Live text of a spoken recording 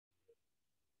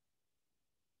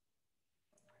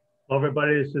Hello,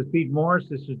 everybody. This is Pete Morse.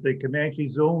 This is the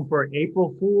Comanche Zoom for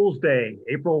April Fool's Day,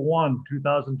 April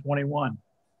 2021.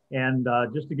 And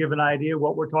just to give an idea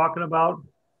what we're talking about,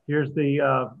 here's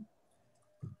the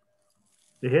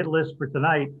hit list for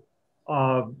tonight.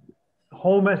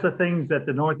 Whole mess of things that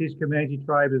the Northeast Comanche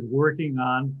tribe is working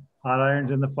on, hot irons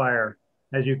in the fire.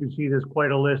 As you can see, there's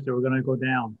quite a list that we're going to go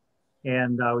down.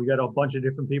 And we got a bunch of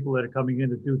different people that are coming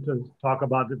in to talk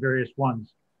about the various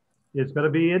ones. It's going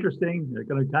to be interesting. It's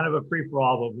going to be kind of a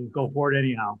free-for-all, but we'll go for it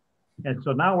anyhow. And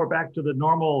so now we're back to the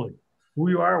normal, who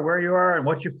you are, where you are, and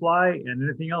what you fly, and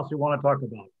anything else you want to talk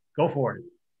about. Go for it.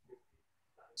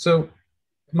 So,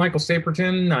 Michael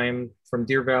Stapleton, I'm from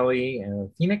Deer Valley,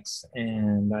 Phoenix,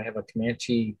 and I have a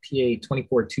Comanche PA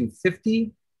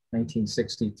 24250,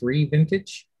 1963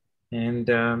 vintage, and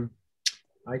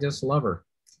I just love her.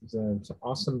 It's an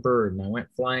awesome bird, and I went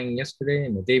flying yesterday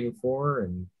and the day before,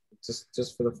 and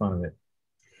just for the fun of it.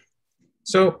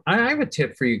 So I have a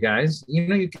tip for you guys. You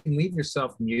know, you can leave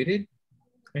yourself muted,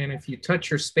 and if you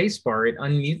touch your space bar, it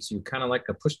unmutes you, kind of like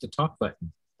a push to talk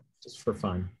button, just for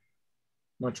fun.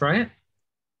 Want to try it?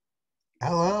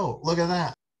 Hello, look at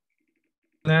that.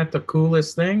 Isn't that the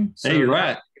coolest thing? Hey, you're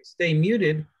right. You can stay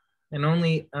muted and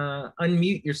only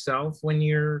unmute yourself when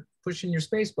you're pushing your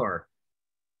space bar.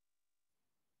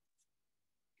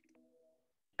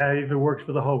 That even works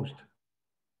for the host.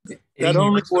 That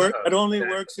only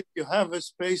works if you have a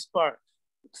space bar.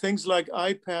 Things like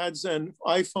iPads and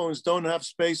iPhones don't have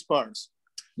space bars.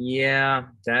 Yeah,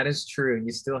 that is true.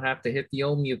 You still have to hit the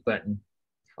old mute button.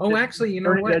 Oh, actually, you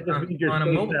know what?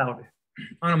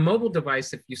 On a mobile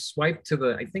device, if you swipe to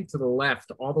the, I think to the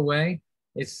left all the way,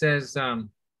 it says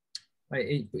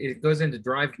it goes into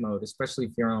drive mode, especially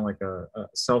if you're on like a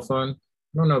cell phone.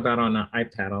 I don't know about on an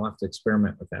iPad. I'll have to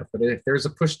experiment with that. But if there's a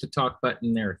push to talk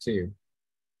button there too.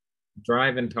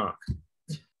 Drive and talk.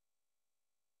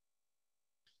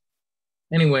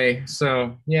 Anyway,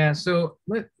 so yeah, so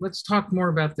let's talk more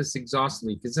about this exhaust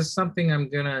leak. Is this something I'm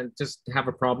gonna just have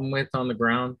a problem with on the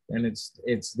ground? And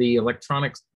it's the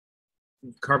electronic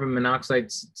carbon monoxide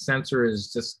sensor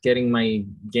is just getting my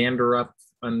gander up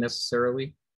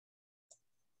unnecessarily.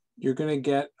 You're gonna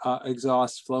get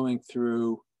exhaust flowing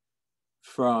through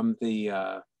from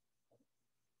the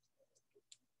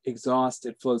exhaust.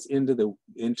 It flows into the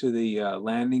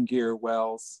landing gear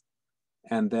wells,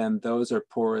 and then those are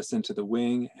porous into the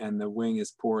wing, and the wing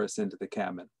is porous into the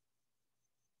cabin.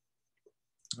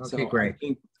 Okay, so great. I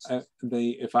think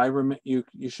if I remember, you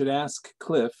should ask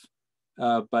Cliff,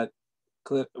 but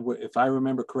Cliff, if I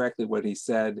remember correctly, what he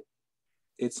said,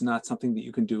 it's not something that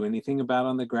you can do anything about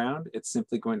on the ground. It's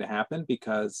simply going to happen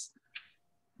because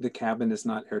the cabin is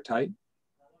not airtight.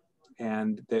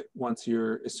 And that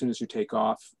as soon as you take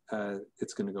off,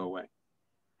 it's going to go away.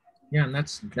 Yeah, and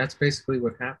that's basically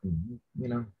what happened. You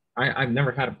know, I've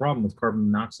never had a problem with carbon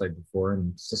monoxide before,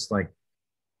 and it's just like,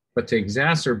 but to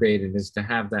exacerbate it is to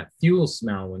have that fuel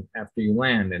smell after you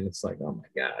land, and it's like, oh my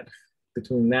God,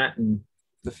 between that and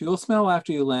the fuel smell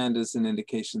after you land is an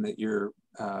indication that your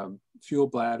fuel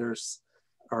bladders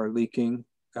are leaking,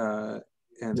 and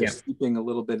they're seeping a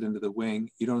little bit into the wing.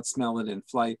 You don't smell it in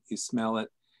flight; you smell it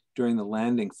during the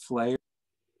landing flare.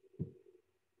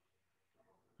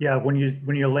 Yeah, when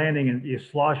you're landing and you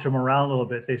slosh them around a little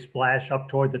bit, they splash up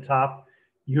toward the top.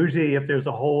 Usually if there's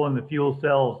a hole in the fuel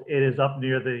cells, it is up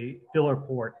near the filler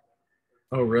port.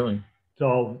 Oh, really?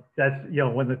 So that's,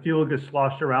 when the fuel gets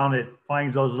sloshed around, it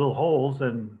finds those little holes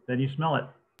and then you smell it.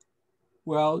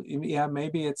 Well, yeah,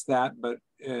 maybe it's that, but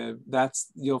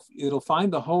it'll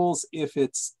find the holes if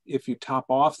you top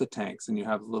off the tanks and you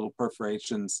have little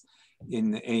perforations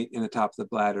in the top of the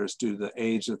bladders due to the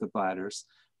age of the bladders.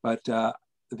 But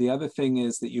the other thing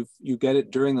is that you get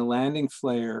it during the landing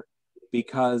flare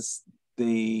because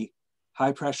the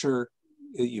high pressure,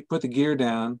 you put the gear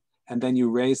down and then you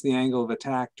raise the angle of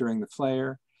attack during the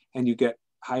flare, and you get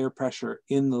higher pressure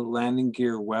in the landing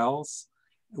gear wells,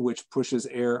 which pushes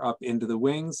air up into the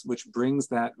wings, which brings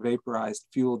that vaporized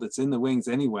fuel that's in the wings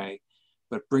anyway,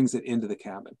 but brings it into the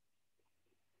cabin.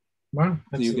 Wow.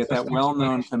 So you get that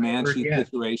well-known Comanche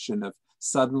situation of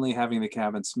suddenly having the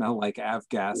cabin smell like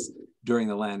avgas during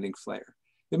the landing flare.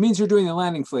 It means you're doing the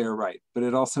landing flare right, but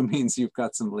it also means you've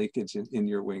got some leakage in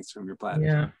your wings from your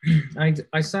bladders. Yeah,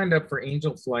 I signed up for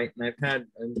Angel Flight, and I've had,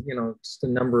 just a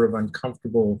number of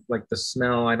uncomfortable, like the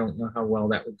smell. I don't know how well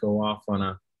that would go off on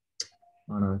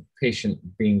a patient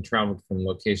being traveled from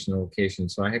location to location.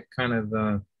 So I had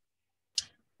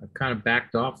I've kind of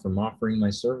backed off from offering my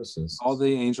services. All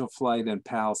the Angel Flight and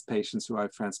PALS patients who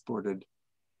I've transported,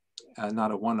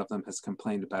 not a one of them has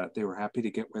complained about it. They were happy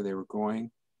to get where they were going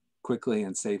quickly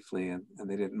and safely, and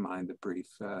they didn't mind the brief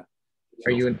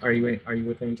Are you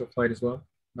with Angel Flight as well,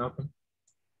 Malcolm?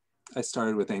 I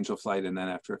started with Angel Flight, and then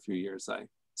after a few years, I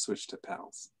switched to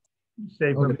PALS.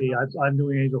 Same for me. I'm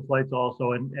doing Angel Flights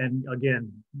also, and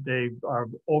again, they are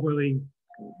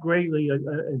greatly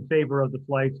in favor of the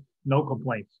flights. No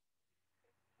complaints.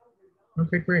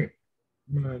 Okay, great.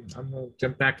 I'm gonna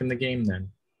jump back in the game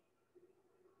then.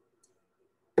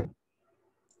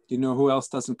 You know who else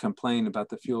doesn't complain about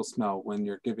the fuel smell when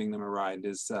you're giving them a ride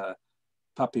is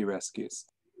puppy rescues.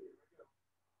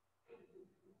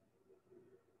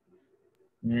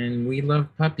 And we love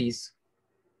puppies.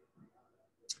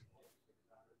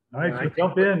 All right, so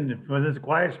jump in for this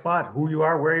quiet spot. Who you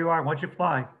are, where you are, and what you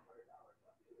fly.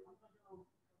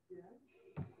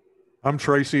 I'm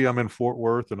Tracy. I'm in Fort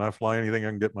Worth, and I fly anything I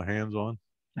can get my hands on.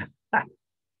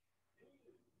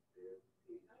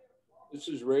 This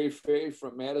is Ray Fay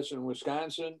from Madison,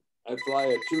 Wisconsin. I fly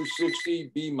a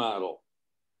 260B model.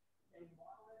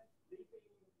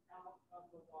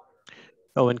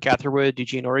 Oh, in Catherwood,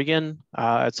 Eugene, Oregon.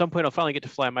 At some point, I'll finally get to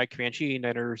fly my Comanche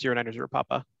 090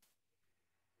 Papa.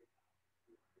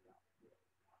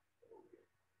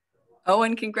 Oh,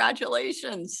 and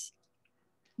congratulations.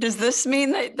 Does this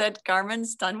mean that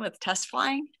Garmin's done with test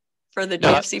flying for the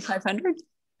GFC 500?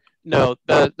 No,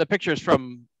 the picture is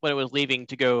from when it was leaving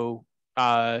to go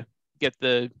get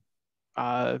the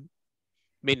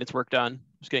maintenance work done.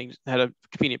 Had a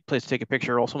convenient place to take a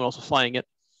picture, or someone else was flying it.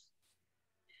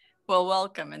 Well,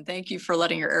 welcome, and thank you for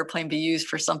letting your airplane be used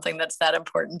for something that's that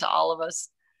important to all of us.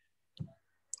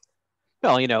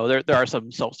 Well, you know, there are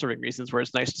some self-serving reasons where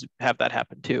it's nice to have that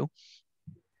happen too.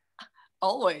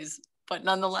 Always, but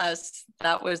nonetheless,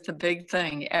 that was the big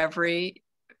thing. Every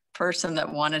person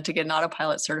that wanted to get an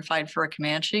autopilot certified for a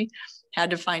Comanche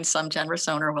had to find some generous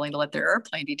owner willing to let their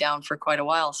airplane be down for quite a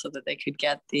while so that they could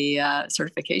get the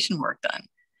certification work done.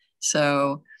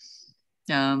 So,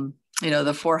 you know,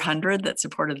 the 400 that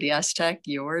supported the S-Tech,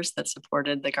 yours that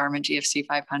supported the Garmin GFC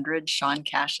 500, Sean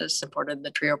Cassius supported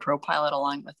the Trio Pro Pilot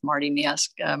along with Marty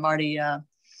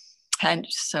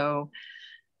Hench. So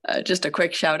just a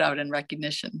quick shout out and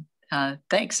recognition.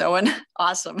 Thanks, Owen.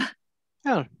 Awesome.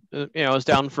 Yeah, you know, I was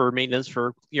down for maintenance for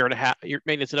a year and a half.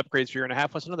 Maintenance and upgrades for a year and a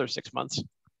half. Was another 6 months.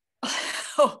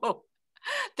 Oh,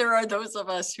 there are those of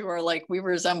us who are like, we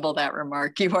resemble that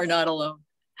remark. You are not alone.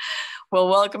 Well,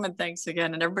 welcome and thanks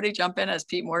again. And everybody jump in, as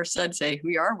Pete Morse said, say who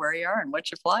you are, where you are, and what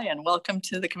you fly. And welcome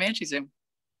to the Comanche Zoom.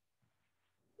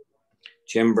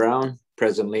 Jim Brown,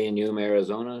 presently in Yuma,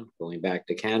 Arizona, going back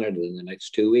to Canada in the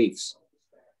next 2 weeks.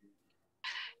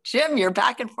 Jim, you're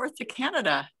back and forth to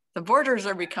Canada. The borders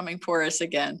are becoming porous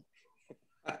again.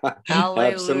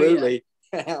 Hallelujah. Absolutely.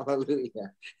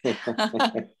 Hallelujah.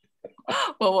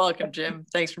 Well, welcome, Jim.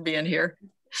 Thanks for being here.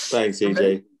 Thanks,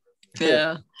 EJ.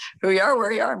 Yeah. Who you are,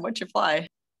 where you are, and what you fly.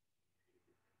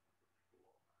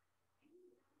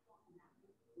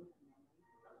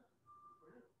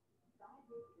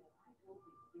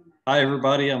 Hi,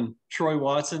 everybody. I'm Troy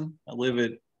Watson. I live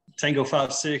at Tango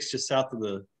 56, just south of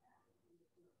the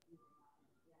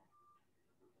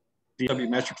DW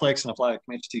Metroplex, and I fly a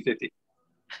Comanche 250.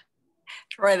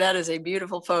 Troy, that is a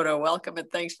beautiful photo. Welcome and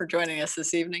thanks for joining us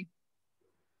this evening.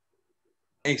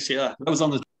 Thanks. Yeah, that was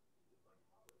on the.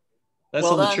 That's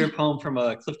well on the done. trip home from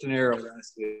Clifton Arrow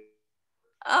last week.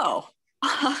 Oh,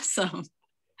 awesome.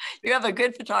 You have a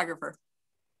good photographer.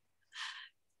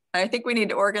 I think we need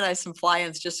to organize some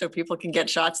fly-ins just so people can get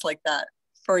shots like that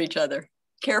for each other,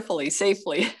 carefully,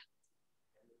 safely.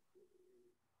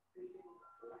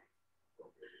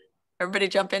 Everybody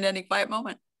jump in any quiet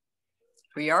moment.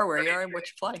 Who you are, where you are, and what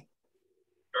you fly. Ernie James,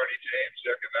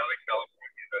 Yucca Valley,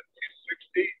 California, that's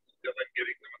 260, still in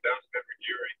getting them 1,000 every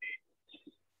year I need.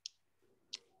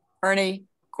 Ernie,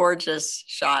 gorgeous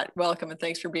shot. Welcome and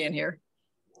thanks for being here.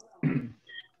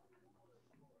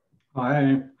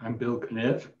 Hi, I'm Bill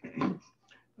Kniff,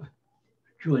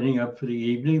 joining up for the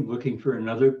evening, looking for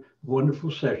another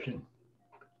wonderful session.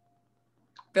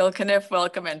 Bill Kniff,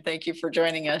 welcome and thank you for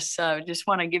joining us. Just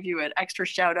want to give you an extra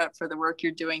shout out for the work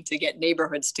you're doing to get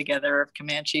neighborhoods together of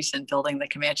Comanches and building the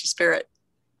Comanche spirit.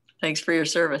 Thanks for your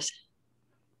service.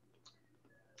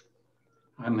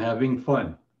 I'm having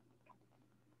fun.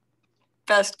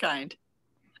 Best kind.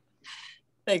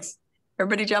 Thanks.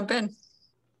 Everybody jump in.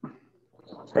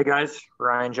 Hey guys,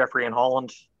 Ryan, Jeffrey in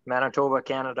Holland, Manitoba,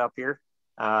 Canada up here.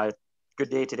 Good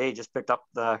day today. Just picked up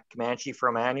the Comanche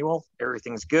from Annual.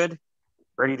 Everything's good.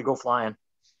 Ready to go flying.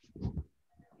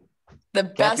 The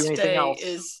best day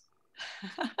is,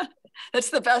 that's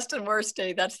the best and worst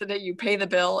day. That's the day you pay the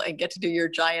bill and get to do your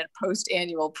giant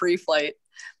post-annual pre-flight.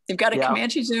 You've got a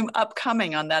Comanche Zoom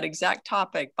upcoming on that exact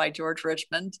topic by George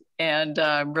Richmond. And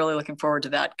I'm really looking forward to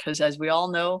that because as we all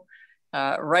know,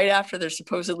 right after they're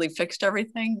supposedly fixed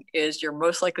everything is your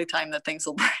most likely time that things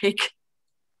will break.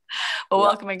 Well, Yeah.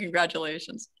 welcome and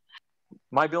congratulations.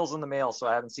 My bill's in the mail, so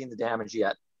I haven't seen the damage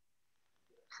yet.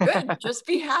 Good, just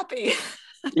be happy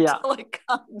Yeah. until it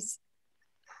comes.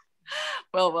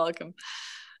 Well, welcome.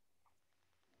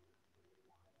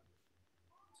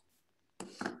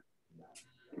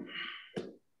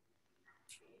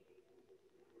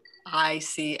 I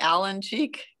see Alan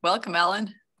Cheek. Welcome,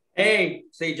 Alan. Hey,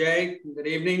 CJ. Good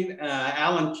evening.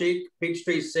 Alan Cheek,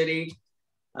 Peachtree City,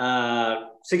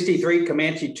 63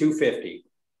 Comanche 250.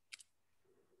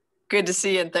 Good to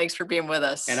see you, and thanks for being with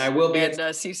us. And I will be.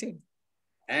 And see you soon.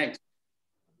 Thanks.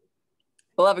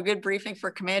 We'll have a good briefing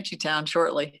for ComancheTown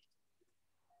shortly.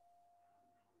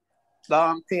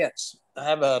 Don Pitts. I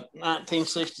have a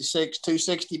 1966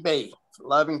 260B,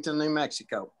 Lovington, New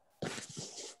Mexico.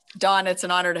 Don, it's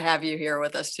an honor to have you here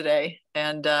with us today.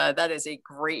 And that is a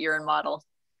great year and model.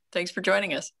 Thanks for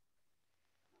joining us.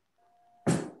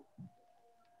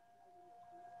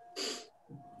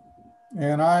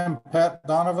 And I'm Pat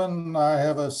Donovan. I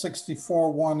have a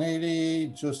 64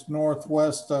 180 just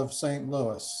northwest of St.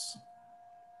 Louis.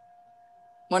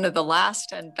 One of the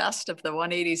last and best of the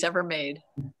 180s ever made.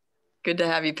 Good to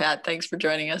have you, Pat. Thanks for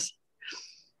joining us.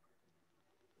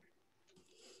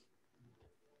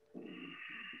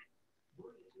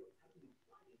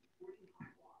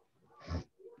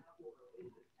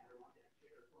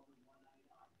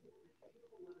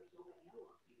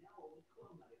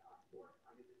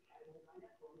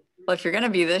 Well, if you're going to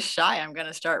be this shy, I'm going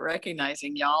to start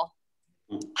recognizing y'all.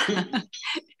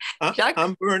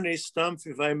 I'm Bernie Stumpf,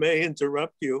 if I may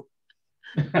interrupt you.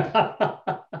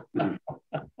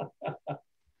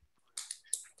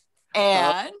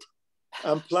 And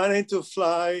I'm planning to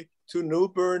fly to New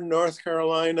Bern, North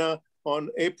Carolina on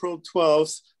April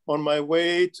 12th on my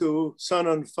way to Sun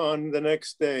and Fun the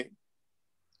next day.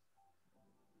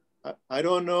 I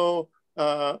don't know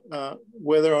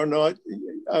whether or not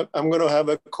I'm going to have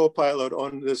a co-pilot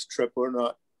on this trip or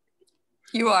not.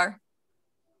 You are.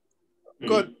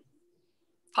 Good.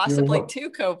 Possibly two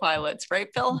co-pilots, right,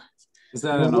 Phil? Is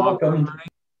that an offer?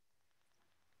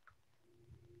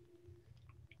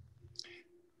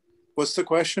 What's the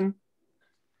question?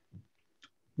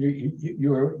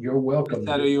 You're welcome.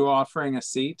 Are you offering a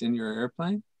seat in your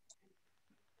airplane?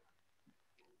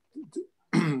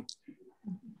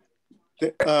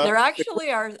 There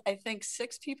actually are, I think,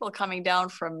 6 people coming down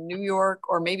from New York,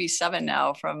 or maybe 7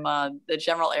 now from the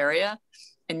general area.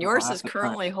 And yours is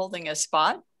currently holding a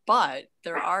spot, but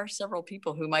there are several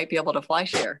people who might be able to fly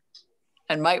share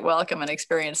and might welcome an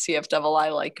experienced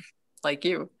CFII like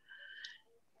you.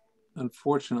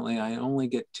 Unfortunately, I only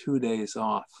get 2 days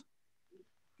off.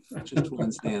 Just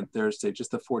Wednesday and Thursday,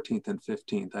 just the 14th and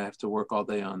 15th. I have to work all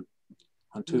day on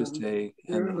Tuesday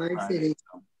and Friday.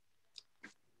 So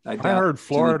I heard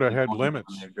Florida had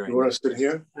limits. You want to sit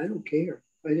here? I don't care.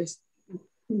 I just.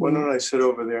 Why don't I sit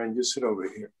over there and you sit over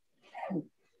here?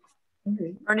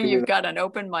 Okay. Bernie, you've got an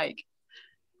open mic.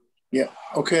 Yeah.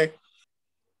 Okay.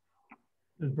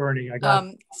 This is Bernie. I got.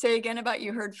 Say again about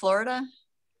you heard Florida.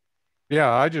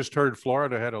 Yeah, I just heard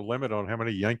Florida had a limit on how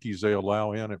many Yankees they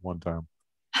allow in at one time.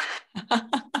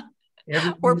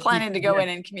 We're planning to go in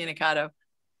incommunicado.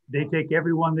 They take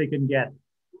everyone they can get.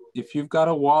 If you've got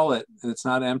a wallet and it's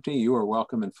not empty, you are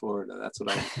welcome in Florida. That's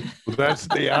what I think. That's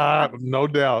the no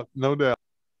doubt, no doubt.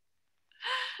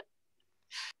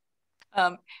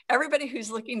 Everybody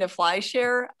who's looking to fly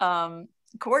share,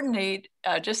 coordinate,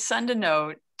 just send a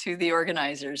note to the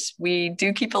organizers. We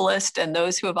do keep a list, and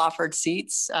those who have offered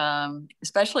seats,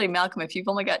 especially Malcolm, if you've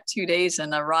only got 2 days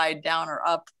and a ride down or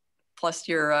up, plus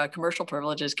your commercial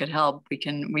privileges could help,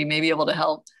 we may be able to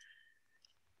help.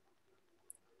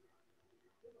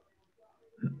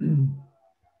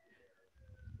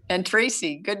 And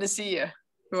Tracy, good to see you.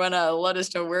 You want to let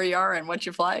us know where you are and what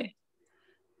you fly?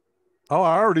 Oh,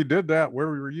 I already did that. Where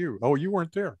were you? Oh, you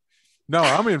weren't there. No,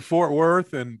 I'm in Fort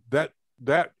Worth, and that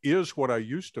is what I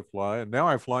used to fly. And now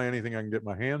I fly anything I can get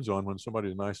my hands on when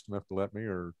somebody's nice enough to let me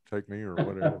or take me or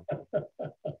whatever.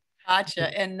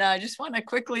 Gotcha. And I just want to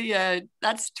quickly,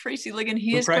 that's Tracy Ligon.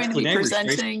 He is going to be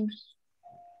presenting.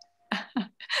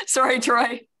 Sorry,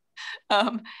 Troy.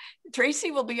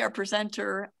 Tracy will be our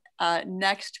presenter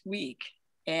next week.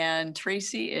 And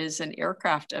Tracy is an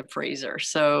aircraft appraiser.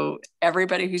 So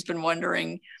everybody who's been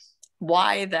wondering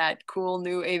why that cool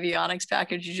new avionics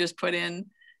package you just put in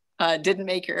didn't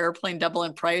make your airplane double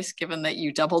in price, given that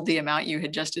you doubled the amount you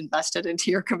had just invested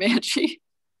into your Comanche,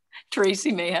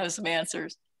 Tracy may have some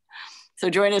answers. So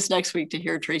join us next week to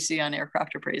hear Tracy on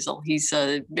aircraft appraisal. He's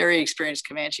a very experienced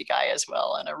Comanche guy as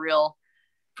well, and a real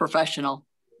professional.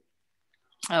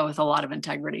 with a lot of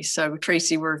integrity. So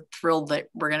Tracy, we're thrilled that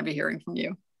we're going to be hearing from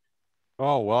you.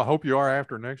 Oh, well, I hope you are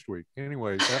after next week.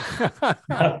 Anyway,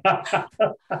 I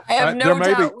have no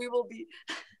doubt we will be.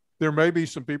 There may be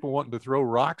some people wanting to throw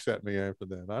rocks at me after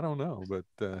that. I don't know, but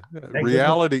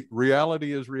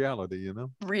reality is reality, you know.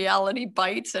 Reality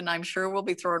bites, and I'm sure we'll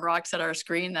be throwing rocks at our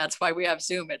screen. That's why we have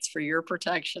Zoom. It's for your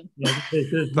protection. Yeah,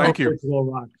 thank you.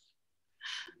 Rocks.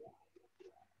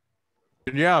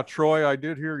 And yeah, Troy, I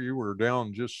did hear you were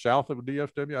down just south of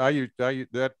DFW.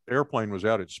 That airplane was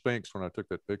out at Spinks when I took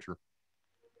that picture.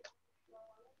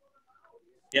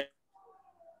 Yeah.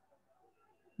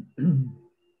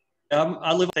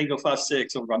 I live in Tango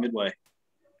 56 over by Midway.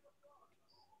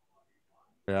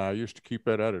 Yeah, I used to keep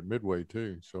that out at Midway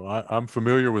too, so I'm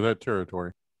familiar with that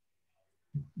territory.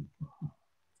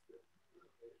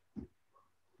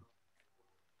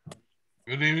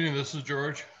 Good evening, this is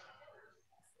George.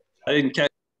 I didn't catch.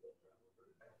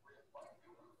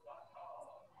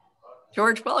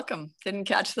 George, welcome. Didn't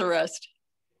catch the rest.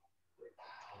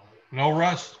 No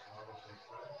rest.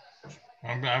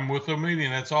 I'm with the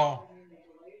meeting, that's all.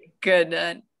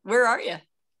 Good. Where are you?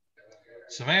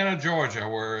 Savannah, Georgia,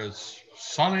 where it's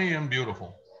sunny and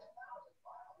beautiful.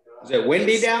 Is it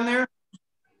windy down there?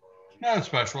 Not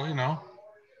especially, you know.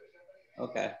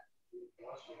 Okay.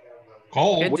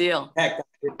 Cold. Good deal.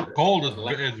 Cold is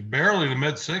it's barely the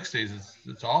mid 60s.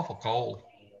 It's awful cold.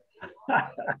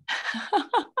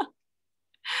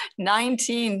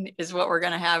 19 is what we're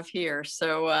going to have here.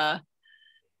 So,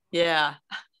 yeah.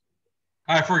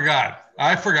 I forgot.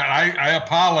 I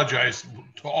apologize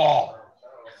to all.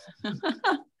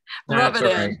 Rub it in.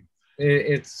 Right.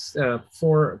 It's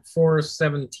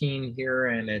 4:17 here,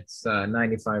 and it's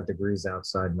 95 degrees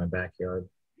outside my backyard.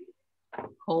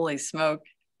 Holy smoke.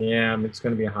 Yeah, it's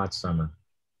going to be a hot summer.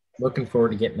 Looking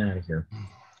forward to getting out of here.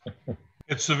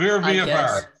 It's severe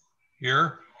VFR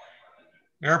here.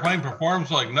 Airplane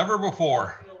performs like never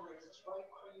before.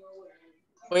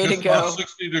 Way to Just go. about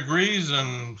 60 degrees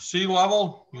and sea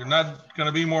level. You're not going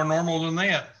to be more normal than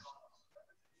that.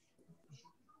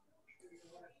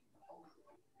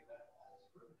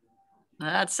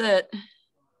 That's it.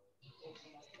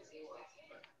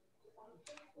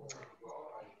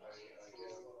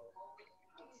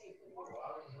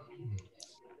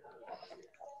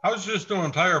 I was just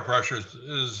doing tire pressures.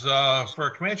 Is for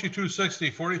a Comanche 260,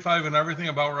 45 and everything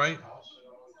about right?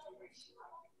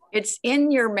 It's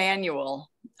in your manual.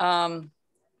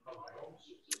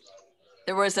 There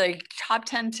was a top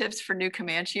 10 tips for new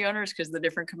Comanche owners because the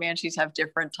different Comanches have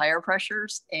different tire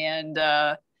pressures. And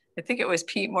I think it was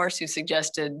Pete Morse who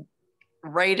suggested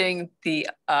writing the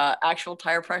actual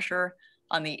tire pressure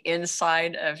on the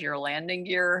inside of your landing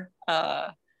gear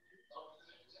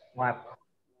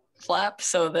flap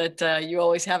so that you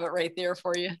always have it right there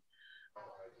for you.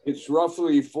 It's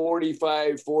roughly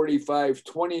 45, 45,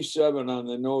 27 on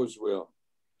the nose wheel.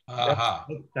 Uh-huh.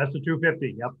 That's the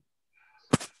 250, yep.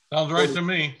 Sounds right to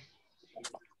me.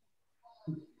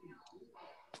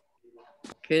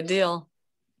 Good deal.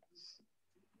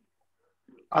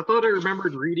 I thought I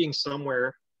remembered reading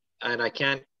somewhere, and I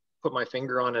can't put my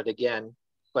finger on it again,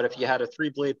 but if you had a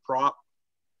 3-blade prop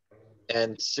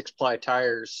and 6-ply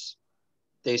tires,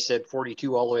 they said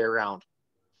 42 all the way around.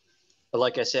 But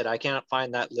like I said, I can't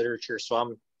find that literature, so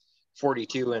I'm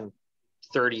 42 and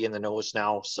 30 in the nose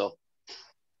now. So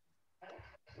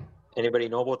anybody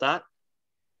know about that?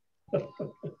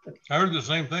 I heard the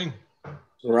same thing.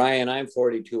 Ryan, I'm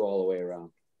 42 all the way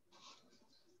around.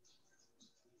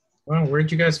 Well,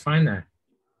 where'd you guys find that?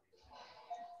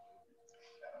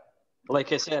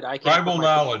 Like I said, I can't. Tribal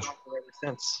knowledge. Ever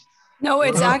since. No,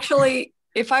 it's actually,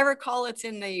 if I recall, it's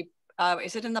in the,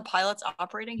 is it in the pilot's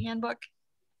operating handbook?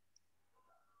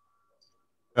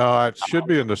 It should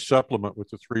be in the supplement with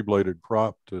the 3-bladed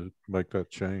prop to make that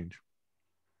change.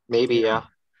 Maybe, yeah.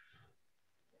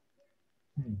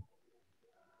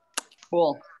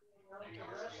 Cool.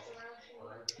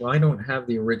 Well, I don't have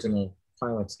the original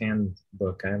pilot's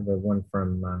handbook. I have the one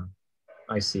from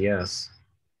ICS.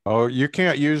 Oh, you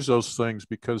can't use those things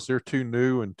because they're too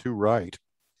new and too right.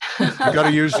 You got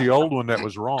to use the old one that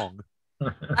was wrong.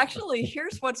 Actually,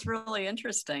 here's what's really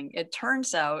interesting. It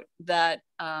turns out that,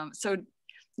 so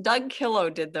Doug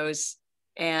Killow did those,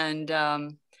 and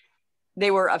they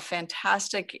were a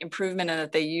fantastic improvement in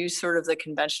that they used sort of the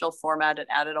conventional format and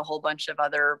added a whole bunch of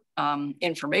other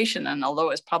information. And although it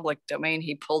was public domain,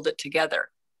 he pulled it together.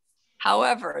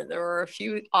 However, there were a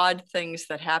few odd things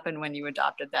that happened when you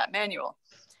adopted that manual.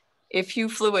 If you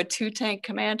flew a 2-tank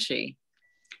Comanche,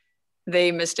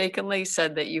 they mistakenly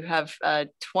said that you have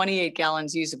 28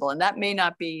 gallons usable. And that may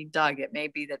not be Doug. It may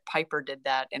be that Piper did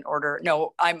that in order.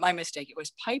 No, my mistake. It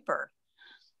was Piper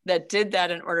that did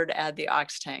that in order to add the aux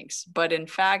tanks. But in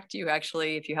fact, you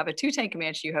actually, if you have a 2-tank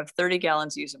Comanche, you have 30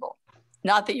 gallons usable.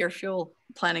 Not that your fuel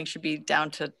planning should be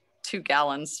down to 2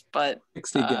 gallons, but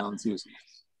 60 gallons usable.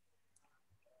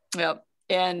 Yep.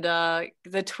 And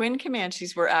the twin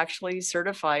Comanches were actually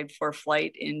certified for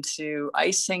flight into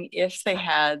icing if they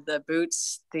had the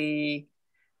boots, the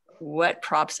wet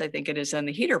props, I think it is, and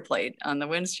the heater plate on the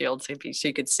windshield, so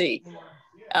you could see.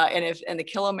 And the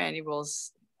kilo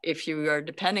manuals, if you are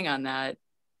depending on that,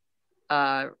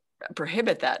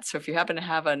 prohibit that. So if you happen to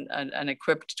have an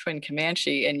equipped twin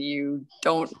Comanche and you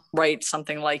don't write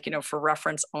something like, you know, for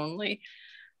reference only,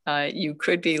 you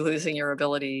could be losing your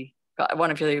ability, one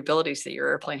of the abilities that your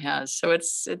airplane has. So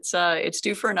it's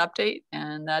due for an update,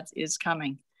 and that is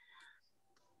coming.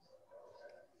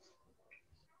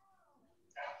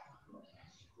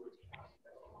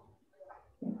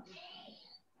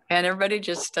 And everybody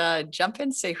just jump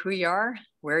in, say who you are,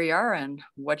 where you are, and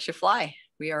what you fly.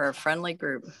 We are a friendly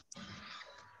group.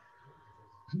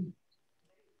 Miller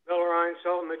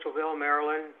Einsel, Mitchellville,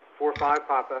 Maryland, 45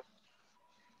 Papa.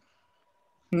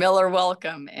 Miller,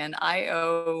 welcome. And I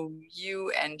owe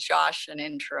you and Josh an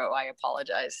intro. I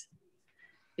apologize.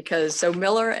 Because so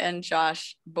Miller and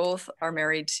Josh both are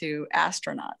married to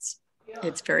astronauts.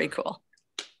 It's very cool.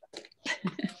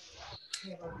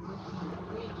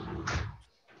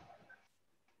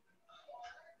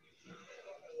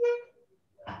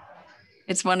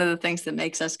 It's one of the things that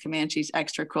makes us Comanches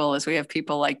extra cool is we have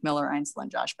people like Miller Einsel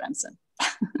and Josh Benson.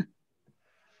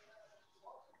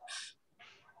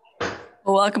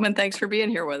 Well, welcome and thanks for being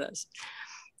here with us.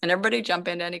 And everybody jump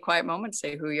into any quiet moment,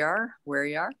 say who you are, where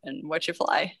you are, and what you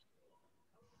fly.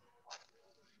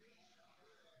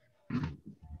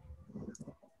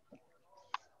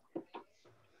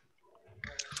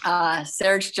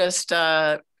 Serge just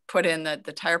put in that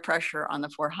the tire pressure on the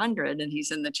 400, and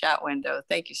he's in the chat window.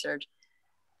 Thank you, Serge.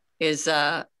 Is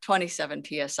 27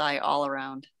 PSI all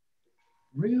around.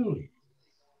 Really?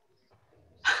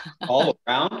 All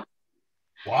around?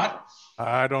 What?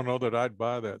 I don't know that I'd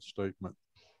buy that statement.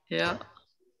 Yeah.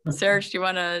 Serge, do you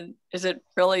want to, is it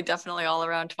really definitely all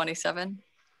around 27?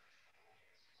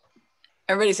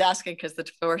 Everybody's asking because the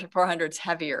 400 is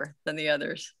heavier than the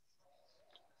others.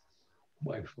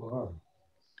 By far.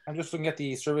 I'm just looking at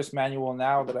the service manual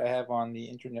now that I have on the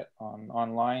internet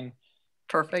online.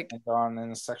 Perfect. And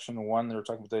in section 1, they're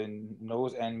talking about the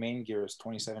nose and main gear is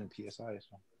 27 PSI.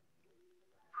 So.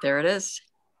 There it is.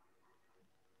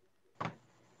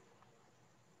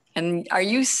 And are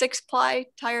you 6-ply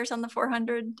tires on the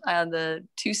 400? The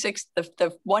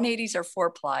 180s are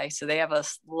 4-ply, so they have a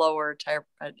lower tire,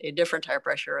 a different tire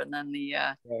pressure, and then the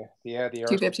the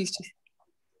 250s.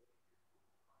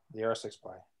 They are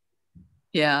 6-ply.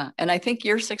 Yeah, and I think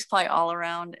you're 6-ply all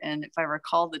around. And if I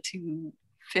recall, the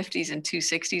 250s and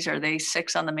 260s, are they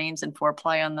 6 on the mains and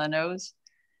 4-ply on the nose?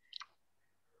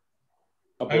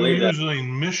 I'm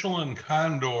using Michelin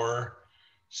Condor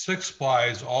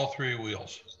 6-plies, all 3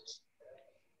 wheels.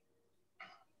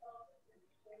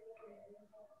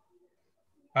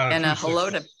 And a hello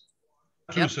to,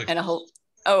 yep, and a hello.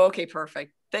 Oh, okay,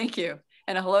 perfect. Thank you.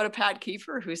 And a hello to Pat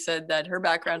Kiefer, who said that her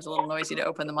background's a little noisy to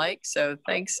open the mic. So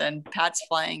thanks. And Pat's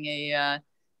flying a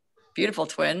beautiful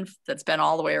twin that's been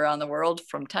all the way around the world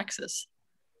from Texas.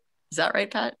 Is that right,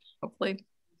 Pat? Hopefully.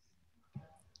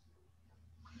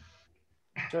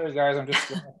 Sorry, guys. I'm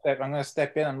going to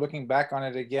step in. I'm looking back on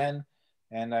it again,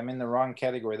 and I'm in the wrong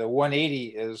category. The 180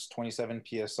 is 27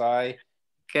 PSI.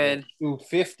 Good. The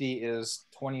 250 is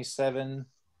 27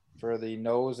 for the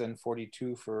nose and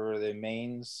 42 for the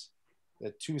mains. The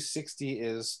 260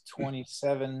 is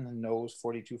 27 nose,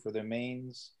 42 for the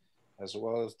mains, as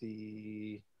well as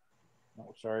the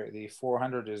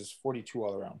 400 is 42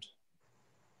 all around.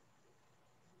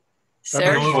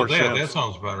 That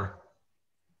sounds better.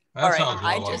 That all right, sounds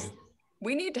more like it.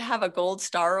 We need to have a gold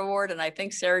star award, and I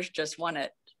think Serge just won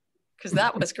it because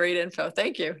that was great info.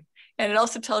 Thank you. And it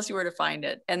also tells you where to find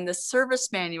it. And the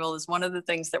service manual is one of the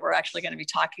things that we're actually going to be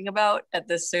talking about at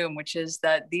this Zoom, which is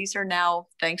that these are now,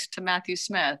 thanks to Matthew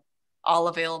Smith, all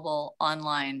available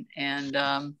online.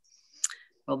 And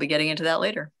we'll be getting into that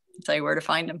later. I'll tell you where to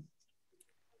find them.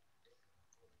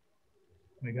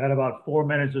 We got about 4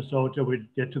 minutes or so till we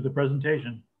get to the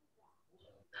presentation.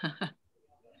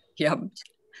 Yep.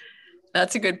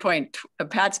 That's a good point.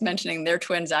 Pat's mentioning their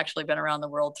twin's actually been around the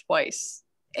world twice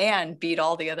and beat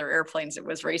all the other airplanes it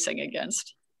was racing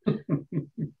against.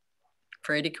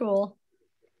 Pretty cool.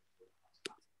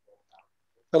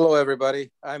 Hello,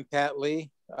 everybody. I'm Pat Lee.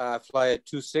 I fly at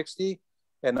 260,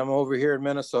 and I'm over here in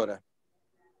Minnesota.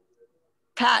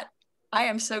 Pat, I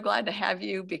am so glad to have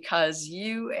you because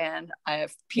you and I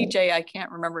have PJ, I can't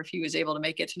remember if he was able to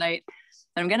make it tonight.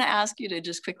 I'm going to ask you to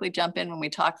just quickly jump in when we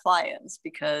talk fly-ins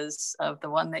because of the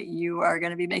one that you are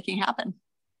going to be making happen.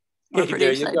 We're pretty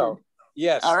There excited. you go.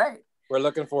 Yes. All right. We're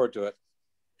looking forward to it.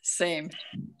 Same.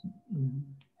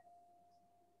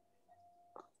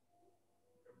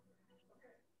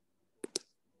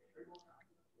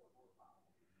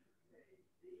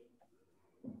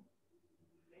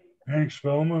 Hank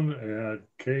Spellman at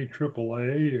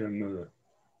KAAA in the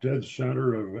dead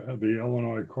center of the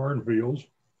Illinois cornfields.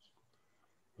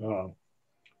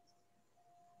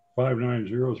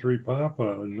 5903 Papa,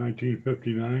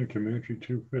 1959 Comanche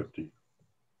 250.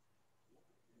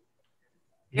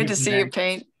 Good to see you,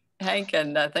 Hank,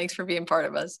 and thanks for being part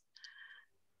of us.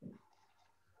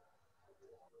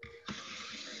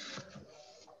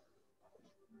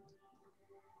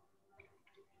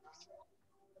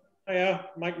 Hiya,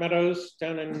 Mike Meadows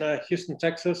down in Houston,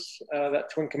 Texas.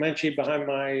 That twin Comanche behind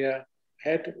my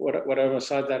head, whatever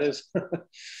side that is.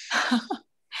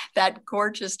 That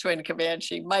gorgeous twin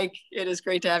Comanche. Mike, it is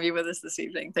great to have you with us this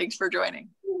evening. Thanks for joining.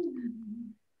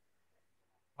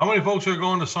 How many folks are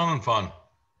going to Sun and Fun?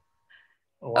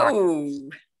 Oh,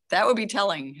 that would be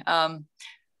telling.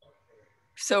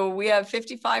 So we have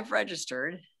 55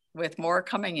 registered with more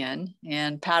coming in,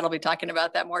 and Pat will be talking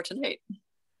about that more tonight.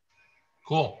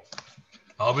 Cool.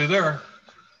 I'll be there.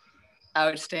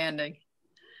 Outstanding.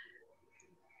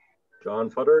 John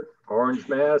Futter, Orange,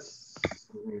 Mass,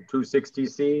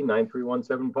 260C,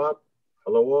 9317 Pop.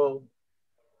 Hello all.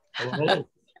 Hello.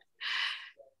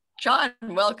 John,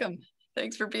 welcome.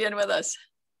 Thanks for being with us.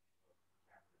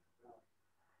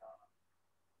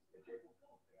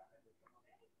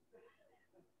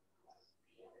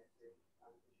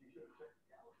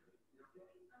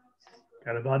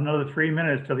 Got about another 3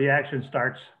 minutes till the action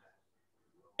starts.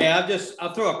 Yeah,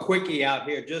 I'll throw a quickie out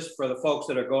here just for the folks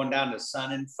that are going down to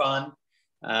Sun and Fun.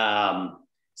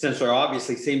 Since there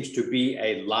obviously seems to be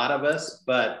a lot of us,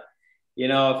 but you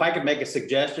know, if I could make a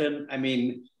suggestion, I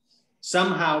mean,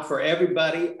 somehow for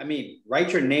everybody, I mean,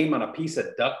 write your name on a piece of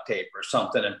duct tape or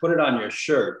something and put it on your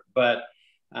shirt. But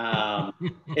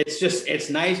it's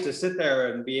nice to sit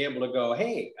there and be able to go,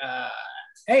 hey,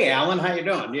 Alan, how you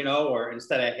doing? You know, or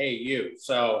instead of, hey, you.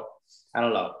 So I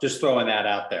don't know, just throwing that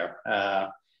out there.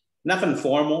 Nothing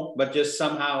formal, but just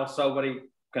somehow somebody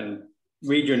can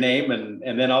read your name,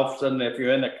 and then all of a sudden, if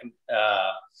you're in a,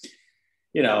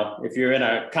 you know, if you're in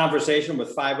a conversation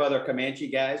with 5 other Comanche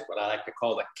guys, what I like to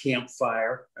call the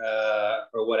campfire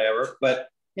or whatever, but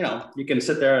you know, you can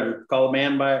sit there and call a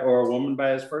man by or a woman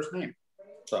by his first name.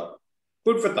 So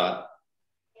food for thought.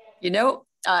 You know,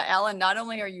 Alan, not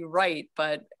only are you right,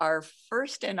 but our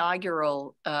first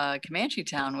inaugural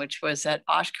ComancheTown, which was at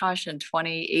Oshkosh in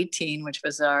 2018, which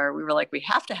was we were like, we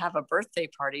have to have a birthday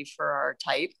party for our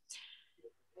type.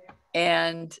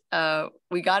 And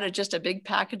we got just a big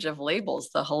package of labels,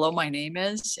 the hello, my name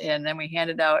is, and then we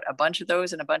handed out a bunch of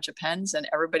those and a bunch of pens, and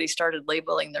everybody started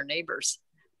labeling their neighbors.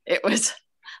 It was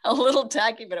a little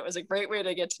tacky, but it was a great way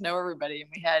to get to know everybody.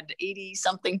 And we had 80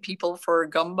 something people for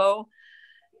gumbo,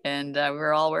 and we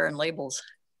were all wearing labels.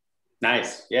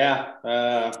 Nice.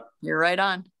 Yeah. You're right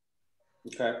on.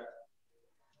 Okay.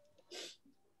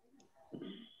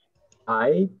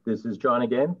 Hi, this is John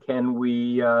again. Can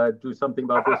we do something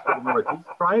about this for the Northeast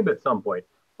tribe at some point?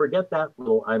 Forget that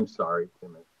little, I'm sorry.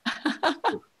 Can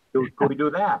we do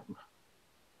that?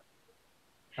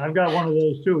 I've got one of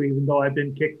those too, even though I've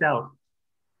been kicked out.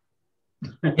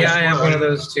 Yeah, I have one of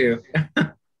those too.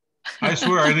 I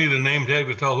swear I need a name tag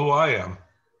to tell who I am.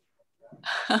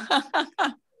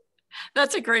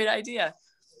 That's a great idea.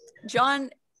 John,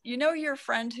 you know your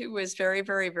friend who was very,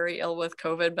 very, very ill with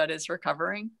COVID, but is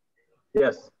recovering?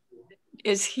 Yes.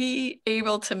 Is he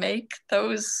able to make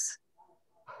those?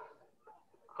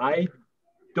 I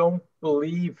don't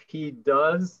believe he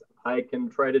does. I can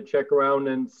try to check around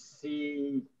and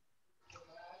see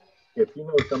if you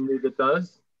know somebody that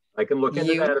does. I can look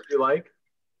into that if you like.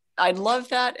 I'd love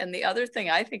that. And the other thing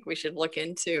I think we should look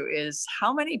into is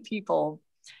how many people,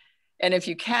 and if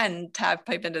you can type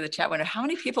into the chat window, how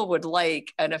many people would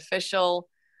like an official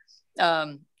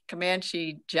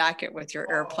Comanche jacket with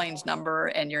your airplane's number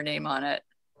and your name on it?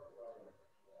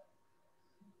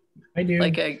 I do.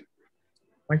 Like a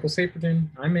Michael Saperton,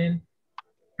 I'm in.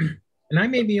 And I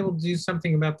may be able to do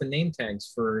something about the name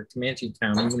tags for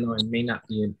ComancheTown, even though I may not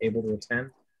be able to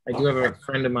attend. I do have a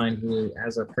friend of mine who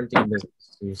has a printing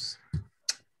business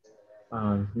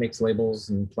who makes labels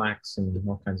and plaques and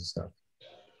all kinds of stuff.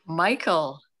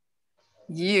 Michael,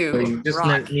 So you just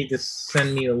rock. need to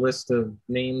send me a list of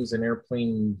names and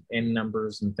airplane N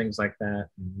numbers and things like that,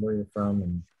 and where you're from,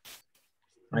 and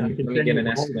Let me get an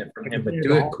estimate from him, but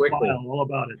do it quickly. All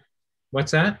about it.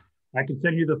 What's that? I can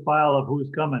send you the file of who's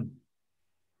coming.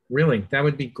 Really, that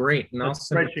would be great. And I'll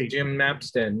send it to spreadsheet. Jim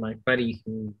Napstead, my buddy,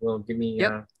 who will give me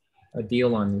a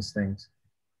deal on these things.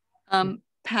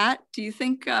 Pat, do you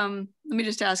think, let me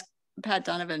just ask Pat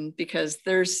Donovan, because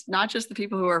there's not just the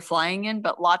people who are flying in,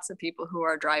 but lots of people who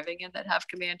are driving in that have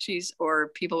Comanches, or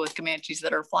people with Comanches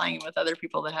that are flying in with other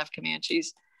people that have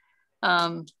Comanches.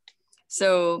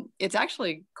 So it's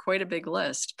actually quite a big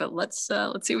list, but let's see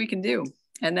what we can do.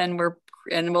 And then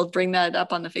we'll bring that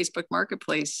up on the Facebook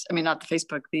Marketplace. I mean, not the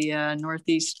Facebook, the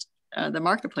Northeast, the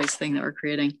Marketplace thing that we're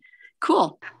creating.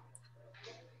 Cool.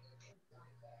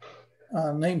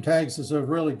 Name tags is a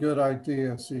really good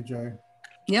idea, CJ.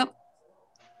 Yep.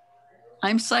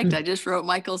 I'm psyched. I just wrote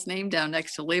Michael's name down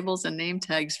next to labels and name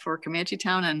tags for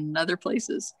ComancheTown and other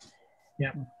places.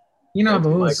 Yeah. You know, the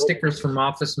little stickers from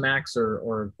Office Max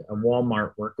or a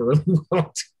Walmart work really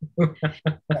well.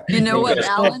 You know what,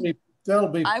 Alan? That'll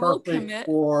be perfect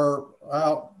for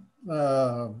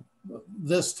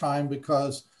this time,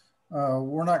 because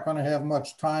we're not going to have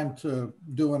much time to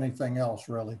do anything else,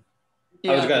 really.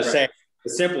 I was going to say,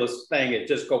 the simplest thing is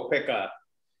just go pick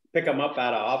them up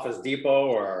out of Office Depot,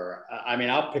 or I mean,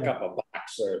 I'll pick up a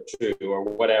box or two or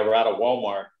whatever out of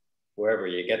Walmart, wherever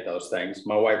you get those things.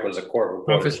 My wife was a court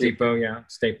reporter. Office Depot, yeah,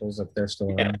 Staples up there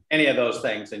still around. Any of those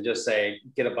things, and just say,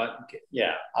 get a bunch.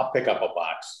 Yeah, I'll pick up a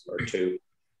box or two.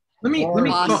 Let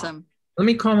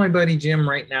me call my buddy Jim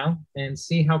right now and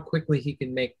see how quickly he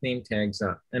can make name tags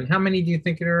up. And how many do you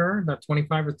think there are? About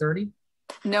 25 or 30?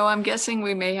 No, I'm guessing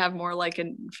we may have more like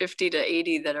 50 to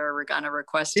 80 that are going to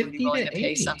request and be willing to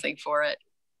pay something for it.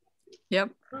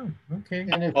 Yep. Oh, okay.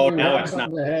 Now it's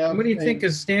not. What do you think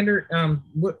is standard?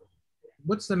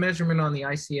 What's the measurement on the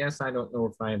ICS? I don't know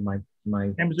if I have my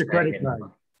Same as a credit card.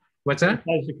 What's that?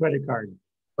 Same as a credit card.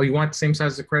 Oh, you want the same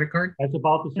size as a credit card? That's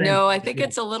about the same. No, I think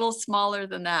it's a little smaller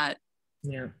than that.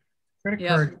 Yeah. Credit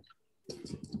card.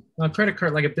 Credit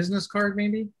card, like a business card,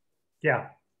 maybe? Yeah.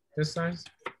 This size?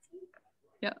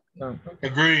 Yeah. Oh, okay.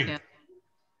 Agree. Yeah.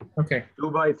 Okay.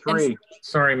 2 by 3.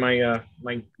 Sorry, my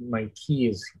key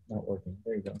is not working.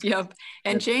 There you go. Yep.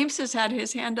 And James has had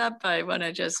his hand up. I want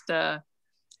to just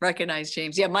recognize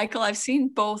James. Yeah, Michael, I've seen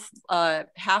both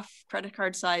half credit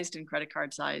card sized and credit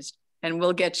card sized, and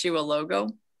we'll get you a logo.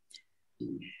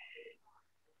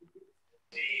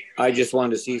 I just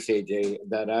wanted to see, CJ,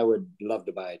 that I would love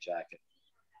to buy a jacket.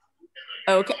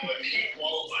 Okay.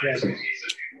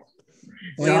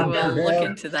 We will look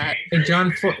into that. Hey,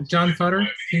 John Futter,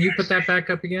 can you put that back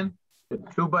up again?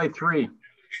 2 by 3.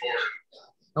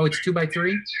 Oh, it's 2 by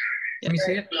 3? Let me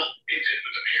see it.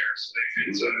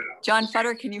 John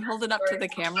Futter, can you hold it up to the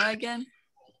camera again?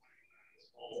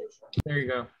 There you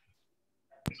go.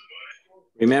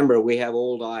 Remember, we have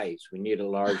old eyes. We need a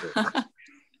larger.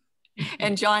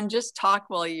 And John, just talk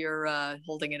while you're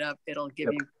holding it up. It'll give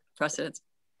you precedence.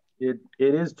 It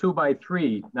is 2 by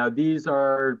 3. Now these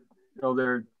are,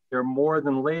 they're more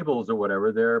than labels or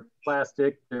whatever. They're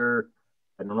plastic. They're,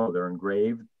 I don't know, they're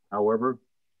engraved. However,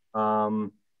 and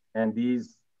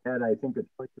these had, I think, a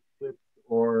choice of clips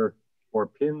or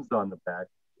pins on the back.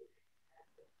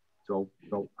 So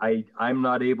I'm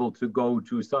not able to go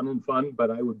to Sun and Fun, but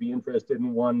I would be interested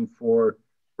in one for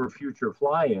future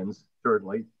fly-ins,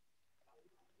 certainly.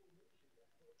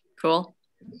 Cool.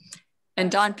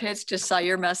 And Don Pitts just saw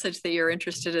your message that you're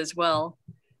interested as well.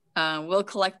 We'll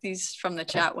collect these from the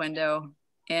chat window,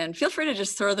 and feel free to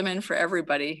just throw them in for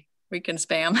everybody. We can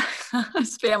spam,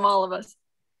 spam all of us.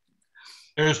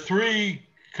 There's 3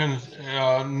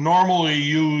 normally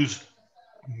used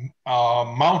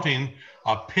mounting: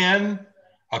 a pin,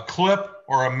 a clip,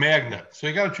 or a magnet. So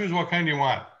you got to choose what kind you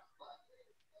want.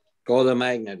 Go the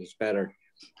magnet, it's better.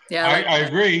 Yeah, I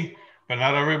agree, but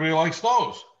not everybody likes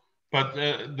those. But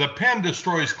the pen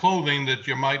destroys clothing that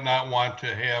you might not want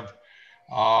to have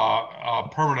a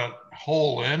permanent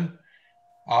hole in.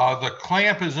 The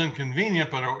clamp is inconvenient,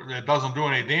 but it doesn't do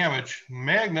any damage.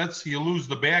 Magnets, you lose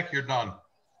the back, you're done.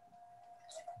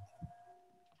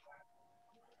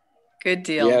 Good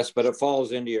deal. Yes, but it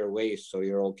falls into your waist, so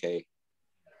you're okay.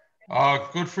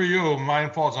 Good for you. Mine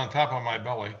falls on top of my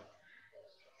belly.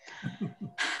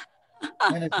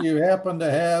 And if you happen to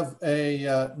have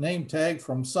a name tag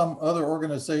from some other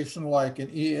organization like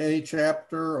an EA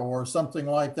chapter or something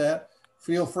like that,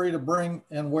 feel free to bring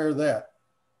and wear that.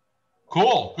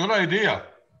 Cool. Good idea.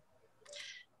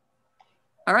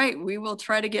 All right. We will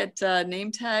try to get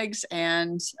name tags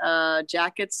and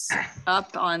jackets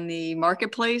up on the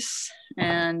marketplace.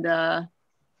 And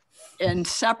and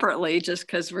separately, just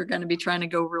because we're going to be trying to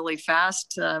go really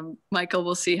fast, Michael,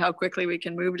 we'll see how quickly we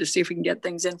can move to see if we can get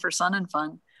things in for Sun and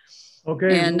Fun.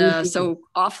 Okay. And so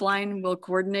offline, we'll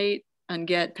coordinate and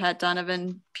get Pat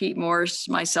Donovan, Pete Morse,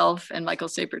 myself, and Michael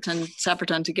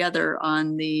Saperton together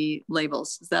on the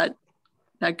labels. Is that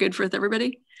good for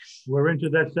everybody? We're into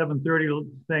that 7:30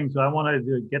 thing, so I wanted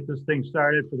to get this thing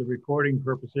started for the recording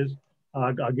purposes.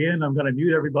 Again, I'm going to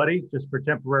mute everybody just for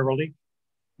temporarily,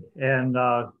 and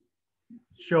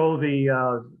show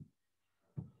the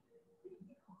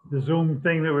Zoom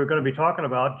thing that we're going to be talking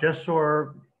about, just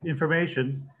for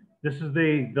information. This is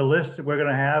the list that we're going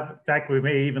to have. In fact, we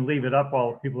may even leave it up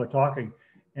while people are talking.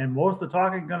 And most of the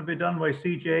talking is going to be done by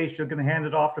CJ. She's going to hand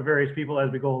it off to various people as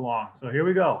we go along. So here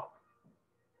we go.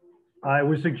 I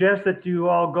would suggest that you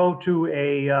all go to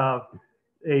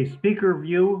a speaker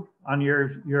view on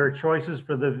your choices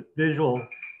for the visual.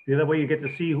 That way you get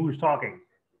to see who's talking.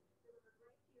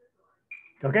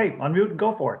 Okay, unmute and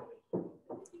go for it.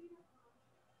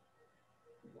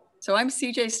 So I'm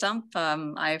CJ Stumpf.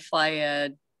 I fly a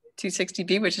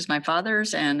 260B, which is my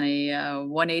father's, and a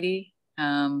 180,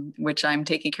 which I'm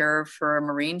taking care of for a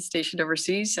Marine stationed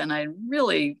overseas. And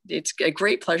it's a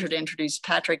great pleasure to introduce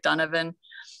Patrick Donovan.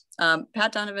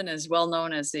 Pat Donovan is well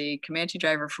known as a Comanche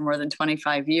driver for more than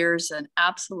 25 years, an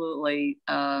absolutely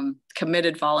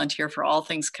committed volunteer for all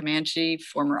things Comanche,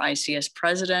 former ICS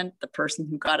president, the person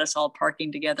who got us all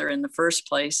parking together in the first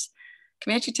place.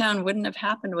 ComancheTown wouldn't have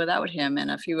happened without him and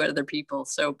a few other people.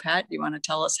 So Pat, you want to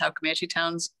tell us how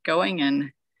ComancheTown's going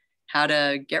and how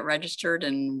to get registered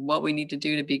and what we need to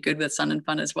do to be good with Sun and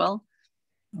Fun as well?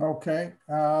 Okay.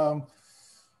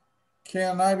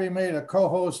 Can I be made a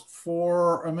co-host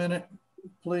for a minute,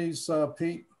 please,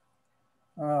 Pete?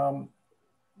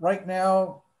 Right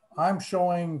now, I'm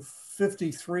showing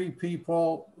 53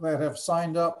 people that have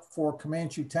signed up for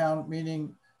ComancheTown,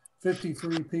 meaning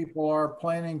 53 people are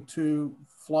planning to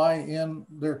fly in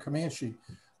their Comanche.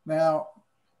 Now,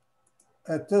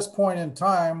 at this point in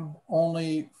time,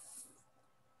 only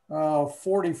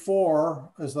 44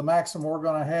 is the maximum we're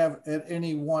going to have at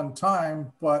any one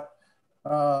time, but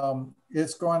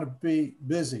it's going to be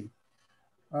busy.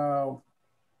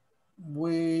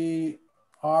 We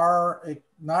are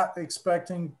not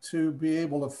expecting to be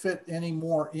able to fit any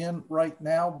more in right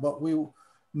now, but we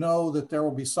know that there will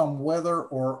be some weather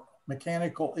or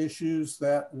mechanical issues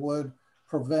that would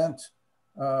prevent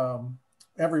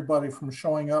everybody from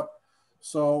showing up.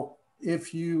 So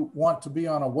if you want to be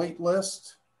on a wait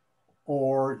list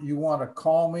or you want to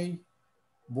call me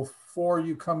before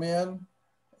you come in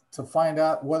to find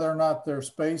out whether or not there's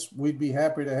space, we'd be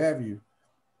happy to have you.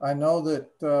 I know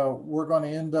that we're going to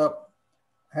end up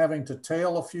having to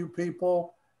tail a few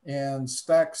people and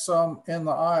stack some in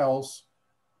the aisles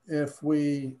if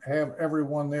we have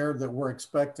everyone there that we're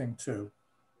expecting to.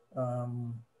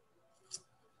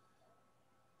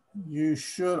 You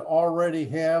should already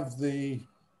have the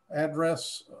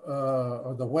address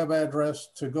or the web address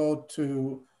to go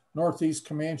to Northeast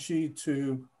Comanche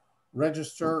to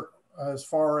register as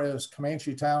far as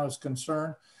ComancheTown is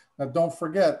concerned. Now, don't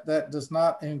forget, that does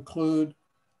not include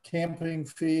camping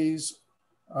fees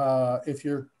if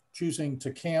you're choosing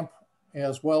to camp,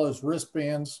 as well as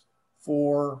wristbands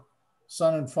for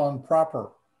Sun and Fun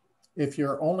proper. If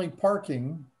you're only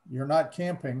parking, you're not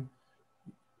camping,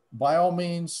 by all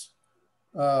means,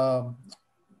 come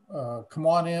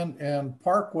on in and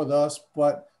park with us,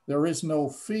 but there is no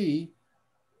fee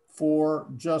for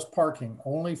just parking,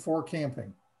 only for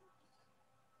camping.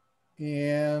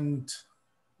 And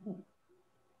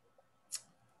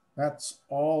that's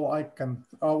all I can,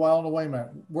 oh, well, wait a minute.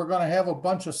 We're going to have a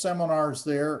bunch of seminars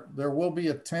there. There will be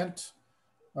a tent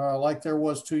like there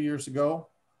was 2 years ago.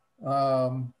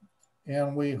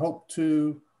 And we hope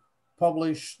to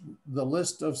publish the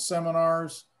list of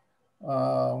seminars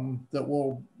that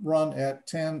will run at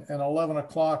 10 and 11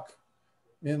 o'clock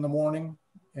in the morning.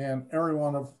 And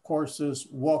everyone, of course, is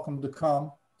welcome to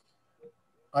come.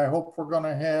 I hope we're going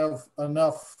to have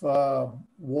enough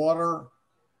water.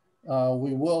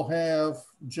 We will have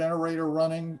generator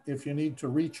running if you need to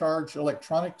recharge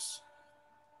electronics.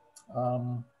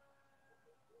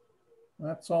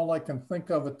 That's all I can think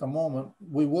of at the moment.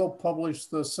 We will publish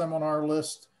the seminar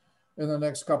list in the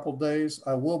next couple of days.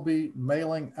 I will be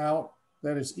mailing out,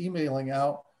 that is emailing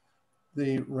out,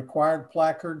 the required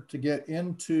placard to get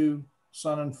into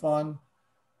Sun and Fun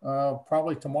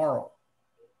probably tomorrow.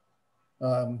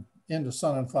 Into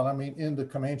Sun and Fun, I mean into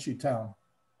ComancheTown.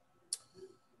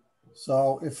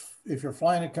 So if you're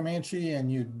flying a Comanche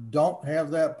and you don't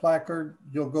have that placard,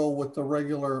 you'll go with the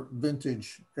regular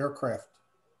vintage aircraft.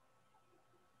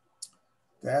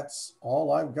 that's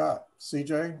all I've got.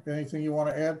 CJ, anything you want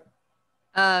to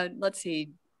add? Let's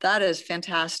see. That is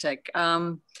fantastic.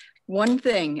 One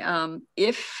thing,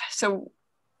 so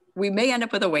we may end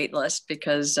up with a wait list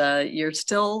because you're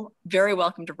still very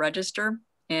welcome to register.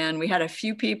 And we had a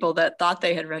few people that thought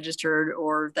they had registered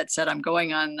or that said, I'm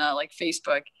going on like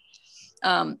Facebook.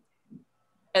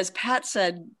 As Pat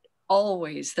said,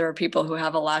 always there are people who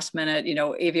have a last minute,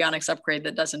 avionics upgrade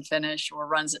that doesn't finish or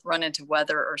run into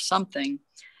weather or something.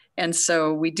 And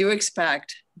so we do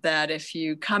expect that if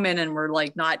you come in and we're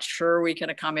like not sure we can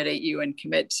accommodate you and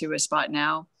commit to a spot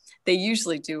now, they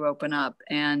usually do open up.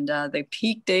 And the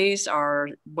peak days are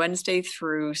Wednesday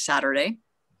through Saturday.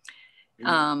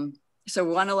 So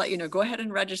we want to let you know, go ahead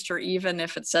and register even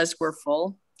if it says we're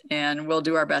full, and we'll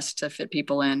do our best to fit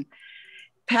people in.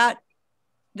 Pat,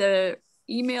 the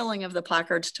emailing of the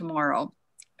placards tomorrow,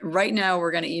 right now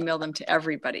we're going to email them to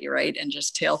everybody, right? And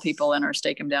just tail people in or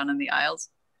stake them down in the aisles.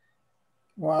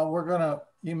 Well, we're going to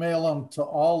email them to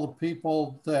all the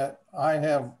people that I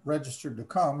have registered to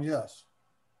come, yes.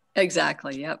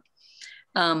 Exactly, yep.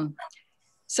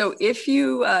 So if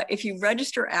you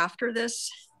register after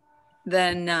this,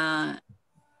 then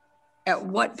at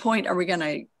what point are we going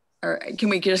to, or can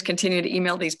we just continue to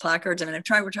email these placards? I mean,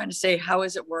 we're trying to say, how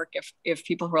does it work if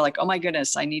people who are like, oh my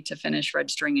goodness, I need to finish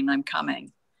registering and I'm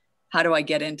coming. How do I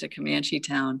get into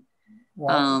ComancheTown?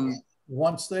 Well,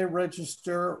 once they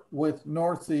register with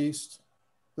Northeast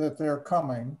that they're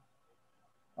coming,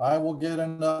 I will get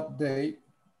an update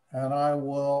and I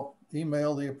will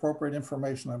email the appropriate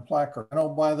information and placard. I know,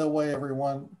 by the way,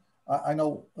 everyone, I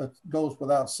know it goes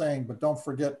without saying, but don't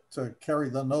forget to carry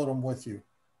the NOTAM with you.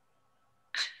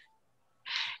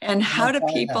 And how do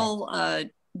people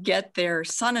get their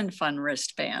Sun and Fun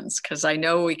wristbands? Because I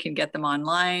know we can get them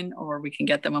online or we can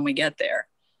get them when we get there.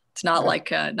 It's not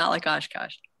like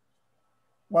Oshkosh.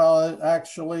 Well,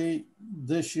 actually,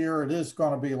 this year it is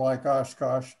going to be like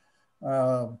Oshkosh.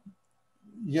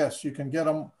 Yes, you can get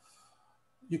them.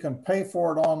 You can pay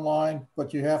for it online,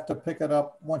 but you have to pick it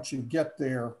up once you get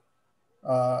there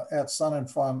at Sun and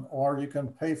Fun, or you can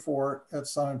pay for it at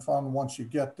Sun and Fun once you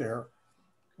get there.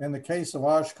 In the case of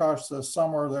Oshkosh this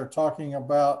summer, they're talking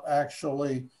about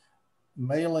actually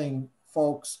mailing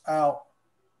folks out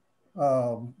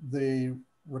the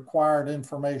required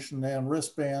information and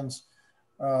wristbands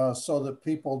so that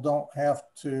people don't have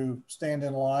to stand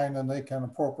in line and they can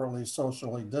appropriately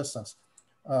socially distance.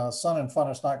 Sun and Fun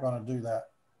is not going to do that.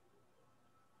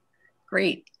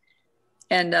 Great.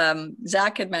 And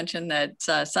Zach had mentioned that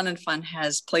Sun and Fun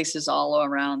has places all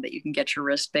around that you can get your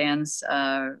wristbands.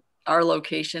 Our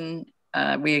location,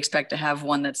 we expect to have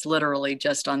one that's literally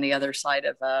just on the other side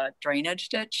of a drainage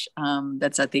ditch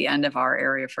that's at the end of our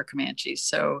area for Comanche.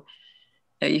 So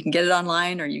you can get it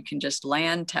online, or you can just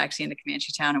land, taxi into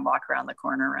ComancheTown and walk around the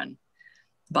corner and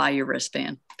buy your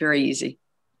wristband. Very easy.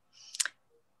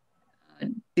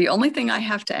 The only thing I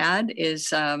have to add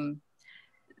is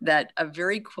that a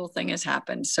very cool thing has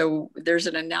happened. So there's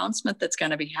an announcement that's going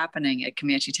to be happening at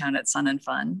ComancheTown at Sun and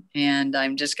Fun, and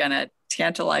I'm just going to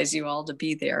tantalize you all to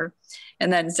be there.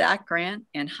 And then Zach Grant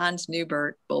and Hans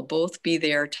Neubert will both be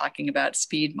there talking about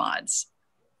speed mods.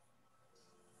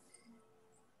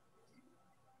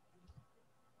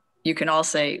 You can all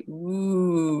say,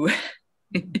 ooh.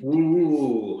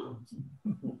 Ooh.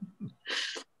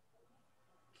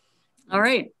 All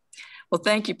right. Well,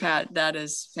 thank you, Pat. That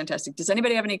is fantastic. Does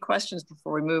anybody have any questions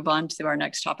before we move on to our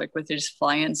next topic, which is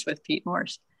fly-ins with Pete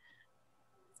Morse?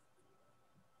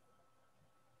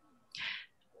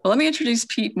 Well, let me introduce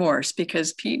Pete Morse,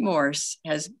 because Pete Morse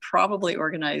has probably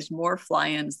organized more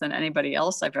fly-ins than anybody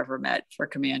else I've ever met for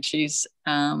Comanches,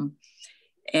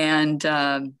 and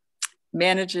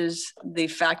manages the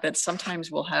fact that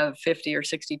sometimes we'll have 50 or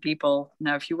 60 people.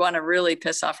 Now, if you want to really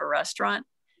piss off a restaurant,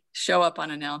 show up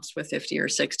unannounced with 50 or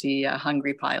 60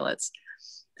 hungry pilots.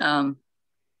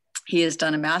 He has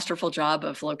done a masterful job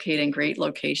of locating great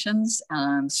locations,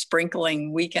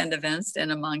 sprinkling weekend events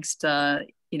in amongst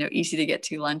easy to get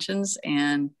to luncheons,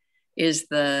 and is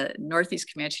the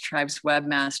Northeast Comanche Tribe's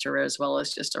webmaster, as well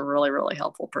as just a really, really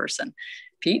helpful person.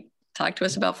 Pete, talk to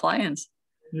us about fly-ins.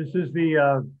 This is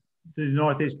the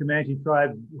Northeast Comanche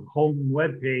Tribe home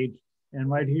webpage, and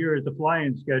right here is the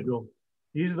fly-in schedule.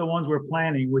 These are the ones we're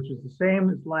planning, which is the same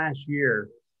as last year,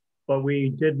 but we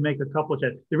did make a couple of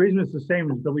changes. The reason it's the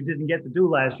same is that we didn't get to do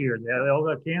last year. They all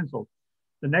got canceled.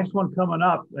 The next one coming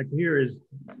up, like here, is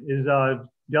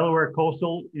Delaware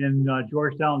Coastal in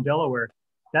Georgetown, Delaware.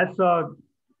 That's at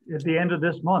the end of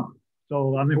this month.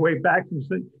 So on the way back from,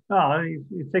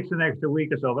 it takes an extra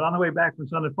week or so, but on the way back from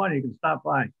Sun and Fun, you can stop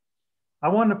by. I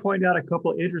wanted to point out a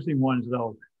couple of interesting ones,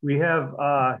 though. We have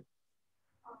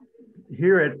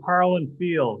here at Parlin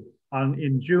Field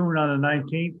in June on the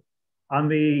 19th. On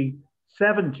the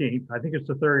 17th, I think it's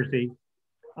a Thursday,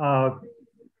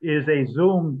 is a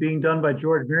Zoom being done by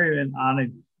George Merriman on a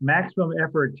maximum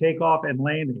effort takeoff and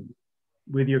landing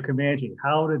with your Comanche,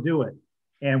 how to do it.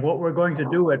 And what we're going to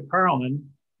do at Parlin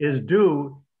is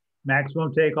do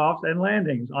maximum takeoffs and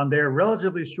landings on their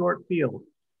relatively short field.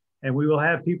 And we will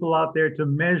have people out there to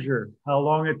measure how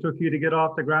long it took you to get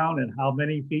off the ground and how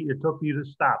many feet it took you to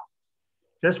stop,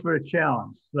 just for a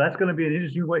challenge. So that's going to be an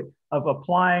interesting way of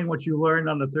applying what you learned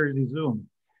on the Thursday Zoom.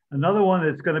 Another one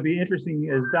that's going to be interesting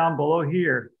is down below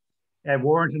here at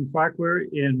Warrenton Farquhar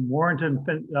in Warrenton,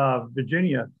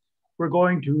 Virginia. We're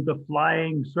going to the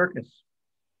flying circus.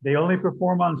 They only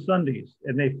perform on Sundays,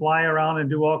 and they fly around and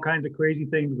do all kinds of crazy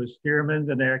things with steermen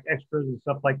and their extras and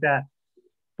stuff like that.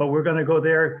 But we're going to go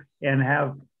there and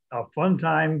have a fun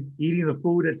time eating the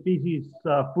food at Feces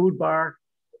Food Bar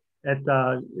at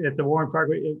the Warren Park.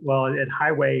 Well, at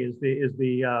Highway is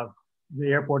the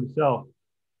airport itself.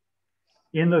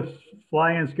 In the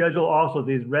fly-in schedule, also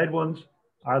these red ones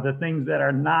are the things that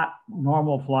are not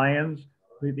normal fly-ins.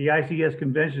 The ICS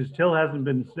convention still hasn't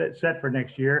been set for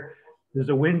next year. There's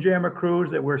a Windjammer cruise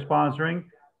that we're sponsoring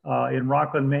in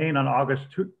Rockland, Maine on August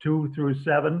 2 through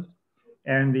 7.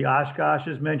 And the Oshkosh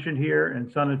is mentioned here,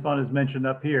 and Sun and Fun is mentioned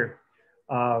up here.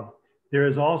 There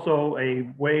is also a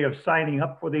way of signing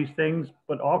up for these things,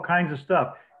 but all kinds of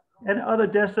stuff and other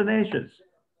destinations.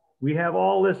 We have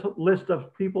all this list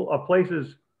of people, of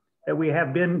places that we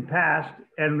have been past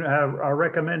and are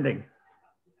recommending.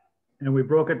 And we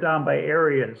broke it down by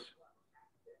areas.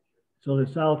 So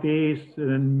the Southeast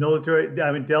and then military,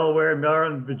 Delaware,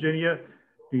 Maryland, Virginia,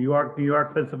 New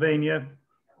York, Pennsylvania,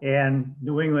 and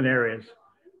New England areas.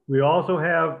 We also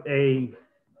have a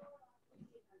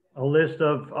list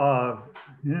of,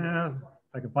 if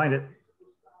I can find it,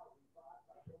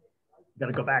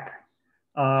 gotta go back.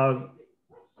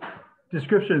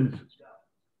 Descriptions.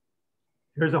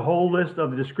 Here's a whole list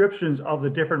of the descriptions of the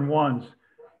different ones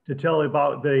to tell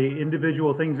about the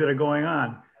individual things that are going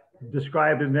on,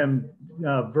 describing them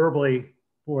verbally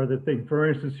for the thing. For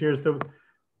instance, here's the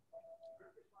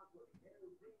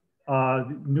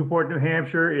Newport, New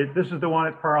Hampshire. This is the one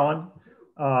at Parlin,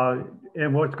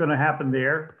 and what's going to happen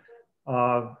there.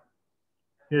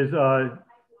 Here's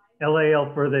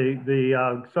LAL for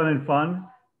the Sun and Fun.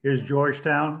 Here's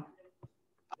Georgetown.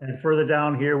 And further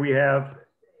down here, we have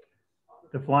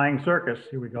the Flying Circus.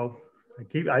 Here we go.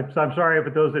 I'm sorry for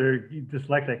those that are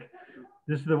dyslexic.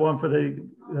 This is the one for the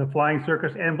Flying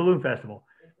Circus and Balloon Festival.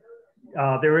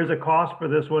 There is a cost for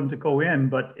this one to go in,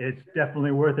 but it's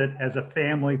definitely worth it as a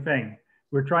family thing.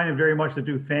 We're trying very much to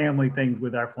do family things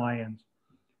with our fly-ins.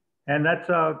 And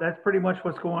that's pretty much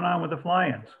what's going on with the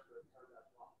fly-ins.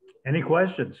 Any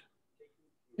questions?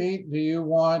 Pete, do you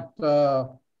want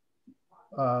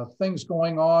things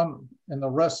going on in the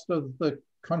rest of the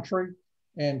country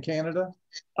and Canada?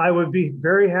 I would be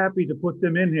very happy to put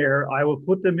them in here. I will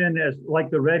put them in as like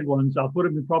the red ones. I'll put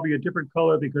them in probably a different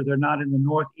color because they're not in the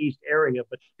Northeast area,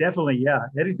 but definitely, yeah.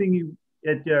 Anything you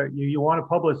want to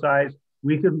publicize,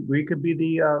 we could be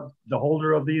the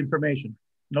holder of the information.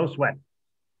 No sweat.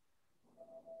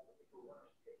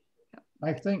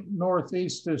 I think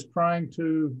Northeast is trying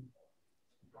to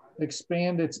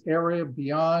expand its area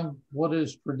beyond what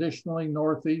is traditionally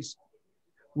Northeast.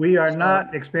 We are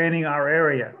not expanding our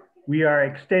area. We are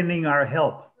extending our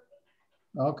help.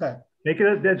 Okay.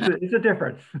 It's a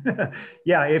difference.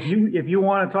 Yeah, if you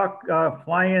want to talk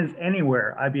fly-ins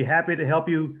anywhere, I'd be happy to help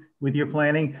you with your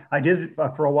planning. I did it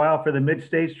for a while for the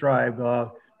Mid-States Tribe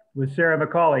with Sarah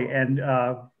McCauley, and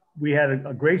we had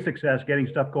a great success getting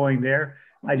stuff going there.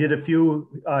 I did a few,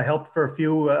 helped for a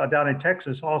few down in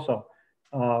Texas also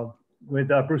with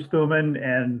Bruce Thuman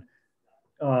and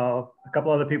a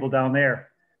couple other people down there.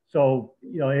 So,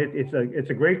 you know, it's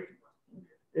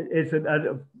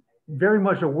a very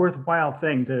much a worthwhile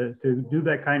thing to do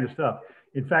that kind of stuff.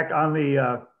 In fact, on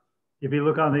the, if you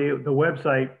look on the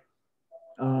website,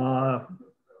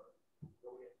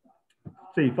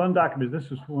 see, fun documents,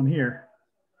 this is one here,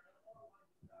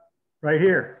 right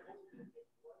here.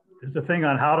 There's a thing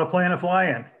on how to plan a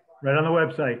fly-in right on the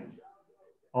website.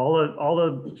 All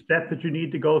the steps that you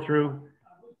need to go through,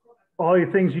 all the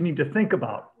things you need to think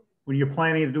about when you're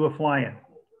planning to do a fly-in.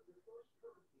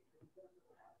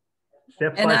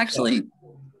 And actually,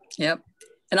 yep.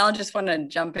 And I'll just want to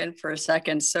jump in for a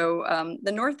second. So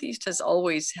the Northeast has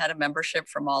always had a membership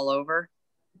from all over.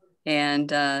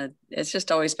 And it's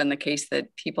just always been the case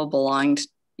that people belonged,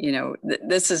 you know,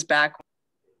 this is back,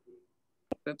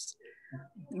 oops.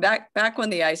 Back when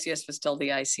the ICS was still the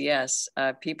ICS,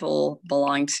 people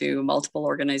belonged to multiple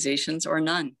organizations or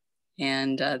none.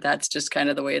 And that's just kind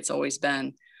of the way it's always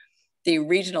been. The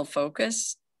regional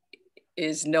focus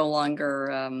is no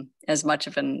longer as much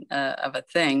of a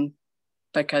thing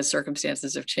because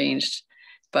circumstances have changed.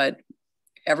 But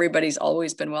everybody's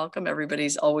always been welcome.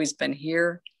 Everybody's always been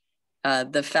here.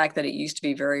 The fact that it used to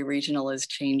be very regional is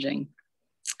changing.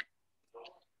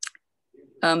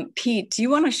 Pete, do you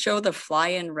want to show the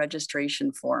fly-in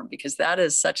registration form? Because that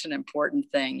is such an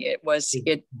important thing. It was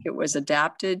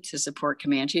adapted to support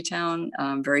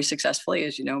ComancheTown very successfully.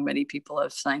 As you know, many people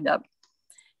have signed up.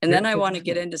 And then I want to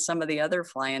get into some of the other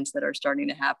fly-ins that are starting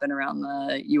to happen around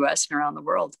the US and around the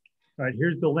world. All right,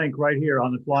 here's the link right here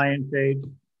on the fly-in page.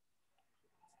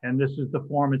 And this is the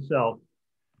form itself.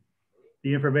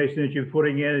 The information that you're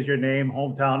putting in is your name,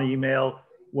 hometown, email,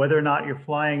 whether or not you're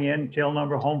flying in, tail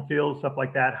number, home field, stuff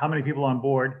like that, how many people on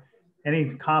board,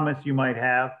 any comments you might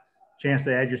have, chance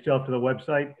to add yourself to the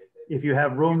website. If you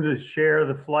have room to share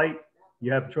the flight,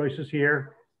 you have choices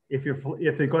here. If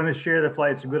they're going to share the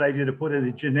flight, it's a good idea to put in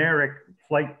the generic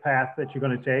flight path that you're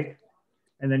going to take.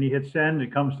 And then you hit send,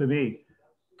 it comes to me.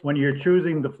 When you're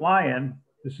choosing the fly-in,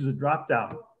 this is a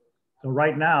drop-down. So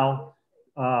right now,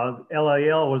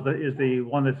 LAL is the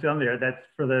one that's on there. That's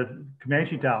for the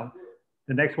ComancheTown.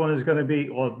 The next one is going to be,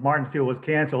 well, Martinsfield was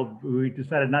canceled. We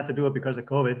decided not to do it because of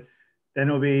COVID. Then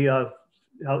it'll be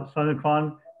Sun and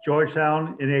Fun,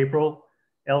 Georgetown in April,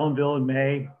 Ellenville in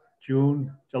May,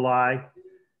 June, July,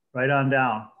 right on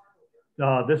down.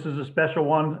 This is a special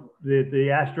one.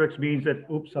 The asterisk means that,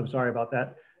 oops, I'm sorry about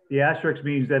that. The asterisk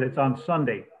means that it's on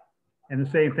Sunday. And the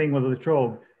same thing with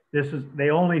Latrobe.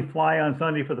 They only fly on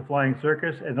Sunday for the flying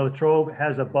circus, and Latrobe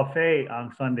has a buffet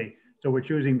on Sunday. So we're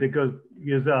choosing to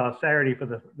use Saturday for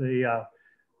the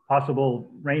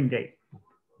possible rain date.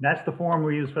 That's the form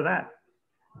we use for that.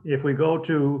 If we go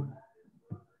to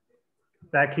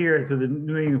back here to the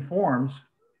New England forms,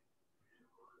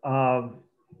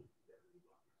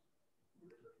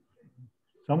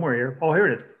 somewhere here, oh, here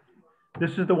it is.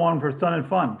 This is the one for Sun and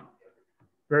Fun.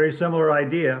 Very similar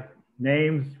idea.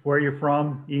 Names, where you're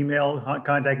from, email,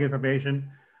 contact information,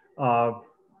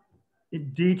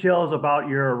 details about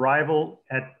your arrival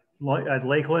at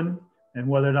Lakeland and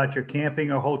whether or not you're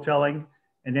camping or hoteling,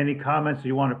 and any comments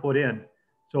you want to put in.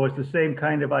 So it's the same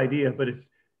kind of idea, but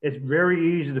it's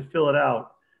very easy to fill it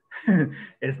out.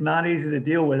 It's not easy to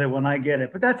deal with it when I get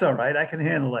it, but that's all right. I can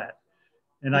handle that.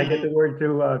 And I get the word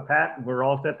to Pat, and we're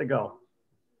all set to go.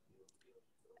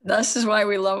 This is why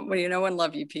we know and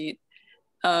love you, Pete.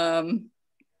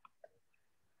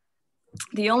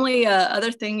 The only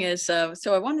other thing is, so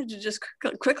I wanted to just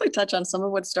quickly touch on some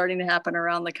of what's starting to happen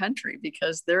around the country,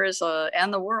 because there is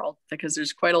and the world, because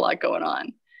there's quite a lot going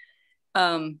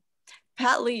on.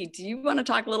 Pat Lee, do you want to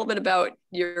talk a little bit about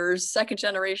your second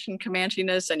generation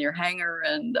Comanche-ness and your hangar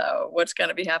and what's going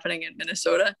to be happening in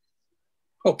Minnesota?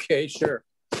 Okay, sure.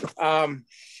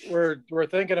 We're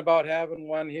thinking about having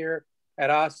one here at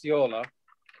Osceola,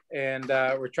 and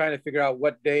we're trying to figure out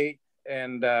what date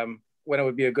and when it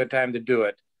would be a good time to do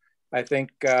it. I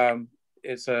think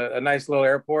it's a nice little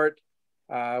airport.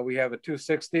 We have a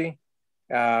 260,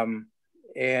 and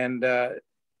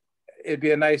it'd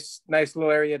be a nice little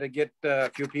area to get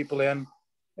a few people in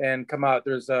and come out.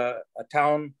 There's a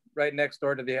town right next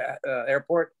door to the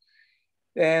airport,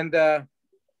 and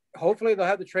hopefully they'll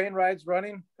have the train rides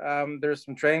running. There's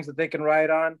some trains that they can ride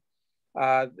on.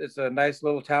 It's a nice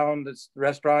little town. There's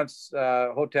restaurants,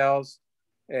 hotels,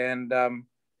 and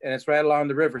it's right along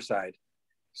the riverside.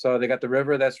 So they got the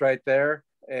river that's right there,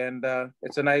 and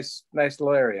it's a nice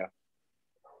little area.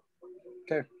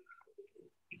 Okay.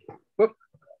 Whoop.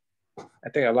 I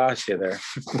think I lost you there.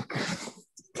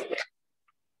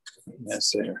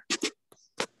 Yes, sir.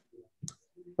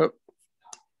 Whoop.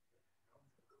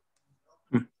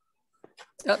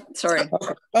 Oh, sorry.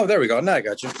 Oh, there we go. Now I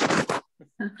got you.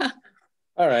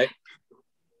 All right.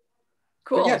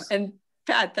 Cool. Yes. And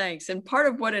Pat, thanks. And part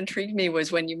of what intrigued me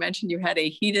was when you mentioned you had a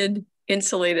heated,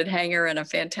 insulated hangar and a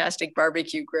fantastic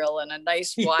barbecue grill and a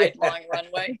nice wide, long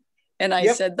runway. And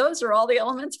I said, those are all the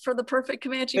elements for the perfect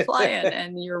Comanche fly-in.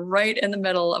 And you're right in the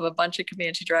middle of a bunch of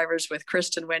Comanche drivers with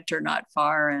Kristen Winter not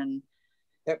far. And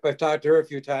yep, I've talked to her a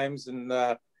few times, and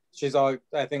I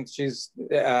think she's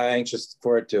anxious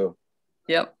for it too.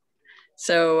 Yep.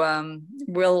 So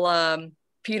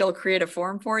Pete will create a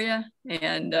form for you,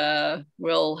 and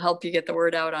we'll help you get the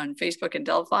word out on Facebook and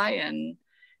Delphi and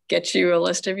get you a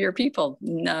list of your people.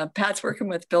 And, Pat's working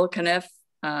with Bill Caniff,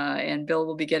 and Bill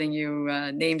will be getting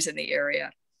you names in the area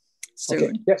soon.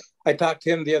 Okay. Yes, I talked to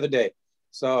him the other day.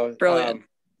 So brilliant.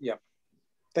 Yeah.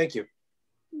 Thank you.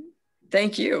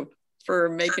 Thank you for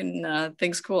making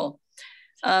things cool.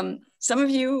 Some of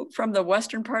you from the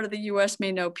western part of the US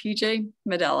may know PJ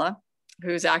Medella,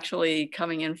 who's actually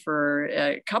coming in for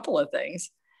a couple of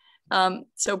things.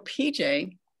 So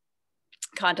PJ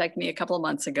contacted me a couple of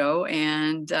months ago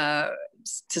and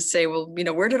to say, well, you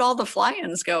know, where did all the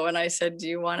fly-ins go? And I said, do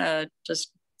you want to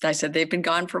I said, they've been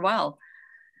gone for a while.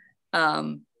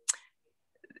 Do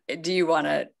you want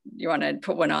to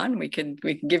put one on? We can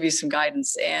give you some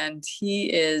guidance. And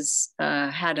he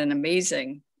had an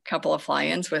amazing couple of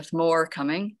fly-ins with more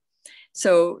coming.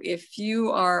 So if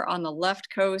you are on the left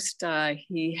coast,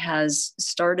 he has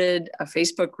started a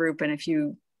Facebook group. And if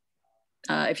you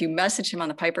message him on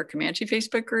the Piper Comanche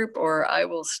Facebook group, or I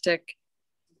will stick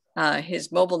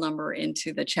his mobile number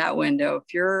into the chat window.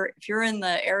 If you're in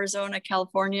the Arizona,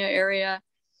 California area,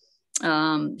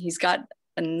 he's got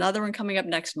another one coming up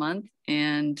next month.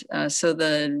 And so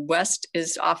the West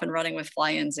is off and running with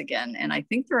fly-ins again. And I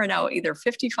think there are now either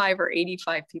 55 or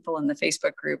 85 people in the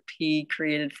Facebook group he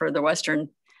created for the Western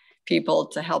people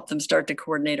to help them start to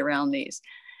coordinate around these.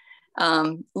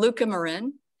 Luca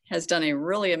Marin has done a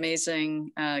really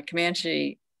amazing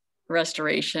Comanche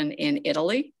restoration in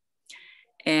Italy,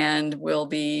 and will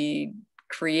be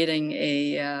creating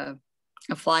a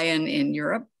fly-in in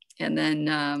Europe. And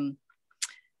then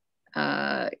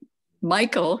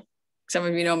Michael, some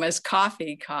of you know him as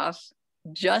Coffee Cough,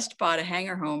 just bought a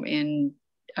hangar home in,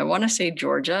 I want to say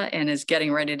Georgia, and is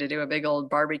getting ready to do a big old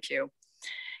barbecue.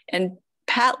 And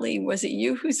Pat Lee, was it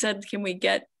you who said, can we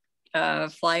get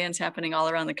fly-ins happening all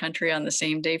around the country on the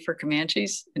same day for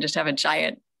Comanches and just have a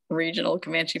giant regional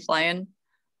Comanche fly-in?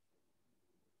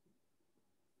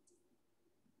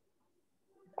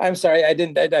 I'm sorry,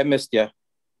 I missed you.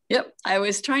 Yep, I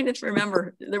was trying to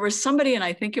remember. There was somebody, and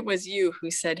I think it was you, who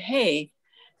said, hey,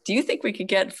 do you think we could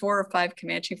get 4 or 5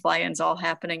 Comanche fly-ins all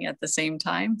happening at the same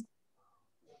time?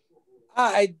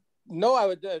 I know, I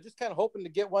was just kind of hoping to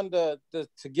get one to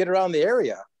get around the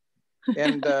area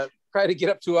and try to get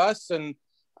up to us, and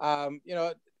you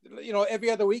know, every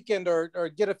other weekend,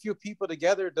 or get a few people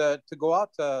together to go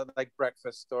out to like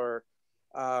breakfast or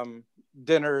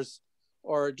dinners,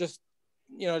 or just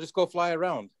go fly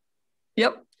around.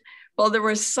 Yep. Well, there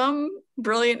was some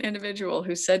brilliant individual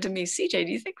who said to me, CJ,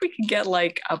 do you think we can get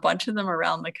like a bunch of them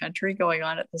around the country going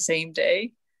on at the same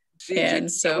day? CJ,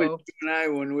 and so you and I,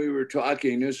 when we were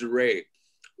talking, this is Ray.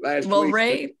 Last week,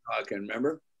 Ray, we were talking,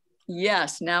 remember?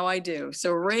 Yes, now I do.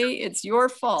 So Ray, it's your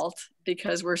fault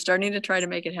because we're starting to try to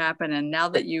make it happen. And now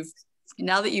that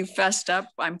you've fessed up,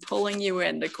 I'm pulling you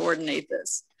in to coordinate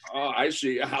this. Oh, I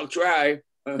see. I'll try.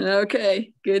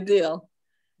 Okay, good deal.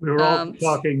 We were all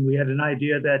talking, we had an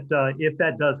idea that if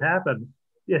that does happen,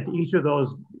 at each of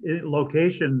those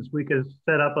locations, we could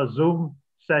set up a Zoom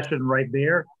session right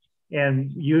there,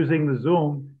 and using the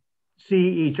Zoom,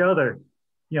 see each other.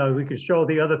 You know, we could show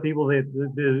the other people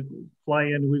the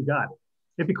fly-in we've got.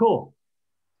 It'd be cool.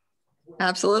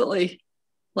 Absolutely.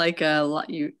 Like a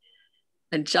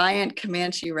giant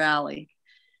Comanche rally.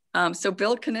 So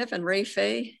Bill Kniff and Ray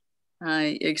Fay,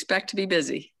 I expect to be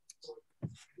busy.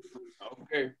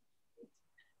 Okay.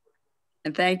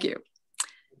 And thank you.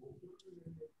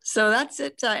 So that's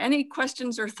it. Any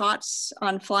questions or thoughts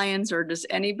on fly-ins, or does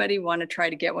anybody want to try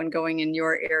to get one going in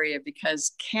your area?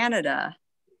 Because Canada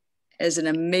is an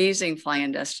amazing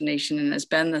fly-in destination and has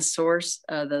been the source,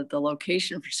 the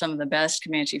location for some of the best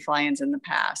Comanche fly-ins in the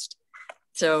past.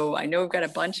 So I know we've got a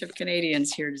bunch of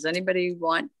Canadians here. Does anybody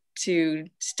want to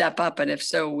step up? And if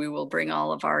so, we will bring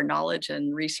all of our knowledge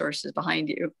and resources behind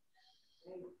you.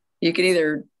 You can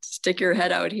either stick your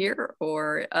head out here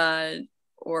or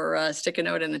stick a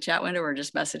note in the chat window, or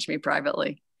just message me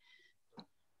privately.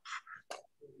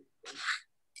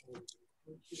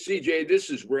 CJ,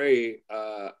 this is Ray.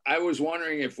 I was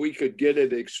wondering if we could get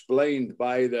it explained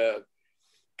by the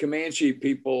Comanche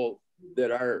people that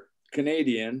are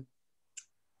Canadian,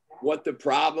 what the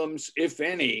problems, if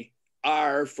any,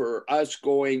 are for us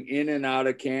going in and out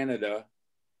of Canada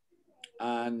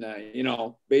on, you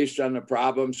know, based on the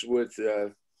problems with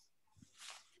the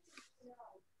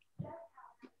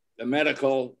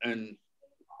medical and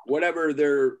whatever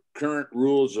their current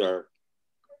rules are.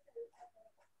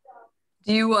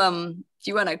 Do you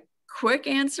want a quick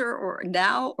answer or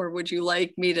now, or would you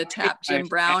like me to tap Jim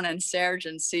Brown and Serge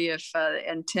and see if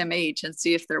and Tim H and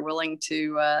see if they're willing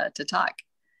to talk?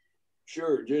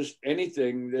 Sure, just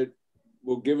anything that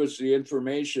will give us the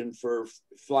information for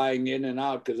flying in and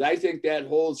out, because I think that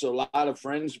holds a lot of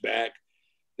friends back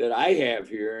that I have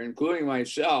here, including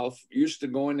myself. Used to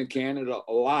go into Canada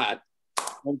a lot.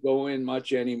 Don't go in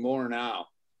much anymore now.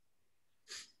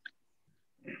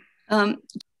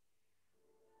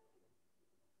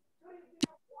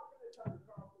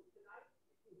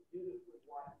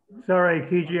 Sorry,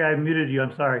 KG, I muted you.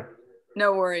 I'm sorry.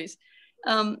 No worries.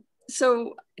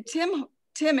 So Tim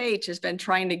H has been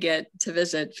trying to get to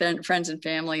visit friends and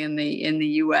family in the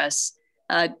U.S.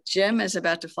 Jim is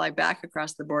about to fly back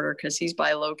across the border because he's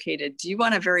bilocated. Do you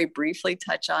want to very briefly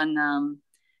touch on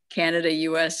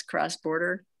Canada-U.S.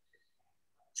 cross-border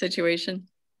situation?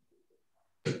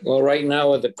 Well, right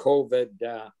now with the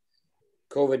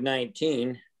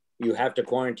COVID-19, you have to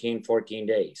quarantine 14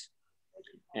 days.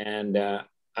 And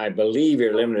I believe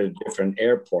you're limited to different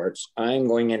airports. I'm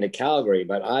going into Calgary,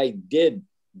 but I did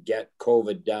get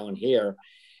COVID down here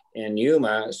in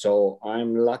Yuma, so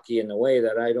I'm lucky in the way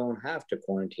that I don't have to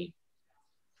quarantine.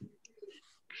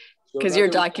 Because you're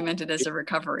documented as a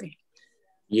recovery.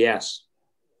 Yes.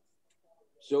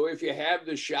 So if you have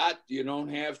the shot, you don't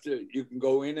have to, you can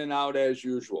go in and out as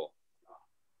usual.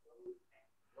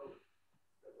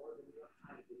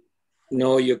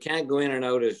 No, you can't go in and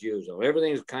out as usual.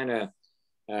 Everything's kind of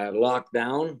locked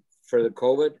down for the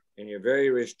COVID, and you're very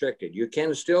restricted. You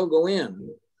can still go in,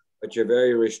 but you're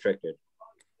very restricted.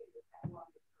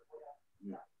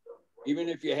 Even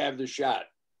if you have the shot.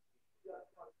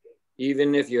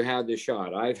 Even if you had the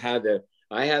shot. I had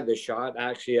the shot.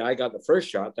 Actually, I got the first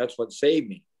shot. That's what saved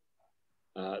me.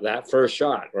 That first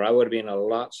shot, or I would have been a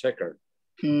lot sicker.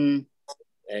 And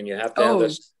you have to have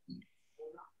this.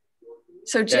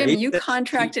 So Jim, you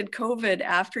contracted COVID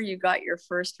after you got your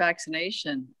first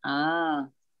vaccination. Ah.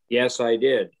 Yes, I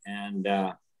did. And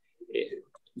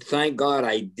thank God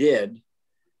I did.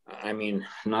 I mean,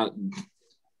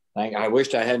 I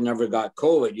wished I had never got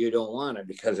COVID. You don't want it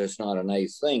because it's not a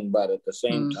nice thing. But at the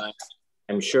same time,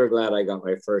 I'm sure glad I got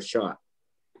my first shot.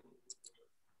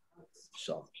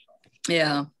 So.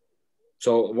 Yeah.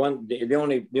 So the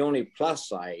only plus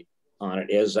side on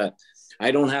it is that I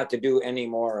don't have to do any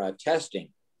more testing.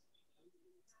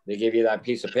 They give you that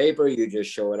piece of paper, you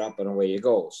just show it up and away you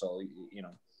go. So, you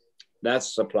know,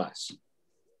 that's the plus.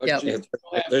 Yep. If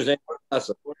there's any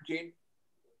plus.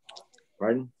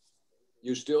 Pardon?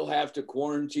 You still have to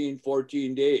quarantine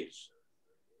 14 days.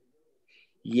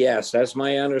 Yes, that's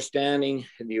my understanding.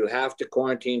 You have to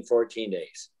quarantine 14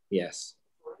 days. Yes.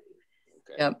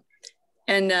 Okay. Yep.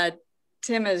 And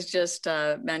Tim has just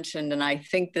mentioned, and I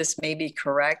think this may be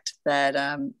correct, that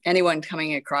anyone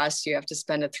coming across, you have to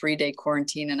spend a 3-day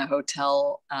quarantine in a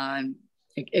hotel,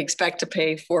 expect to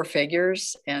pay 4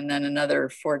 figures, and then another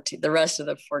 14, the rest of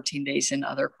the 14 days in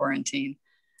other quarantine.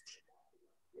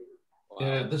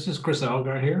 Yeah, this is Chris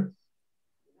Algar here.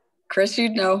 Chris,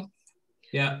 you'd know.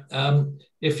 Yeah,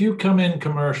 if you come in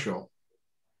commercial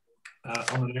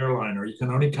on an airliner, you can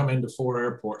only come into 4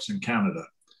 airports in Canada.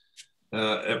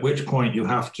 At which point you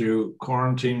have to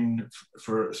quarantine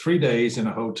for 3 days in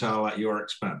a hotel at your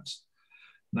expense.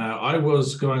 Now, I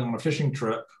was going on a fishing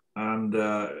trip and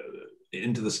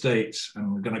into the States,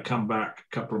 and we're going to come back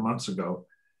a couple of months ago.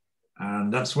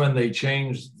 And that's when they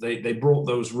changed, they brought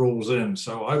those rules in.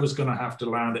 So I was going to have to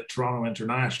land at Toronto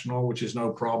International, which is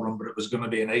no problem, but it was going to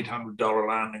be an $800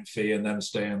 landing fee and then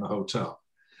stay in the hotel.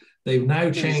 They've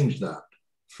now changed that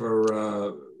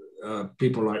for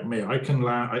people like me. I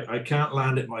can't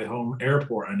land at my home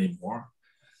airport anymore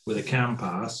with a CAM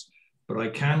pass, but I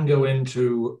can go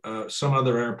into some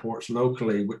other airports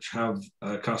locally which have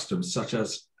customs, such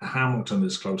as Hamilton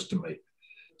is close to me.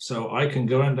 So I can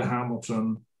go into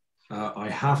Hamilton. I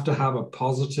have to have a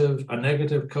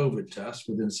negative COVID test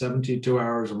within 72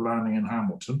 hours of landing in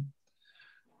Hamilton.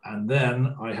 And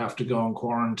then I have to go on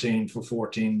quarantine for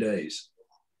 14 days.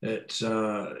 It's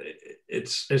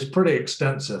pretty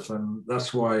extensive, and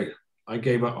that's why I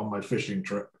gave up on my fishing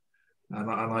trip. And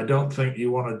I don't think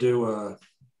you want to do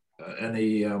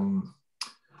any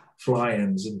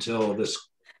fly-ins until this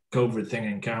COVID thing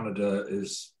in Canada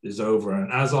is over.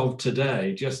 And as of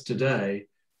today, just today,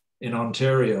 in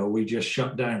Ontario, we just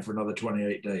shut down for another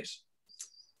 28 days.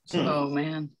 So, oh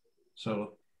man!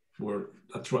 So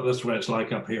that's what it's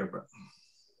like up here, but.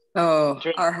 Oh,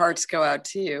 our hearts go out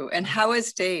to you. And how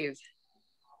is Dave?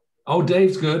 Oh,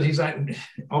 Dave's good.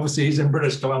 Obviously he's in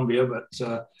British Columbia, but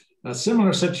a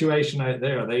similar situation out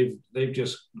there. They've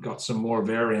just got some more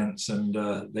variants, and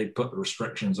they put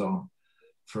restrictions on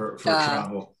for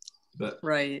travel. But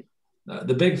right.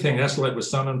 The big thing, that's like with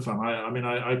Sun and Fun. I mean,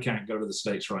 I can't go to the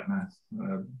States right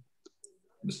now.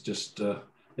 It's just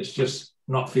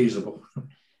not feasible.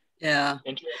 Yeah.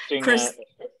 Interesting. Chris,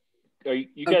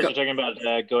 you guys are talking about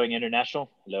going international?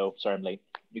 Hello, sorry I'm late.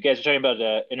 You guys are talking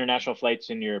about international flights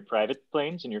in your private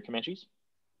planes, in your Comanches?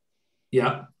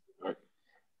 Yeah.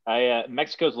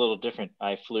 Mexico's a little different.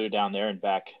 I flew down there and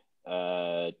back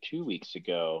 2 weeks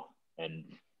ago, and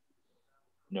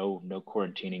no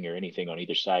quarantining or anything on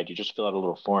either side. You just fill out a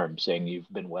little form saying you've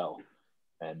been well.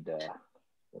 and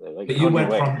but you went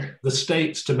from the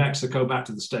States to Mexico back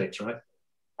to the States, right?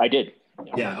 I did.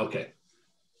 Yeah. Okay.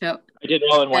 Yep. I did it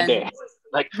all in one day,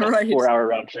 like a 4-hour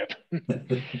round trip.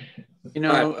 You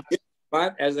know,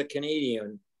 but as a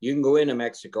Canadian, you can go into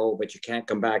Mexico, but you can't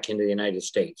come back into the United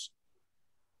States.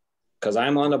 Because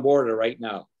I'm on the border right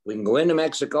now. We can go into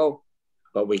Mexico,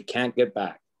 but we can't get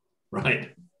back.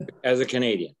 Right. As a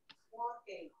Canadian.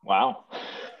 Wow.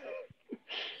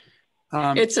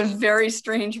 It's a very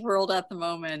strange world at the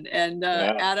moment. And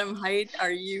Adam Height,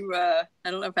 are you, I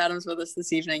don't know if Adam's with us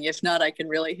this evening. If not, I can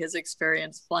relay his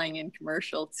experience flying in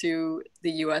commercial to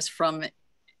the US from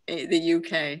the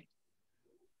UK.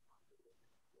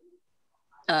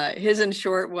 His in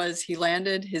short was he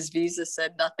landed, his visa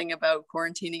said nothing about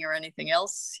quarantining or anything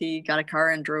else. He got a car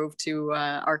and drove to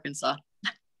Arkansas.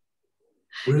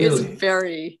 Really? It's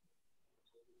very...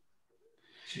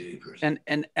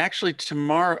 And actually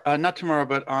tomorrow, not tomorrow,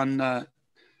 but on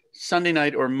Sunday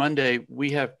night or Monday,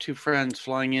 we have two friends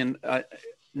flying in,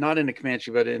 not in a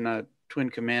Comanche, but in a Twin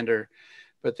Commander,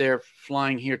 but they're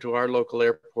flying here to our local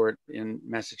airport in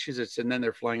Massachusetts, and then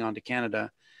they're flying on to Canada.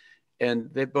 And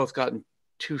they've both gotten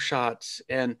 2 shots.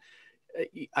 And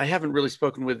I haven't really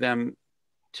spoken with them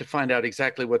to find out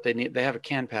exactly what they need. They have a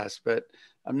CAN pass, but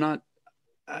I'm not,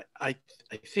 I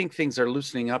think things are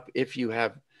loosening up if you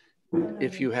have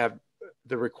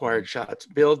the required shots.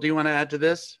 Bill, do you want to add to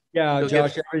this? Yeah, Bill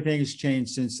Josh, Gibson? everything's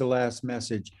changed since the last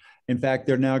message. In fact,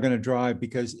 they're now going to drive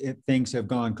because things have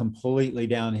gone completely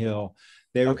downhill.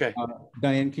 Okay.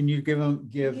 Diane, can you give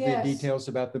Yes. the details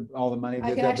about all the money I that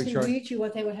can they'll be actually charging? read you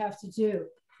what they would have to do.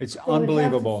 It's They would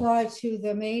unbelievable. have to fly to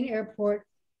the main airport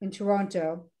in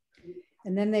Toronto,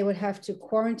 and then they would have to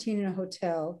quarantine in a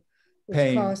hotel, which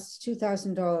Paying. costs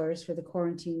 $2,000 for the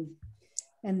quarantine.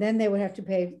 And then they would have to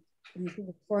pay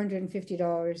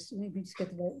 $450. Let me just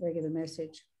get the regular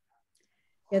message.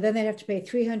 Yeah, then they'd have to pay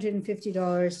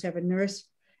 $350 to have a nurse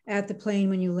at the plane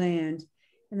when you land,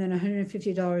 and then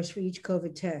 $150 for each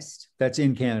COVID test. That's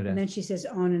in Canada. And then she says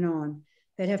on and on.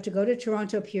 They'd have to go to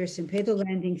Toronto Pearson, pay the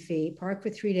landing fee, park for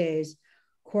 3 days,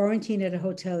 quarantine at a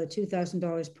hotel at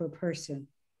 $2,000 per person.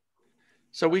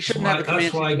 So we shouldn't have a Comanche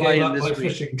That's why I fly gave in up this my week.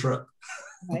 fishing trip.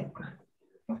 Right?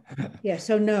 Yeah,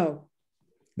 so no.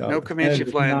 No Comanche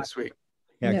flying this week.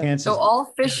 Yeah, No. Kansas. So all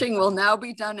fishing will now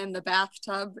be done in the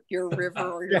bathtub, your river,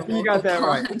 or your Yeah, you local got that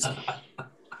right. pond.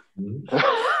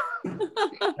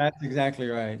 That's exactly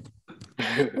right.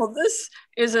 Well, this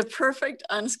is a perfect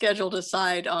unscheduled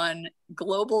aside on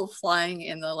global flying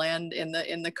in the land in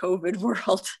the COVID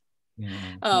world.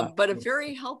 Yeah. But a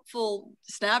very helpful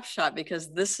snapshot,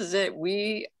 because this is it.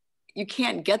 You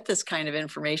can't get this kind of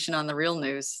information on the real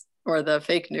news or the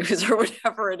fake news or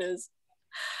whatever it is.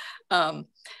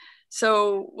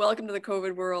 So welcome to the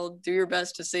COVID world. Do your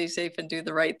best to stay safe and do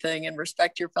the right thing and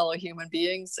respect your fellow human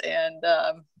beings. And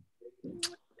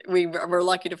we're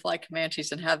lucky to fly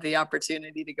Comanches and have the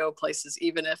opportunity to go places,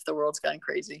 even if the world's gone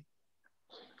crazy.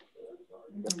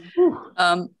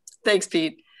 Thanks,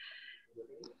 Pete.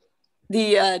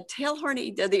 The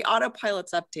the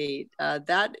autopilots update,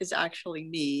 that is actually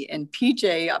me. And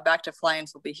PJ, back to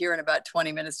fly-ins, will be here in about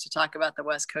 20 minutes to talk about the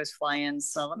West Coast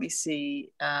fly-ins. So let me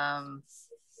see.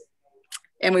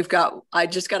 And I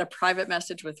just got a private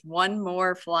message with one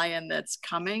more fly-in that's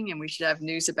coming, and we should have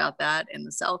news about that in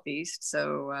the Southeast.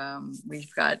 So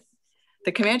we've got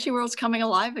the Comanche world's coming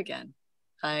alive again.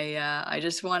 I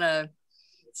just want to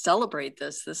celebrate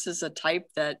this. This is a type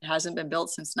that hasn't been built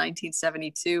since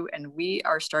 1972, and we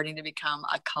are starting to become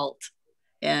a cult.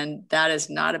 And that is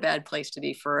not a bad place to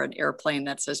be for an airplane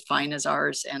that's as fine as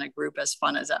ours and a group as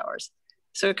fun as ours.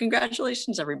 So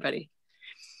congratulations, everybody.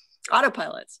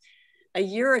 Autopilots. A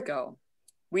year ago,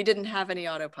 we didn't have any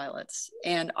autopilots,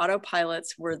 and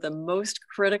autopilots were the most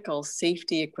critical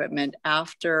safety equipment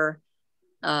after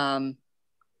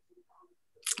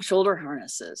shoulder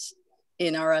harnesses,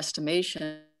 in our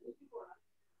estimation.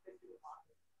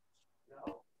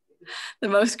 The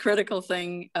most critical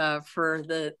thing for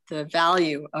the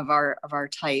value of our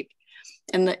type.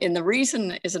 And the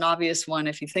reason is an obvious one.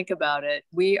 If you think about it,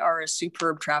 we are a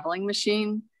superb traveling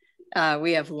machine.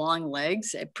 We have long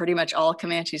legs. Pretty much all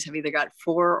Comanches have either got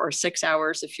 4 or 6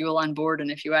 hours of fuel on board.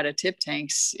 And if you add a tip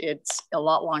tanks, it's a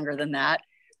lot longer than that.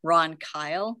 Ron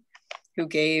Kyle, who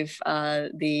gave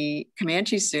the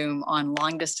Comanche Zoom on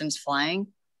long distance flying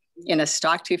in a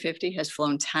stock 250, has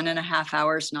flown 10.5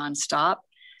 hours nonstop.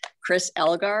 Chris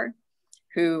Elgar,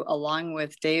 who along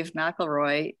with Dave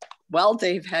McElroy, well,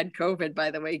 Dave had COVID,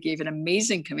 by the way, gave an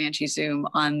amazing Comanche Zoom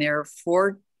on their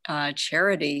 4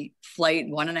 charity flight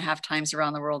 1.5 times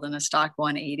around the world in a stock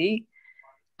 180.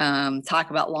 Talk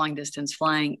about long distance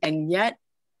flying. And yet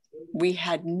we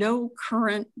had no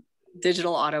current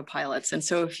digital autopilots. And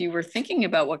so if you were thinking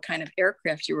about what kind of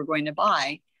aircraft you were going to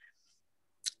buy,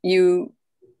 you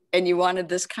wanted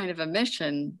this kind of a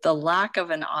mission, the lack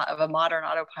of a modern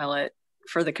autopilot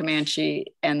for the Comanche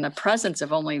and the presence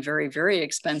of only very, very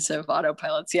expensive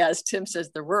autopilots. Yeah, as Tim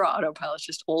says, there were autopilots,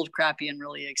 just old, crappy, and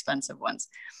really expensive ones.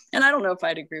 And I don't know if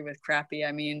I'd agree with crappy.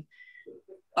 I mean,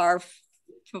 our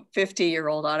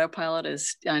 50-year-old autopilot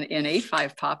is in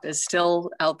 8.5 pop is still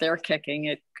out there kicking.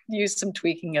 It used some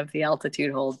tweaking of the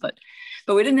altitude hold, but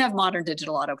we didn't have modern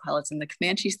digital autopilots, and the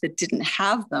Comanches that didn't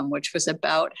have them, which was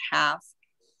about half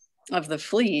of the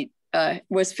fleet,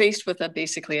 was faced with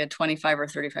basically a $25,000 or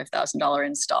 $35,000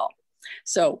 install.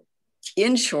 So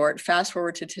in short, fast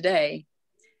forward to today,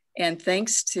 and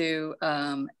thanks to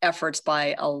efforts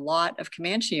by a lot of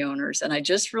Comanche owners, and I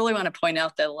just really want to point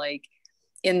out that, like,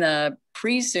 in the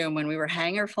pre-Zoom when we were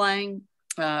hangar flying,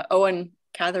 Owen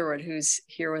Catherwood, who's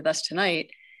here with us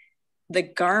tonight, the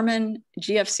Garmin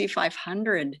GFC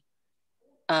 500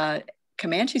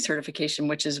 Comanche certification,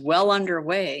 which is well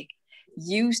underway,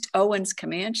 used Owen's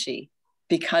Comanche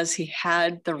because he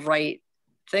had the right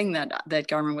thing that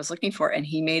Garmin was looking for, and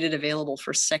he made it available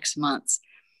for 6 months.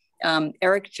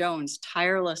 Eric Jones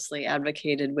tirelessly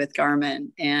advocated with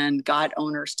Garmin and got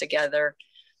owners together.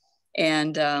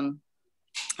 And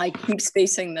I keep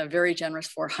spacing the very generous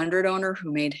 400 owner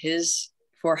who made his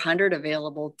 400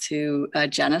 available to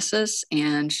Genesis,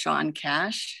 and Sean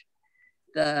Cash,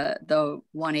 the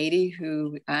 180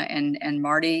 who and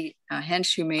Marty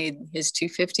Hensch, who made his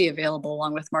 250 available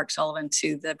along with Mark Sullivan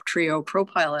to the Trio Pro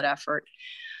Pilot effort.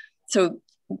 So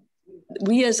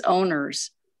we as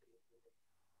owners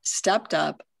stepped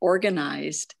up,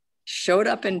 organized, showed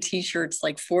up in t-shirts,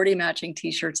 like 40 matching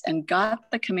t-shirts, and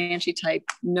got the Comanche type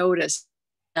noticed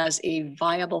as a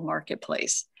viable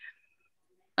marketplace.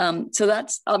 So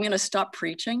that's, I'm going to stop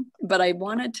preaching, but I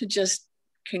wanted to just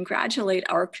congratulate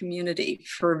our community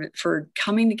for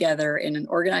coming together in an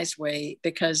organized way,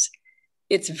 because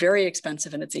it's very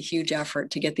expensive and it's a huge effort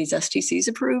to get these STCs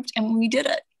approved. And we did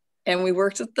it, and we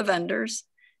worked with the vendors,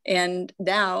 and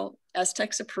now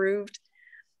STEC's approved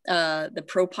the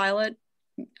Pro Pilot.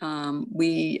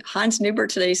 Hans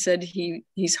Neubert today said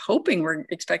he's hoping, we're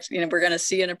expecting, we're going to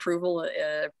see an approval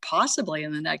possibly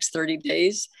in the next 30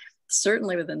 days,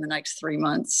 certainly within the next 3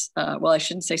 months. Well, I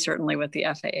shouldn't say certainly with the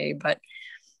FAA, but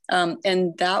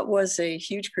and that was a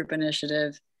huge group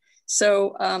initiative.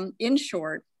 So in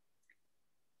short,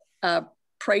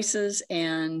 prices,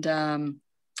 and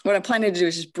what I'm planning to do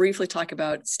is just briefly talk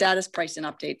about status, price, and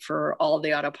update for all of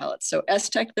the autopilots. So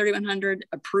STEC 3100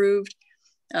 approved.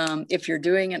 If you're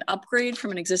doing an upgrade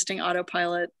from an existing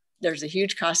autopilot, there's a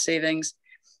huge cost savings,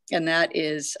 and that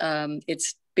is,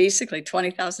 it's basically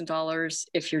 $20,000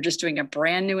 if you're just doing a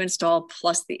brand new install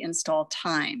plus the install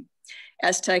time.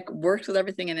 STEC works with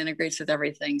everything and integrates with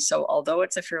everything. So although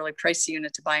it's a fairly pricey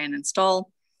unit to buy and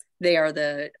install, they are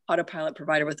the autopilot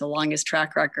provider with the longest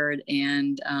track record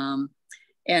and a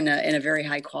very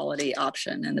high quality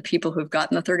option. And the people who've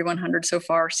gotten the 3100 so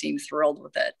far seem thrilled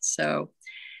with it. So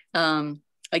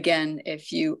again,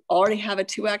 if you already have a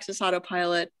 2-axis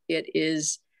autopilot, it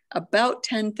is about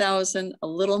 10,000, a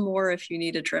little more if you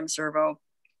need a trim servo.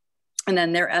 And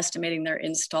then they're estimating their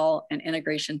install and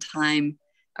integration time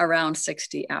around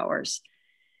 60 hours.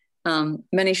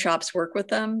 Many shops work with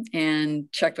them,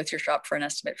 and check with your shop for an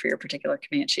estimate for your particular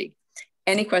Comanche.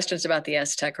 Any questions about the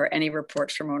STEC or any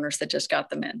reports from owners that just got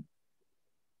them in?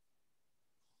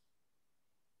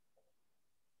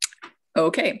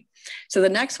 Okay, so the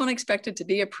next one expected to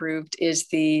be approved is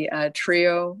the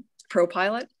Trio Pro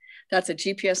Pilot. That's a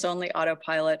GPS only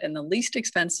autopilot and the least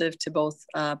expensive to both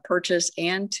purchase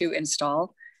and to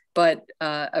install, but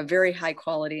a very high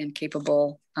quality and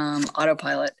capable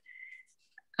autopilot.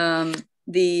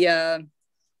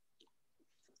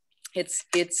 It's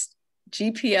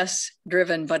GPS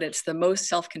driven, but it's the most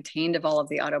self-contained of all of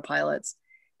the autopilots.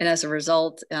 And as a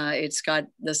result, it's got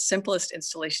the simplest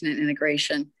installation and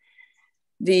integration.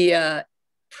 The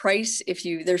price,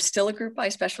 there's still a group buy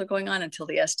special going on until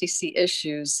the STC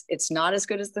issues. It's not as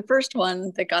good as the first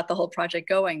one that got the whole project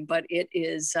going, but it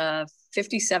is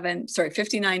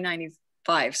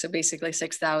 $59.95. So basically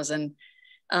 6,000.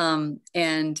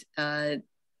 And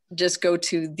just go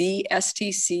to the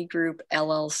STC Group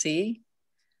LLC.com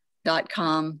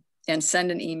and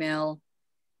send an email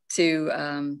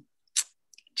to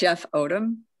Jeff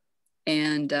Odom.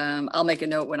 And I'll make a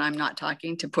note when I'm not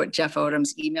talking to put Jeff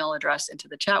Odom's email address into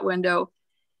the chat window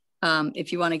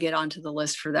if you want to get onto the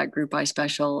list for that group buy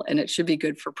special. And it should be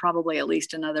good for probably at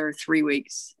least another 3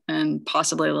 weeks and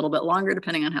possibly a little bit longer,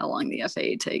 depending on how long the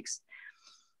FAA takes.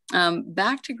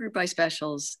 Back to group buy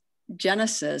specials.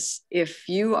 Genesis, if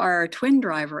you are a twin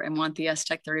driver and want the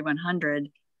STEC 3100,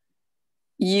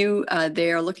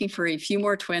 they are looking for a few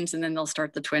more twins, and then they'll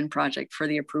start the twin project for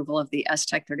the approval of the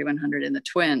STEC 3100 and the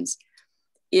twins.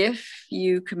 If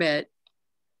you commit,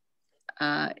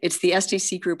 it's the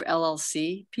STC Group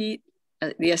LLC, Pete,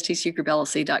 the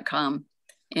stcgroupllc.com.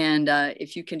 And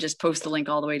if you can just post the link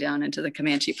all the way down into the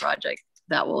Comanche project,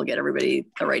 that will get everybody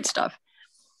the right stuff.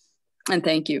 And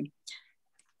thank you.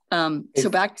 So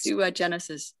back to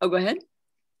Genesis. Oh, go ahead.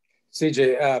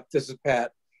 CJ, this is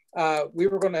Pat. We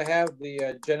were going to have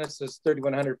the Genesis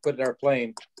 3100 put in our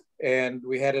plane, and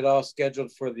we had it all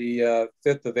scheduled for the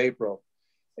 5th of April.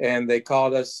 And they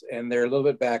called us, and they're a little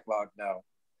bit backlogged now.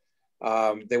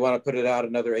 They want to put it out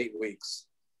another 8 weeks.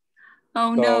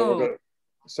 Oh, no.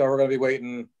 So we're going to be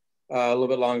waiting a little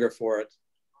bit longer for it.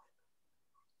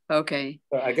 Okay.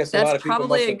 So I guess that's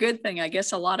probably a good thing. I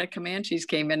guess a lot of Comanches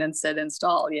came in and said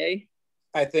install, yay?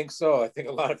 I think so. I think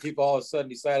a lot of people all of a sudden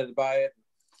decided to buy it.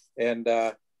 And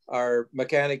our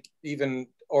mechanic even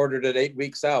ordered it 8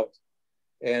 weeks out.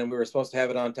 And we were supposed to have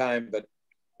it on time, but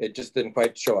it just didn't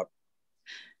quite show up.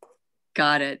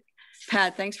 Got it.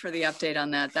 Pat, thanks for the update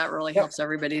on that. That really helps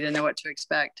everybody to know what to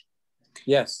expect.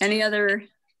 Yes. Any other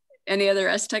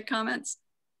STEC comments?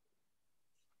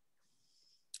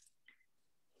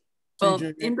 Well,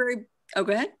 Inbury, oh,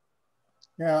 go ahead.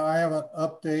 Yeah, I have an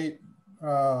update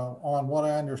on what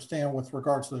I understand with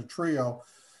regards to the Trio.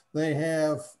 They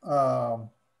have,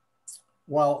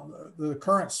 while the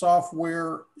current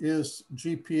software is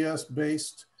GPS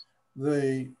based,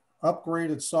 the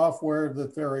upgraded software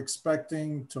that they're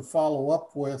expecting to follow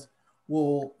up with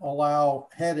will allow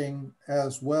heading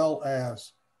as well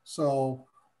as. So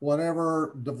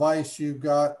whatever device you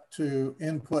got to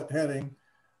input heading,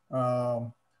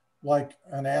 like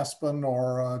an Aspen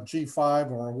or a G5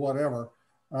 or whatever,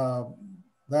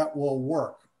 that will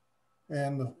work.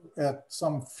 And at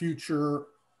some future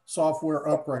software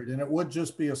upgrade, and it would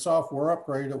just be a software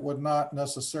upgrade, it would not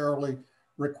necessarily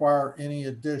require any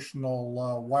additional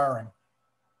wiring.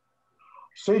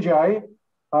 CJ,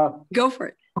 go for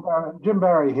it. Jim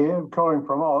Barry here, calling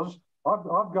from Oz.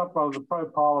 I've got one of the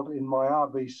ProPilot in my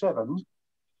RV7,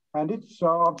 and it's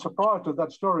I'm surprised at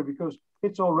that story because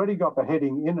it's already got the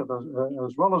heading in it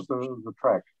as well as the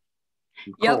track.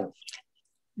 Yep.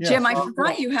 Yes. Jim, I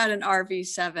forgot you had an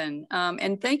RV7,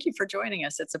 and thank you for joining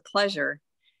us. It's a pleasure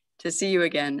to see you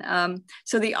again.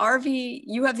 So the RV,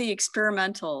 you have the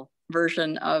experimental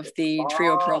version of the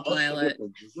Trio ProPilot.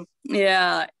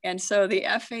 Yeah, and so the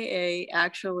FAA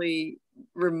actually,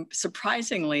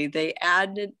 surprisingly, they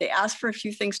asked for a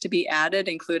few things to be added,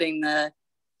 including the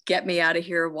get me out of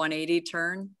here 180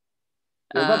 turn.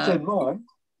 Yeah, that's in mine.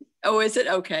 Oh, is it?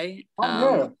 Okay.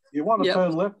 Yeah, you want to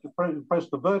turn left, you press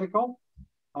the vertical.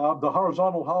 The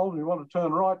horizontal hold, you want to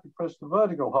turn right, you press the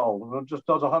vertical hold, and it just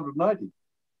does 180.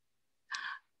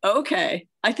 Okay.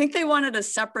 I think they wanted a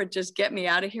separate just get me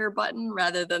out of here button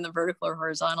rather than the vertical or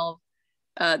horizontal.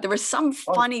 There was some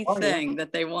funny thing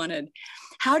that they wanted.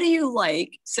 How do you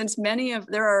like, since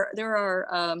there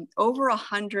are over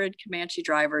 100 Comanche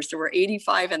drivers, there were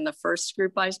 85 in the first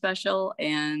group buy special,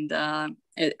 and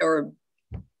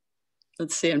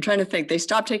let's see, I'm trying to think. They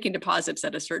stopped taking deposits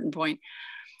at a certain point,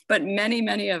 but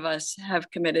many of us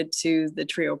have committed to the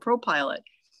Trio ProPilot.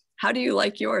 How do you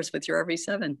like yours with your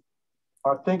RV7?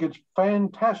 I think it's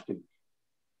fantastic.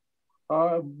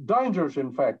 Dangerous,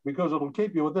 in fact, because it'll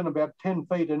keep you within about 10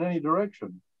 feet in any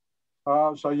direction.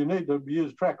 So you need to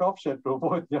use track offset to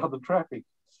avoid the other traffic.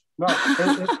 No,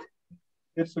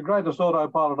 it's the greatest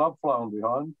autopilot I've flown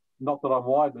behind. Not that I'm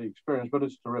widely experienced, but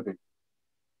it's terrific.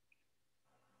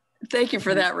 Thank you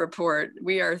for that report.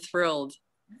 We are thrilled.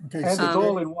 Okay, and it's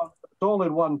all in one. It's all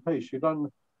in one piece. You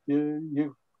don't.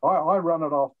 I run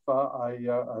it off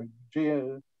a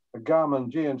Garmin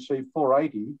GNC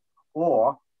 480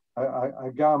 or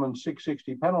a Garmin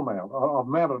 660 panel mount. I've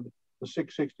mounted the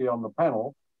 660 on the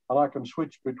panel, and I can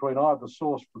switch between either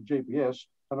source for GPS,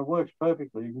 and it works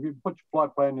perfectly. You can put your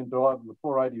flight plan into either the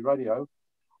 480 radio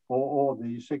or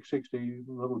the 660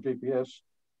 little GPS,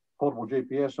 portable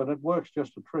GPS, and it works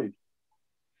just a treat.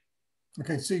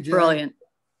 Okay, CJ. Brilliant.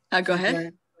 Go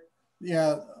ahead.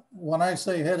 Yeah, when I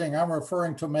say heading, I'm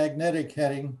referring to magnetic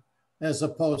heading as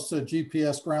opposed to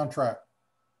GPS ground track.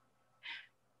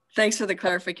 Thanks for the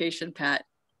clarification, Pat.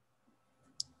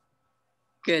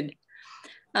 Good.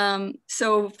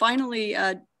 So finally,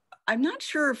 I'm not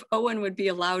sure if Owen would be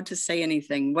allowed to say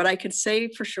anything. What I could say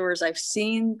for sure is I've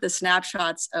seen the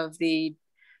snapshots of the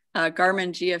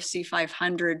Garmin GFC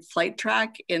 500 flight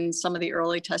track in some of the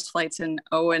early test flights in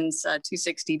Owen's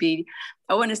 260B.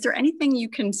 Owen, is there anything you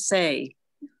can say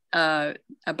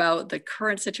about the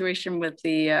current situation with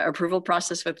the approval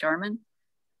process with Garmin?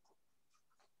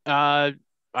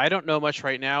 I don't know much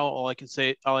right now. All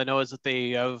I know is that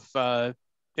they have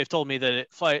they've told me that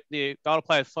the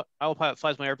autopilot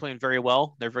flies my airplane very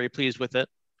well. They're very pleased with it.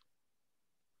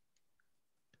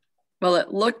 Well,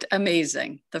 it looked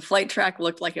amazing. The flight track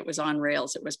looked like it was on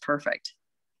rails. It was perfect.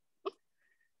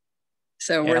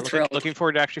 So we're thrilled. Looking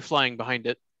forward to actually flying behind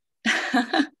it.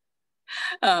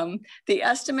 The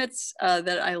estimates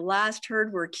that I last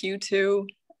heard were Q2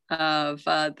 of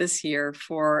this year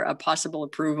for a possible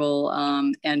approval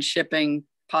and shipping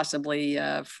possibly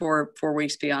 4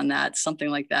 weeks beyond that, something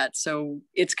like that. So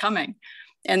it's coming.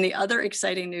 And the other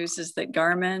exciting news is that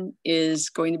Garmin is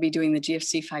going to be doing the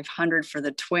GFC 500 for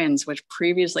the twins, which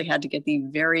previously had to get the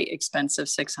very expensive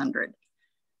 600.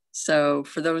 So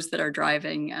for those that are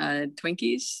driving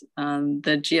Twinkies,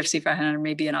 the GFC 500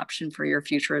 may be an option for your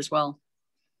future as well.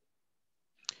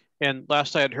 And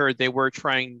last I had heard, they were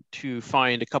trying to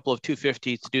find a couple of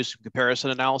 250s to do some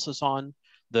comparison analysis on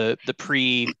the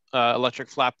pre-electric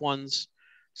flap ones.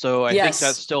 So I think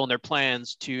that's still in their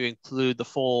plans to include the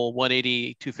full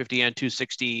 180, 250, and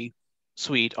 260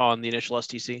 suite on the initial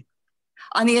STC.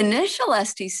 On the initial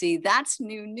STC, that's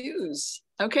new news.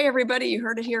 Okay, everybody, you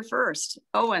heard it here first.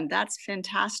 Owen, that's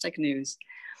fantastic news.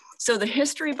 So the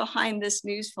history behind this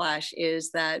news flash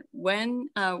is that when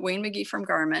Wayne McGee from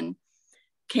Garmin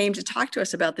came to talk to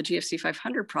us about the GFC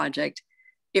 500 project,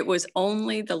 it was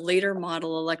only the later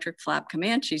model electric flap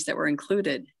Comanches that were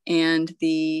included. And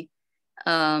the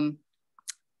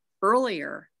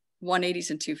earlier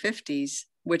 180s and 250s,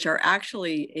 which are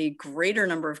actually a greater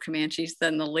number of Comanches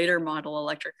than the later model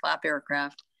electric flap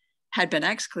aircraft, had been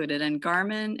excluded. And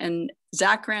Garmin and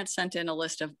Zach Grant sent in a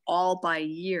list of all by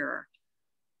year,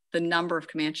 the number of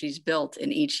Comanches built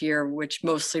in each year, which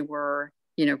mostly were,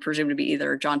 presumed to be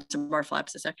either Johnson bar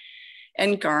flaps, etc.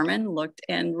 And Garmin looked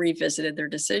and revisited their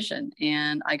decision.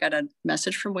 And I got a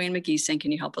message from Wayne McGee saying,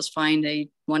 can you help us find a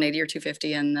 180 or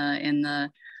 250 in the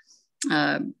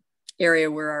area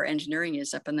where our engineering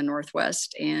is up in the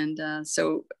Northwest. And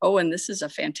so, Owen, this is a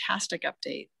fantastic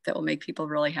update that will make people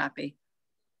really happy.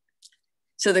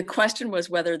 So the question was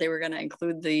whether they were going to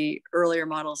include the earlier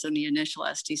models in the initial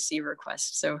STC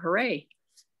request. So hooray.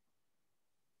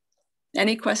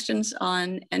 Any questions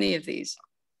on any of these?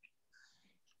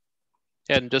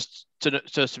 And just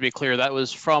to be clear, that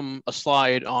was from a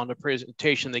slide on a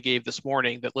presentation they gave this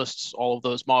morning that lists all of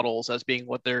those models as being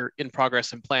what they're in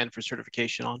progress and planned for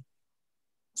certification on.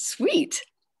 Sweet.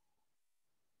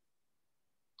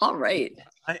 All right.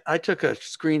 I took a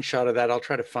screenshot of that. I'll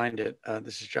try to find it.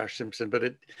 This is Josh Simpson,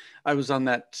 but I was on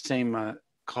that same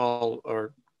call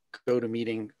or go to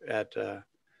meeting at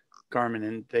Garmin,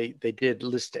 and they did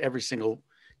list every single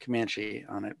Comanche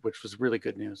on it, which was really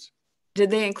good news. Did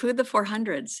they include the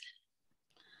 400s?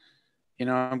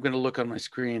 I'm going to look on my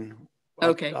screen.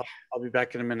 Okay. I'll be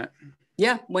back in a minute.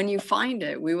 Yeah, when you find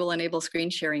it, we will enable screen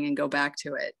sharing and go back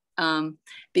to it.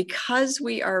 Because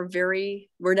we are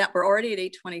we're already at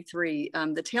 8:23.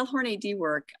 The Tailhorn AD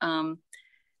work,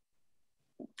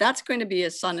 that's going to be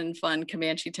a Sun and Fun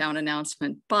ComancheTown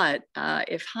announcement. But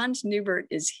if Hans Neubert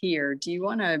is here, do you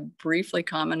want to briefly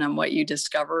comment on what you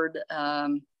discovered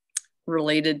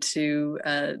related to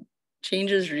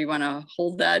changes, or do you want to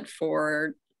hold that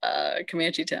for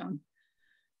ComancheTown?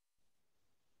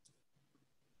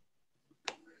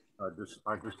 I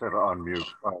just had it on mute.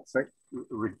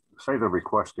 Say the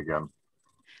request again.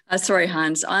 Sorry,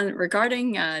 Hans.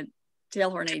 Regarding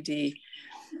Tailhorn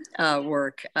AD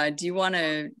work, do you want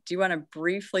to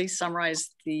briefly summarize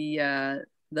the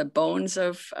bones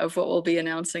of what we'll be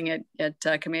announcing at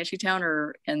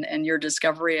ComancheTown, and your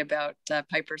discovery about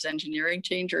Piper's engineering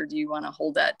change, or do you want to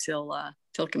hold that till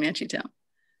ComancheTown?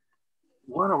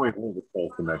 Why don't we hold it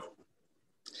till next?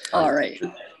 All right.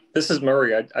 This is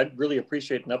Murray. I'd really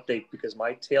appreciate an update because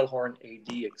my Tailhorn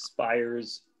AD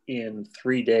expires in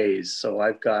 3 days. So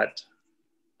I've got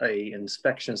an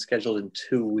inspection scheduled in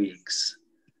 2 weeks.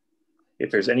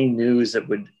 If there's any news that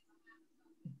would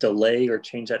delay or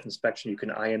change that inspection, you can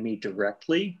IM me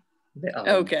directly.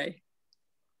 Okay.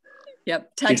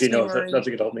 Yep. Text me, Murray. That's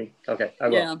a good help me. Okay, I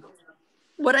will. Yeah.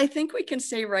 What I think we can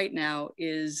say right now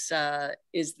is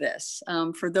this.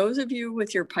 For those of you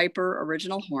with your Piper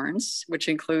original horns, which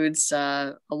includes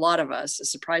a lot of us, a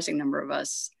surprising number of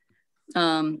us,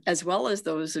 as well as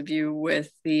those of you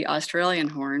with the Australian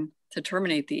horn to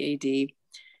terminate the AD,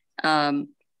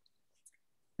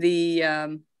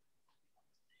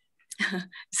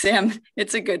 Sam,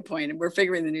 it's a good point, and we're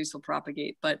figuring the news will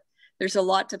propagate, but there's a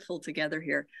lot to pull together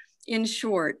here. in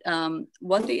short,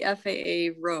 what the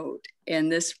FAA wrote,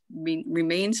 and this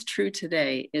remains true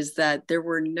today, is that there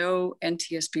were no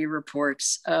NTSB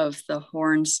reports of the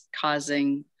horns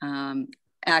causing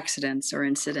accidents or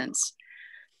incidents,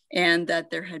 and that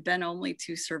there had been only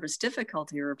 2 service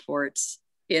difficulty reports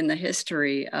in the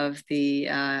history of the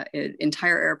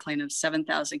entire airplane of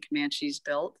 7,000 Comanches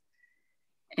built.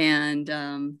 And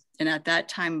at that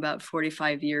time, about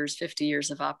 45 years, 50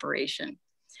 years of operation.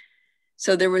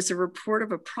 So there was a report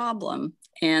of a problem,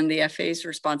 and the FAA's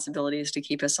responsibility is to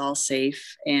keep us all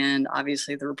safe. And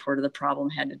obviously the report of the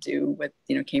problem had to do with,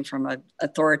 came from an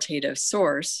authoritative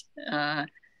source,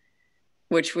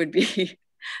 which would be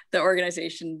the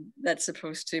organization that's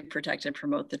supposed to protect and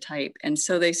promote the type. And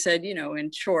so they said,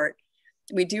 in short,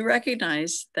 we do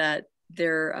recognize that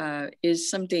there is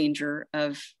some danger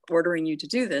of ordering you to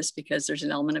do this because there's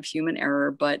an element of human error,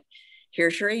 but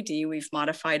here's your AD. We've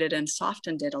modified it and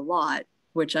softened it a lot,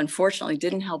 which unfortunately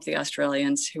didn't help the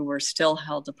Australians, who were still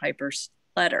held to Piper's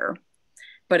letter,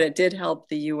 but it did help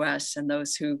the US and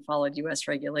those who followed US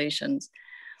regulations.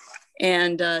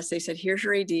 And so they said, here's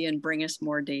your AD and bring us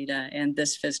more data. And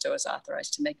this FSDO is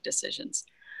authorized to make decisions.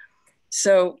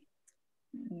 So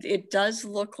it does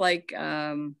look like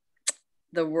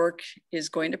the work is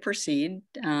going to proceed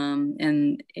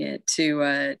and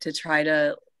to try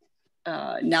to,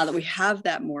 now that we have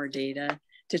that more data,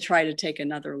 to try to take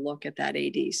another look at that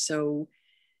AD. So,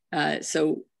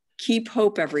 so keep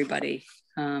hope, everybody.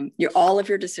 All of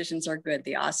your decisions are good.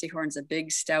 The Aussie horn's a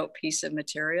big, stout piece of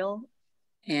material.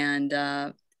 And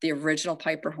the original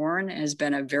Piper horn has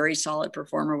been a very solid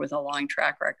performer with a long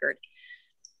track record.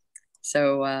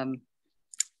 So,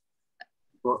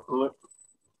 well,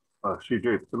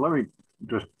 CJ, let me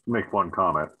just make one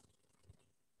comment.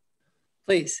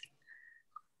 Please.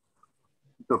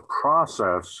 The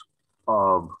process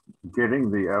of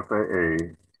getting the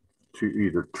FAA to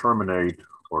either terminate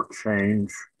or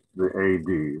change the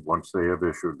AD once they have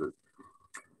issued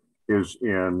it is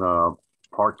in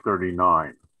Part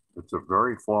 39. It's a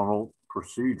very formal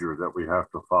procedure that we have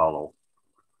to follow.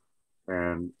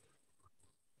 And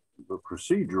the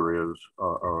procedure is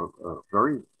a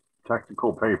very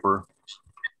technical paper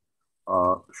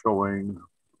showing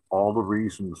all the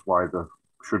reasons why the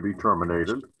should be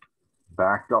terminated,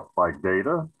 backed up by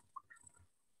data,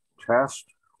 test,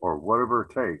 or whatever it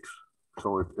takes.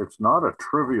 So it's not a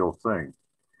trivial thing.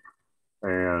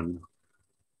 And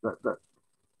that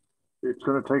it's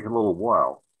going to take a little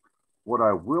while. What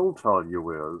I will tell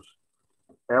you is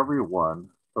everyone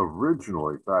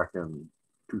originally back in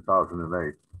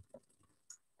 2008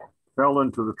 fell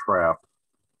into the trap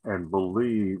and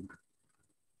believed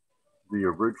the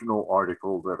original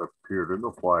article that appeared in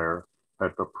the flyer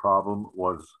that the problem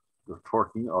was the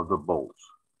torquing of the bolts.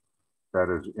 That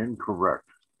is incorrect.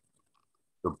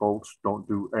 The bolts don't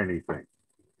do anything.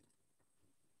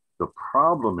 The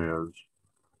problem is,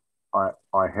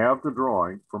 I have the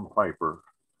drawing from Piper.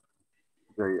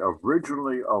 They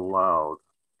originally allowed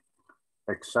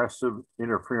excessive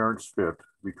interference fit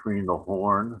between the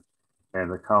horn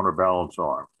and the counterbalance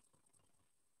arm.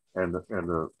 And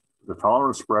the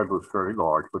tolerance spread was fairly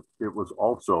large, but it was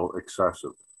also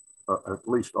excessive, at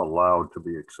least allowed to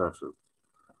be excessive.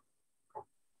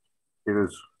 It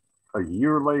is a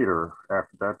year later,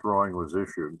 after that drawing was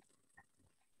issued,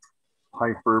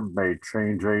 Piper made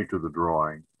change A to the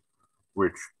drawing,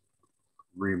 which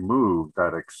removed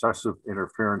that excessive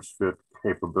interference fit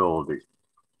capability.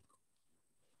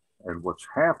 And what's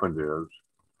happened is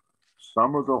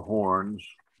some of the horns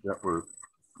that were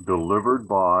delivered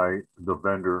by the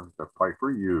vendor that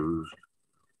Piper used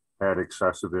had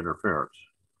excessive interference.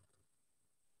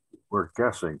 We're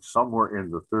guessing somewhere in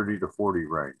the 30 to 40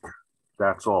 range.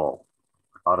 That's all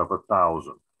out of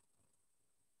 1,000.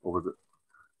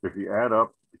 If you add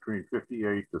up between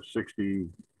 58 to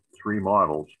 63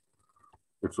 models,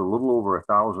 it's a little over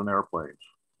 1,000 airplanes.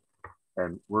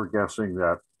 And we're guessing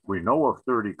that we know of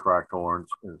 30 cracked horns,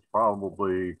 and it's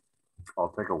probably,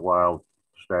 I'll take a wild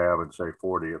stab and say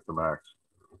 40 at the max.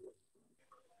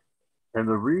 And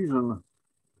the reason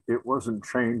it wasn't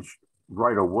changed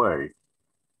right away,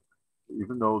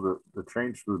 even though the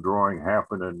change to the drawing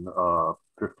happened in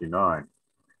 59,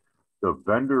 the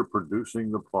vendor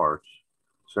producing the parts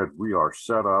said, we are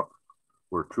set up,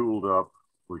 we're tooled up,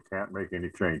 we can't make any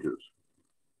changes.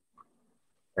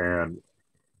 And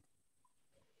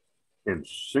in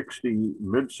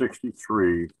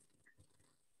mid-63,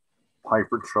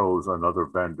 Piper chose another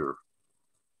vendor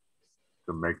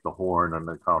to make the horn and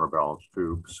the counterbalance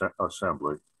tube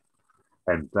assembly.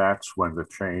 And that's when the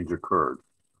change occurred.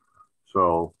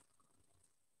 So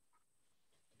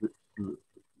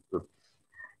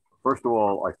First of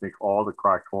all, I think all the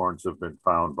cracked horns have been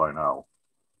found by now.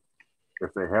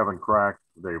 If they haven't cracked,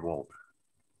 they won't.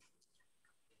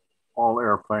 All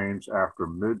airplanes after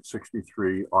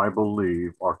mid-63, I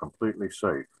believe, are completely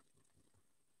safe.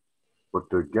 But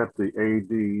to get the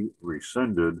AD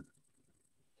rescinded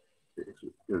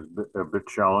is a bit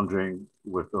challenging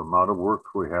with the amount of work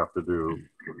we have to do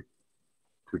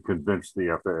to convince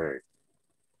the FAA.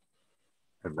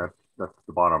 And that's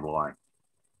the bottom line.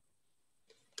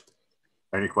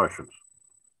 Any questions?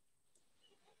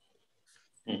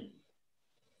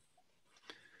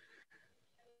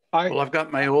 Well, I've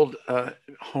got my old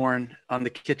horn on the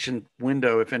kitchen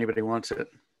window if anybody wants it.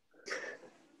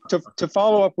 To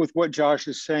follow up with what Josh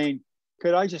is saying,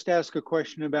 could I just ask a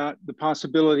question about the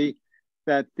possibility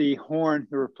that the horn,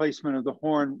 the replacement of the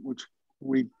horn, which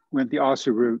we went the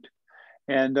ASA route,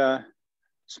 and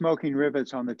smoking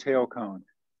rivets on the tail cone.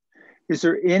 Is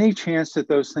there any chance that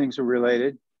those things are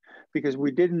related? Because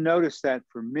we didn't notice that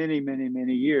for many, many,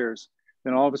 many years.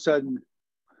 Then all of a sudden,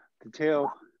 the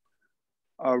tail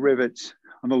rivets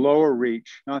on the lower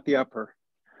reach, not the upper,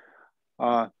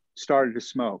 started to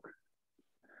smoke.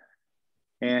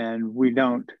 And we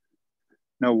don't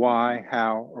know why,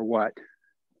 how, or what.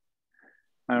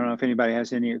 I don't know if anybody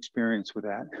has any experience with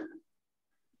that.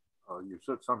 You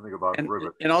said something about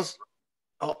rivets. And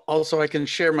also I can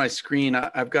share my screen.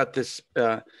 I've got this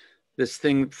this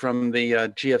thing from the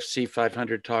GFC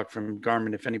 500 talk from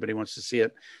Garmin, if anybody wants to see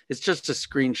it. It's just a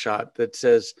screenshot that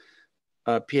says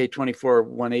PA 24,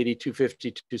 180,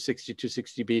 250, 260,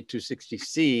 260B,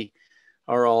 260C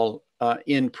are all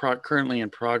currently in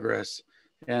progress.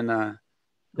 And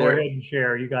go ahead and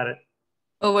share. You got it.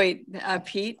 Oh wait,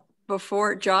 Pete.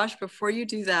 Josh, before you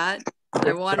do that,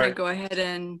 I want to go ahead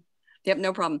and. Yep,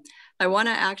 no problem. I want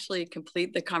to actually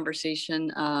complete the conversation,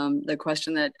 the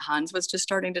question that Hans was just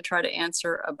starting to try to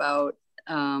answer about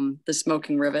the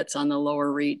smoking rivets on the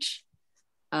lower reach.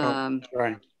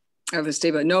 Right. Of the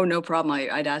stable. No problem.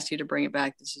 I'd asked you to bring it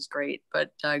back. This is great.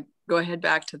 But go ahead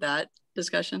back to that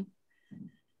discussion.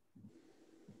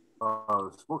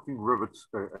 Smoking rivets,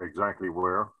 exactly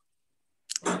where?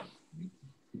 I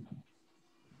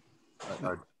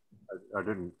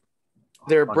didn't.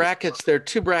 There are brackets. There are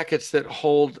two brackets that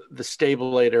hold the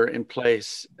stabulator in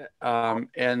place,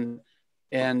 and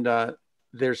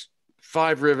there's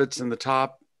 5 rivets in the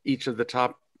top, each of the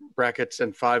top brackets,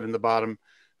 and 5 in the bottom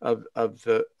of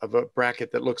a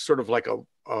bracket that looks sort of like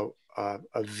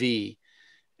a V,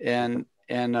 and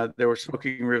there were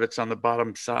smoking rivets on the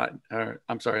bottom side.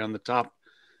 I'm sorry, on the top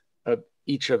of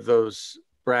each of those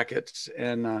brackets,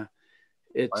 and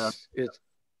it's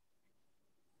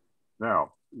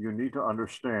now. You need to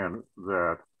understand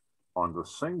that on the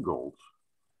singles,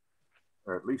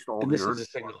 at least all the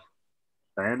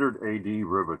standard AD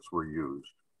rivets were used,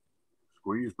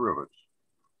 squeezed rivets.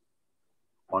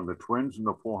 On the twins and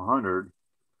the 400,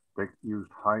 they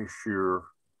used high shear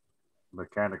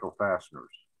mechanical fasteners.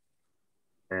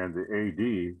 And the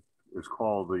AD is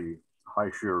called the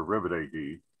high shear rivet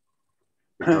AD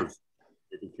because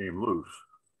it became loose.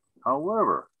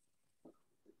 However,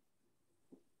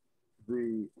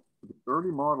 the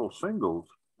early model singles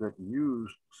that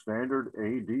used standard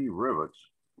AD rivets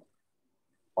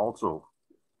also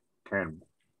can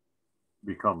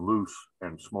become loose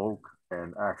and smoke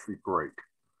and actually break.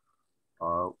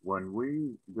 When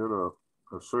we did a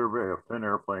survey of 10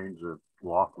 airplanes at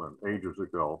Lakeland ages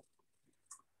ago,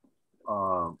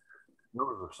 there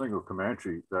was a single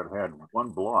Comanche that had one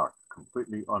block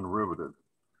completely unriveted,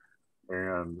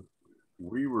 and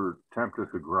we were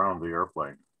tempted to ground the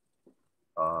airplane.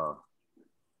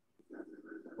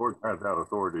 Ford had that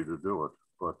authority to do it,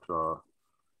 but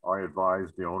I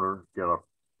advised the owner get up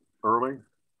early,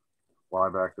 fly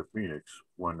back to Phoenix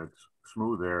when it's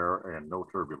smooth air and no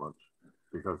turbulence,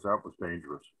 because that was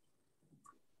dangerous.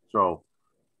 So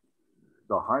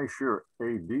the high shear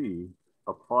AD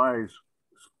applies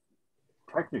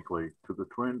technically to the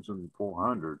twins and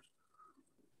 400s,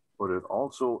 but it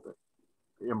also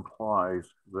implies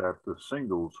that the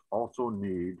singles also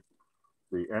need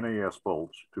the NAS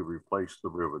bolts to replace the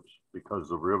rivets because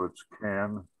the rivets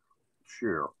can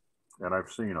shear, and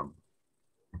I've seen them.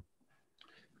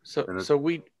 So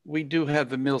we do have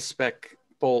the mil spec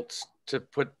bolts to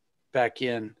put back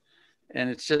in, and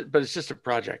it's just a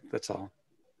project. That's all.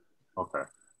 Okay.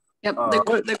 Yep.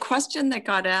 The question that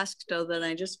got asked, though, that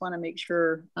I just want to make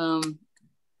sure, I'm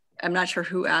not sure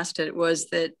who asked it, was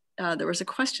that there was a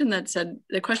question that said,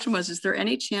 the question was, is there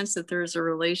any chance that there is a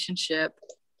relationship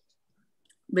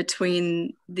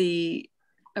between the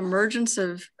emergence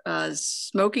of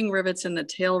smoking rivets and the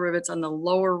tail rivets on the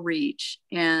lower reach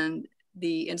and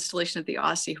the installation of the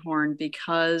Aussie horn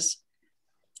because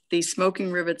the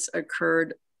smoking rivets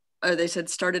occurred, they said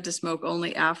started to smoke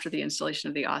only after the installation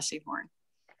of the Aussie horn.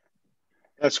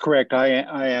 That's correct.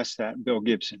 I asked that, Bill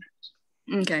Gibson.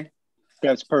 Okay.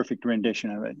 That's perfect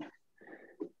rendition of it.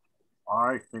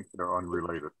 I think they're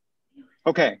unrelated.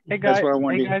 Okay. Hey guys, that's what I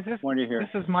wanted, wanted to hear.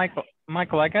 This is Michael.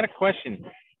 Michael, I got a question.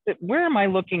 Where am I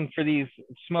looking for these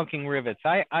smoking rivets?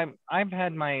 I've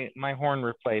had my horn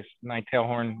replaced, my tail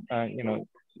horn,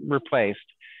 replaced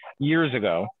years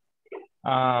ago.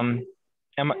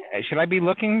 Should I be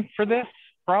looking for this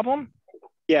problem?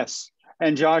 Yes.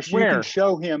 And Josh, Where? you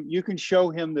can show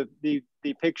him the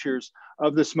pictures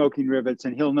of the smoking rivets,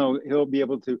 and he'll be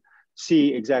able to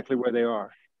see exactly where they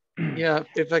are. Yeah,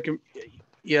 if I can.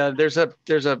 Yeah, there's a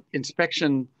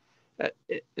inspection at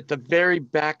the very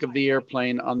back of the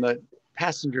airplane. On the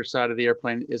passenger side of the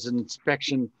airplane is an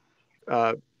inspection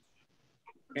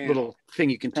little thing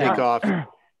you can take off.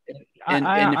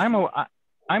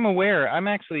 I'm aware.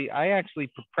 I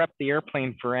actually prep the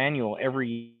airplane for annual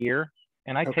every year,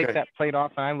 and I take that plate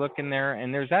off and I look in there,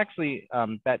 and there's actually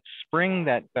that spring,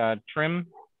 that trim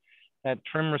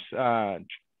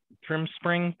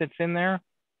spring that's in there.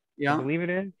 Yeah, I believe it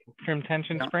is trim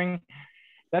tension spring.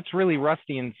 That's really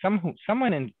rusty, and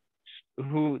the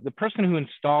person who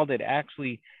installed it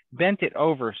actually bent it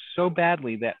over so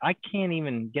badly that I can't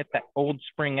even get that old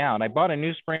spring out. I bought a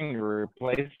new spring to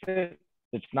replace it.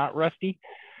 It's not rusty.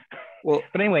 Well,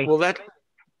 but anyway. Well,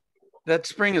 that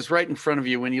spring is right in front of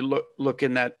you when you look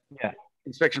in that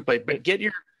inspection plate. But get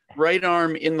your right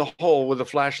arm in the hole with a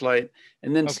flashlight,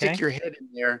 and then stick your head in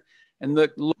there and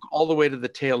look all the way to the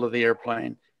tail of the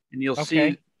airplane, and you'll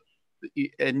see.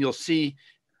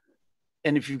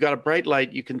 And if you've got a bright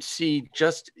light, you can see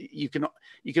you can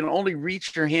only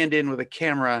reach your hand in with a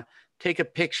camera, take a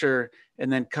picture,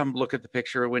 and then come look at the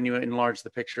picture when you enlarge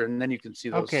the picture, and then you can see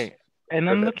those. Okay, and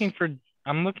rivets.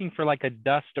 I'm looking for like a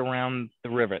dust around the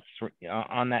rivets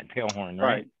on that tail horn,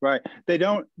 right? Right. They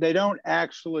don't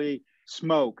actually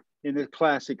smoke in the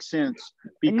classic sense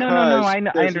because no, I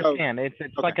understand. It's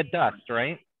like a dust,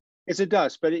 right? It's a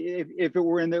dust, but if it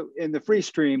were in the free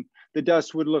stream, the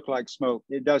dust would look like smoke.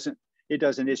 It doesn't.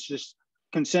 It's just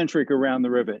concentric around the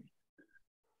rivet.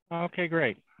 Okay,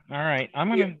 great. All right, I'll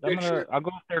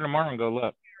go up there tomorrow and go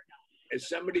look. Has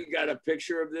somebody got a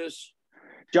picture of this?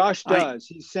 Josh does.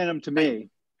 He sent them to me.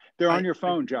 They're on your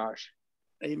phone, Josh.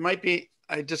 It might be.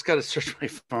 I just got to search my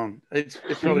phone. It's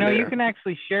probably there. You can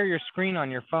actually share your screen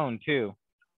on your phone too.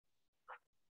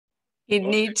 You'd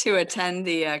need to attend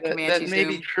the Comanche Zoom. That may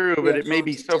be true, but it may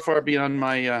be so far beyond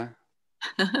my.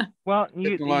 Well,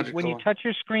 when you touch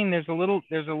your screen, there's a little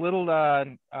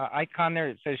icon there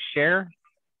that says share,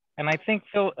 and I think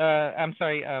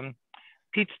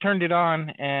Pete's turned it on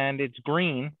and it's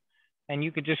green, and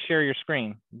you could just share your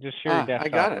screen. Just share your desktop. I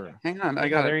got it. Hang on, I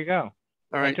got it. There you go.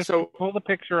 All right, just so pull the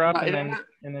picture up and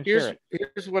then share it.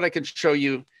 Here's what I can show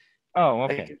you. Oh,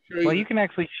 okay. Well, you can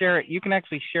actually share it. You can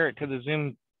actually share it to the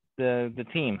Zoom, the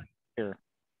team here.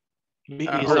 He's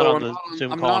not on the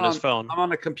Zoom call on his phone. I'm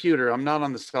on a computer. I'm not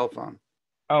on the cell phone.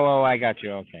 Oh, I got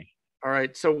you. Okay. All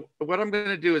right. So what I'm going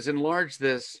to do is enlarge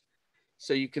this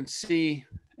so you can see,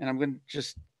 and I'm going to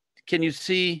can you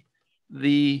see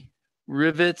the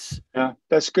rivets? Yeah,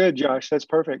 that's good, Josh. That's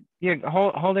perfect. Yeah,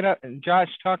 hold it up.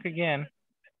 Josh, talk again.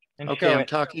 Okay, I'm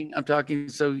talking.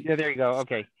 So yeah, there you go.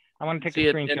 Okay. I want to take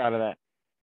a screenshot of that.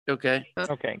 Okay.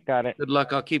 Okay, got it. Good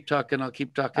luck. I'll keep talking. I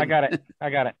got it.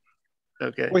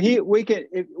 Okay. Well, we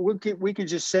can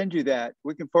just send you that.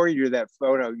 We can forward you that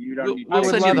photo. You don't need. I'll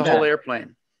send you the whole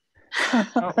airplane.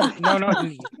 No,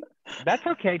 that's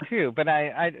okay too. But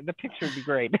the picture would be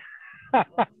great.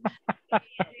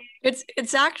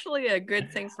 It's actually a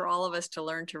good thing for all of us to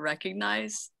learn to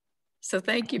recognize. So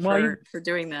thank you for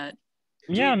doing that.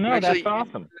 Yeah, no, that's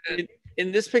awesome.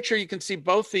 In this picture, you can see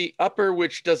both the upper,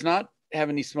 which does not have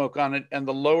any smoke on it, and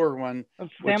the lower one.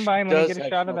 Stand by. Let me get a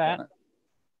shot of that.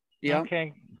 Yeah.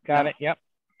 Okay. Got it. Yep.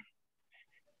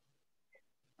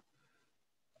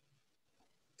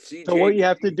 So what you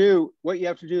have to do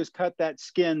is cut that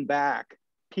skin back,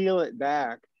 peel it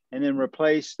back, and then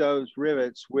replace those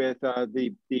rivets with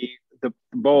the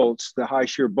bolts, the high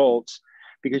shear bolts,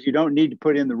 because you don't need to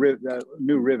put in the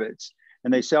new rivets.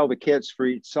 And they sell the kits for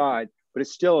each side, but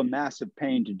it's still a massive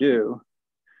pain to do.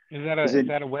 Is that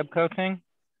a Webco thing?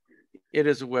 It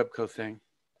is a Webco thing.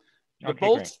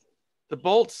 Okay, the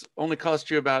bolts only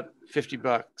cost you about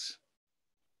 $50.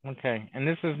 Okay, and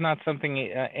this is not something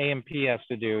AMP has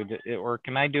to do, or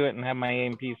can I do it and have my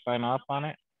AMP sign off on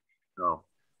it?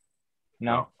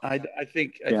 No. I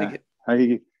think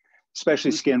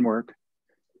especially skin work.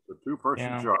 It's a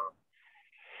two-person job.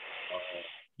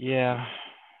 Yeah.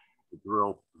 You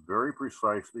drill very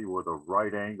precisely with a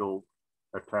right angle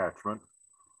attachment.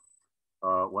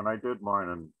 When I did mine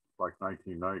in like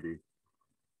 1990,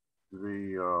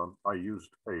 I used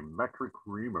a metric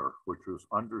reamer, which was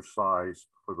undersized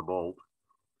for the bolt.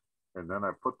 And then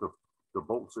I put the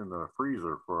bolts in the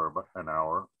freezer for about an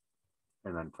hour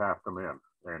and then tapped them in,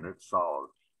 and it's solid.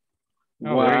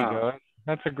 Oh, wow. There you go.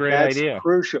 That's a great idea.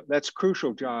 Crucial. That's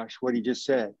crucial, Josh, what he just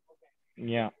said.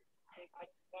 Yeah.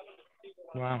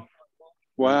 Wow.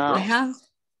 Wow. I have.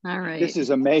 All right. This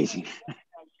is amazing.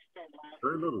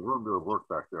 Very little room to work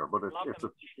back there, but it's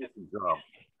a decent job.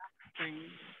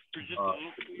 The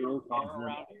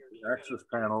access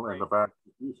panel in the back of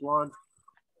the fuselage,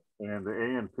 and the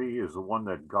A&P is the one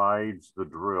that guides the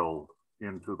drill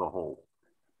into the hole.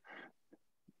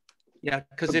 Yeah,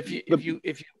 because if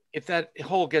that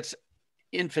hole gets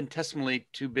infinitesimally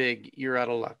too big, you're out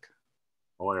of luck.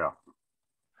 Oh yeah.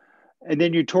 And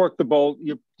then you torque the bolt.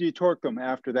 You torque them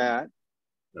after that.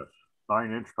 Yes,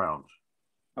 9 inch-pounds.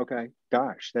 Okay,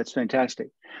 gosh, that's fantastic.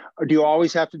 Do you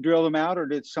always have to drill them out, or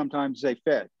did sometimes they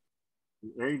fit?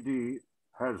 The AD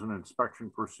has an inspection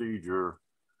procedure.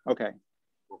 Okay.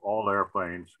 For all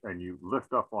airplanes, and you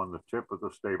lift up on the tip of the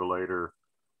stabilator,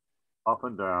 up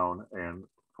and down, and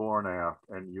fore and aft,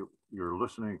 and you're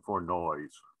listening for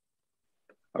noise.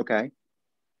 Okay.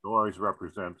 Noise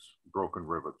represents broken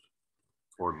rivets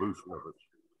or loose rivets.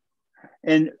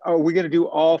 And are we going to do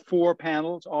all 4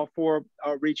 panels, all 4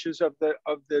 reaches of the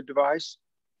device,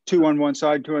 2 on one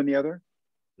side, 2 on the other,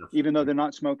 yes, even though they're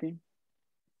not smoking?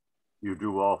 You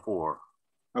do all 4.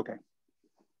 Okay.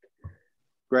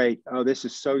 Great. Oh, this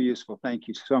is so useful. Thank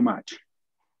you so much.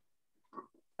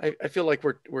 I feel like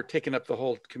we're taking up the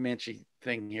whole Comanche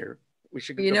thing here. We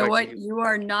should. You know what? You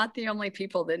are not the only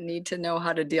people that need to know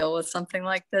how to deal with something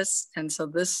like this. And so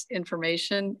this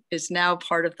information is now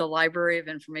part of the library of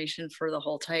information for the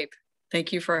whole type.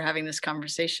 Thank you for having this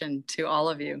conversation, to all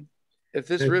of you. If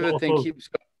this rivet thing keeps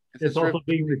going. It's also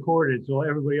being recorded, so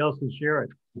everybody else can share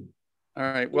it. All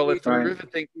right. Well, if the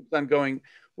rivet thing keeps on going,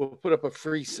 we'll put up a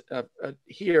free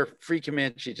free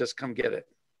Comanche. Just come get it.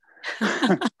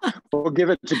 We'll give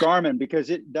it to Garmin because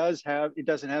it doesn't have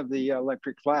the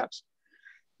electric flaps.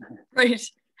 Right.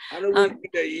 How do we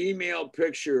get an email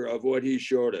picture of what he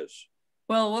showed us?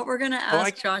 Well, what we're going to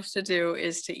ask Josh to do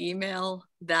is to email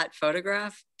that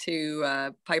photograph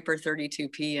to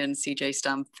Piper32P and CJ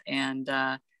Stumpf, and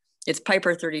it's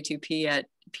Piper32P at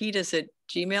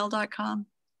gmail.com.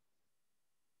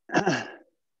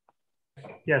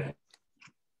 Yes.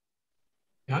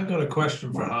 I got a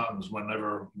question for Hans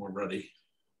whenever we're ready.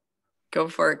 Go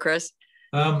for it, Chris.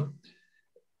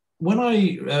 When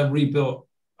I rebuilt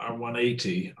our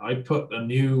 180, I put a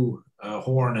new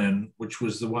horn in, which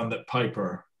was the one that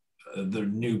Piper, the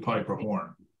new Piper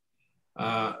horn.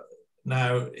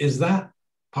 Now, is that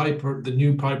Piper, the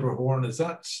new Piper horn, is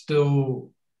that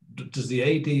still, does the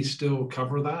AD still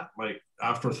cover that? Like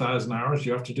after 1,000 hours,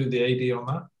 you have to do the AD on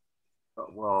that?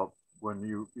 Well, when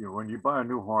you buy a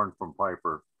new horn from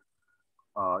Piper,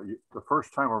 the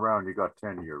first time around you got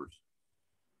 10 years,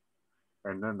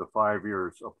 and then the 5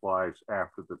 years applies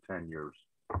after the 10 years.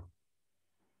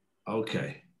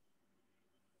 Okay.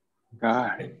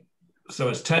 God. So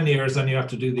it's 10 years, then you have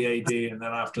to do the AD, and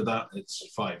then after that it's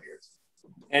 5 years.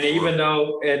 And even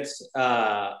though it's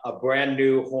a brand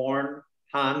new horn,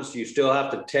 Hans, you still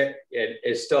have to take it.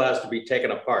 It still has to be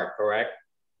taken apart, correct?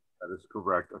 That is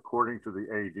correct, according to the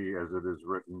AD as it is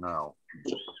written now.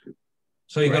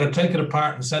 So you got to take it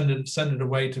apart and send it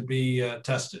away to be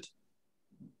tested.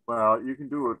 Well, you can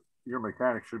do it. Your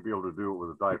mechanic should be able to do it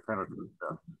with a dye penetrant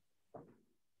test.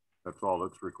 That's all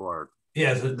that's required.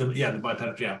 Yeah, the dye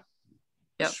penetrant. Yeah.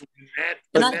 Yep.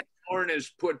 When that horn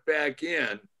is put back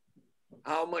in,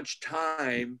 how much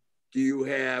time do you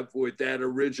have with that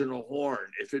original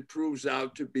horn if it proves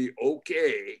out to be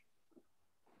okay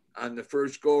on the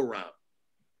first go round?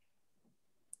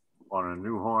 On a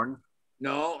new horn?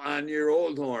 No, on your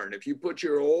old horn. If you put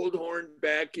your old horn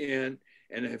back in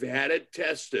and have had it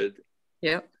tested.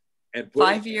 Yep. And put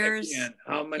 5 years. In,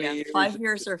 how many years? 5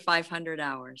 years or 500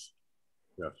 hours.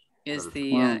 Yes. Is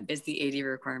the AD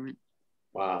requirement.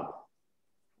 Wow.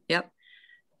 Yep.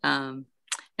 And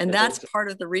that's part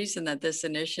of the reason that this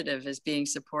initiative is being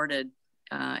supported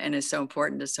and is so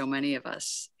important to so many of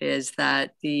us, is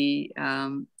that the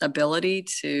ability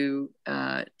to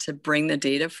bring the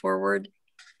data forward,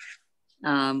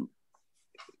 given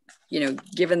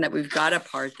that we've got a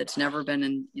part that's never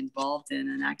been involved in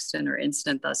an accident or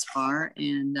incident thus far,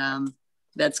 and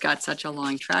that's got such a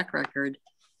long track record,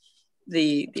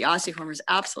 the Aussie horn was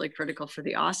absolutely critical for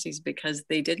the Aussies because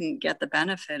they didn't get the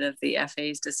benefit of the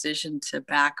FAA's decision to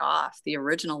back off. The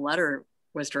original letter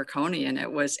was draconian.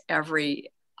 It was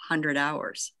every 100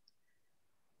 hours.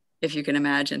 If you can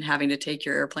imagine having to take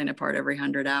your airplane apart every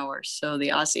 100 hours. So the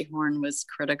Aussie horn was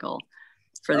critical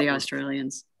for the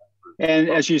Australians. And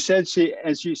as you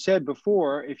said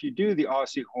before, if you do the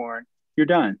Aussie horn, you're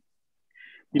done.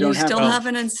 You still have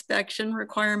an inspection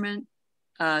requirement.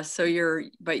 So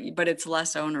but it's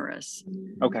less onerous.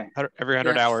 Okay. Every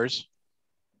 100 hours.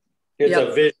 It's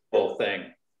a visual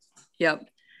thing. Yep.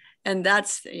 And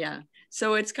that's,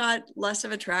 so it's got less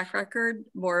of a track record,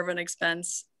 more of an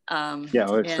expense.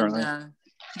 Certainly.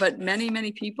 But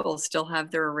many people still have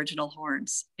their original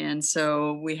horns. And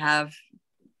so we have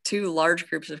 2 large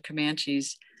groups of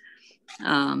Comanches.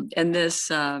 And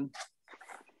this,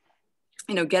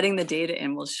 getting the data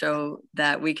in will show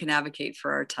that we can advocate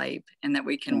for our type and that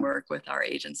we can work with our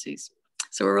agencies.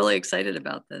 So we're really excited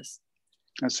about this.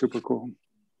 That's super cool.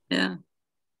 Yeah.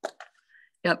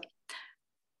 Yep.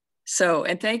 So,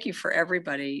 and thank you to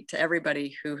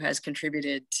everybody who has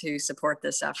contributed to support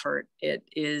this effort. It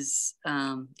is,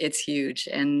 it's huge.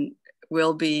 And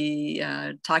we'll be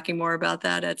talking more about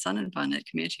that at Sun and Fun at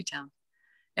ComancheTown.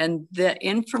 And the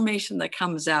information that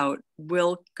comes out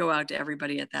will go out to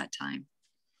everybody at that time.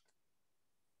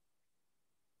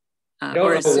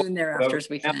 Or as soon thereafter as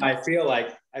we can. I feel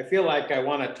like I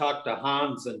want to talk to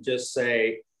Hans and just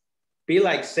say, be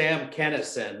like Sam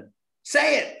Kennison.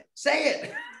 Say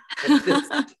it.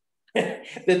 That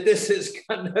this is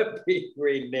gonna be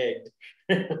reneged.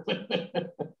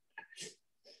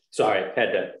 Sorry,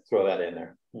 had to throw that in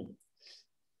there.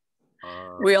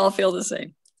 We all feel the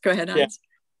same. Go ahead, Hans. Yeah.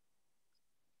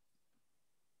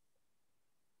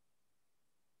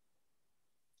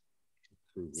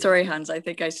 Sorry, Hans, I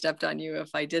think I stepped on you.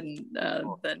 If I didn't,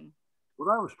 then. What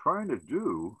I was trying to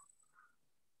do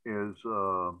is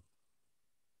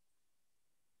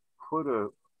put a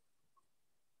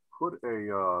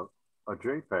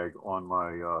JPEG on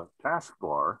my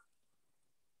taskbar.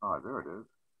 There it is,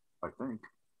 I think.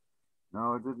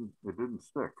 No, it didn't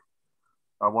stick.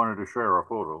 I wanted to share a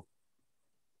photo.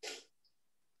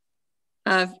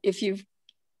 Let's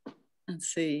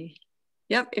see.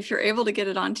 Yep, if you're able to get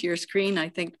it onto your screen, I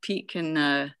think Pete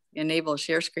can enable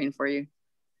share screen for you.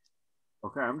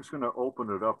 Okay, I'm just going to open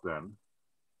it up then.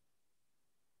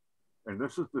 And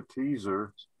this is the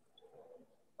teaser.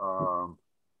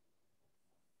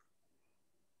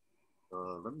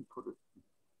 Let me put it.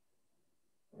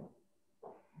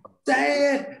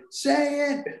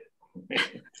 Say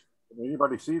it.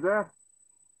 Anybody see that?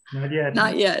 Not yet.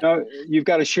 Not yet. No, you've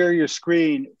got to share your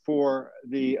screen for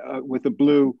the with the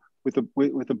blue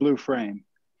frame.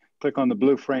 Click on the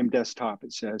blue frame desktop.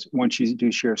 It says once you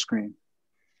do share screen.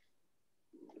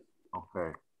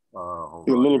 Okay. The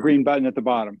little green button at the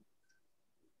bottom.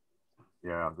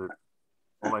 Yeah.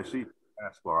 Well, I see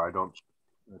taskbar. I don't.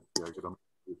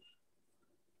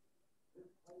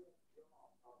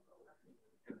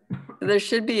 There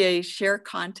should be a share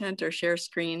content or share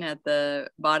screen at the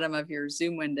bottom of your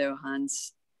Zoom window,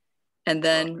 Hans. And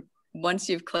then once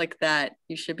you've clicked that,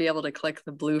 you should be able to click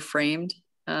the blue framed.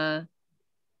 Is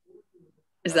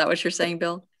that what you're saying,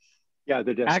 Bill? Yeah,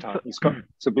 the desktop. It's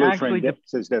a blue frame that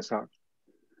says desktop.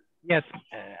 Yes,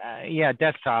 yeah,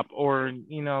 desktop. Or,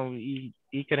 you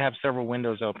could have several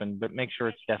windows open, but make sure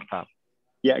it's desktop.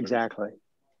 Yeah, exactly.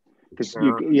 Because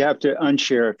you have to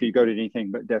unshare if you go to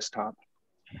anything but desktop.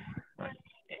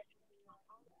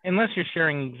 Unless you're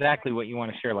sharing exactly what you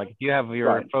want to share. Like if you have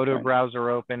your photo browser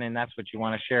open and that's what you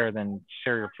want to share, then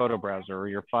share your photo browser or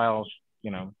your files,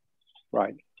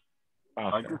 Right.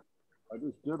 I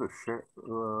just did a share.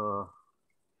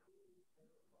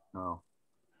 No.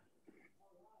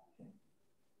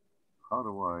 How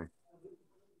do I?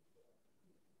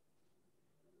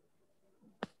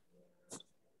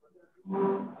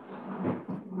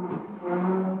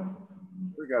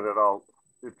 We got it all.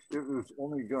 It was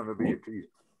only going to be a teaser.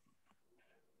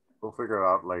 We'll figure it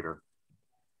out later.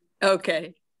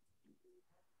 Okay.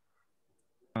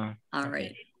 All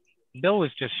right. Bill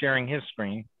was just sharing his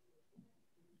screen.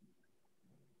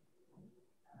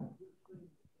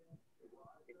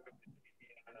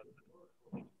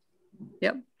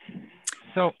 Yep.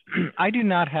 So I do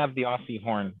not have the Aussie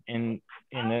horn in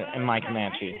my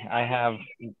Comanche. I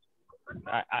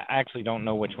actually don't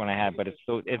know which one I had, but it's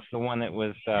the one that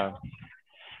was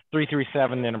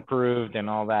 337 and approved and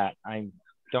all that. I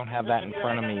don't have that in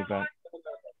front of me, but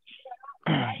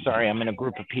sorry, I'm in a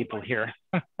group of people here.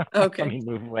 Okay. Let me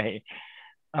move away.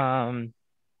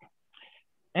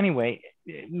 Anyway,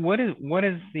 what is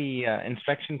the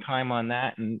inspection time on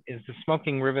that? And is the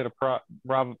smoking rivet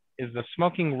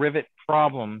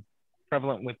problem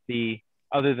prevalent with the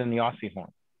other than the Aussie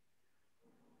horn?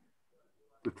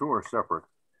 The two are separate.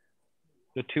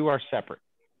 The two are separate.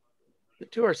 The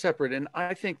two are separate, and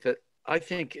I think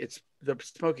it's the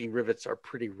smoking rivets are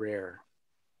pretty rare.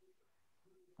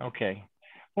 Okay.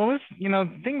 Well, this,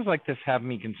 things like this have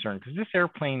me concerned because this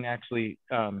airplane actually,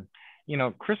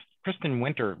 Kristen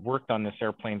Winter worked on this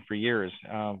airplane for years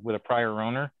with a prior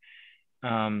owner.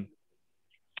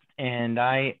 And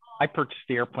I purchased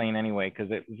the airplane anyway,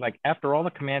 because it was like, after all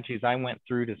the Comanches I went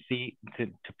through to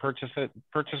purchase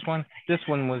one, this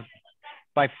one was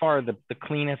by far the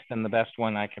cleanest and the best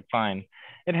one I could find.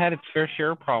 It had its fair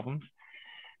share of problems.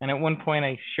 And at one point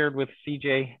I shared with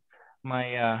CJ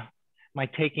my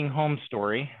taking home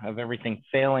story of everything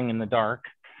failing in the dark.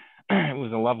 It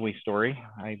was a lovely story.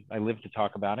 I live to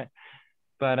talk about it.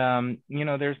 But, it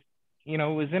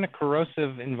was in a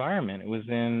corrosive environment. It was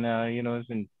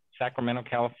in Sacramento,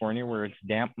 California, where it's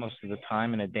damp most of the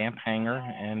time in a damp hangar.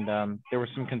 And there were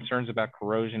some concerns about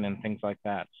corrosion and things like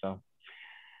that. So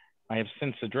I have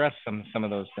since addressed some of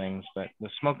those things, but the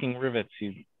smoking rivets,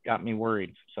 you got me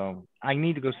worried. So I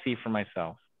need to go see for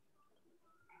myself.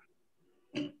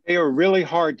 They are really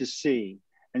hard to see.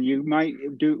 And you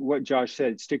might do what Josh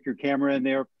said, stick your camera in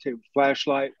there, take a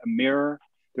flashlight, a mirror.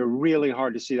 They're really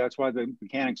hard to see. That's why the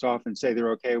mechanics often say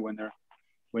they're okay when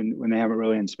they haven't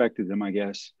really inspected them, I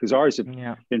guess. Because ours have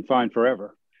been fine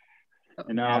forever.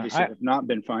 And obviously have not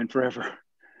been fine forever.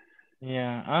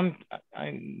 Yeah,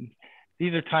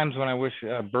 these are times when I wish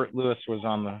Bert Lewis was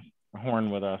on the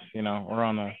horn with us, or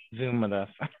on the Zoom with us.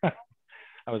 That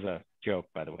was a joke,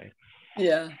 by the way.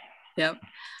 Yeah, yep.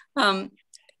 On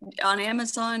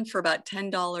Amazon for about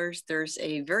 $10, there's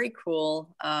a very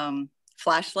cool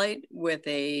flashlight with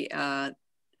a,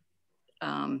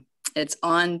 it's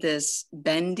on this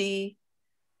bendy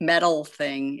metal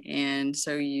thing. And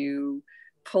so you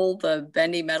pull the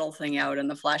bendy metal thing out and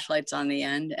the flashlight's on the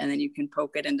end, and then you can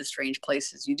poke it into strange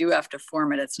places. You do have to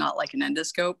form it. It's not like an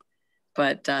endoscope,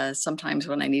 but sometimes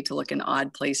when I need to look in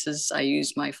odd places, I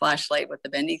use my flashlight with the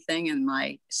bendy thing and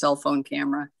my cell phone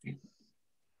camera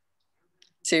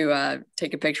to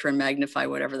take a picture and magnify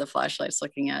whatever the flashlight's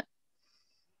looking at.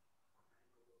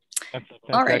 That's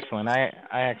all right. Excellent. I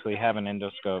actually have an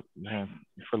endoscope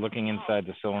for looking inside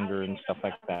the cylinder and stuff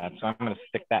like that. So I'm going to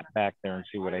stick that back there and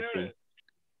see what I see.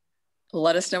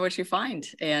 Let us know what you find.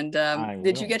 And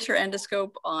did you get your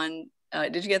endoscope on,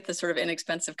 did you get the sort of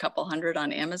inexpensive couple hundred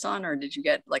on Amazon, or did you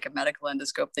get like a medical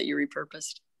endoscope that you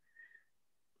repurposed?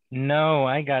 No,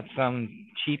 I got some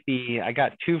cheapy. I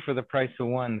got two for the price of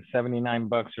one, $79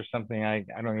 or something. I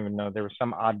don't even know. There was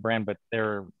some odd brand, but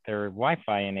they're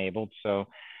Wi-Fi enabled. So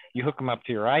you hook them up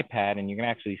to your iPad and you can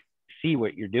actually see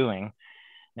what you're doing,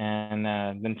 and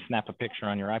then snap a picture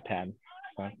on your iPad.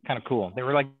 So kind of cool. They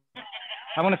were like,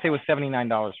 I want to say it was $79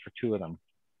 for two of them.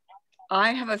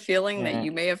 I have a feeling that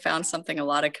you may have found something a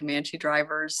lot of Comanche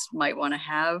drivers might want to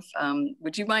have.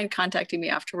 Would you mind contacting me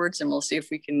afterwards, and we'll see if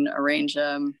we can arrange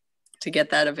to get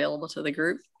that available to the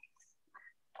group?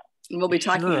 And we'll be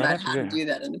talking about how to do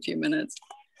that in a few minutes.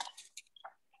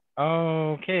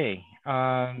 Okay.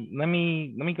 Let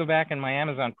me go back in my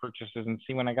Amazon purchases and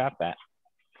see when I got that.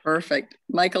 Perfect.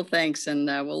 Michael, thanks. And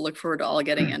we'll look forward to all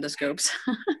getting endoscopes.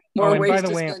 More ways by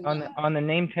the way, on the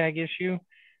name tag issue,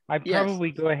 I'd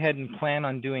probably go ahead and plan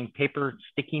on doing paper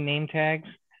sticky name tags,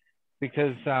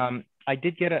 because I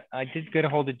did get a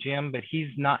hold of Jim, but he's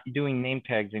not doing name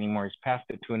tags anymore. He's passed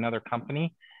it to another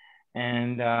company,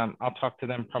 and I'll talk to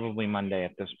them probably Monday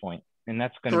at this point. And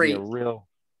that's going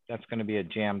to be a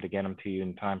jam to get them to you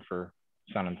in time for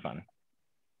Sun and Fun.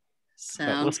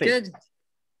 Sounds good.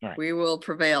 Right. We will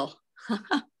prevail.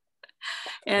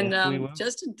 And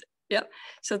yes,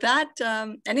 so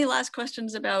that any last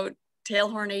questions about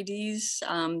Tailhorn ADs?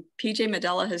 PJ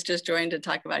Medella has just joined to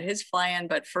talk about his fly-in,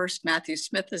 but first Matthew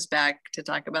Smith is back to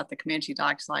talk about the Comanche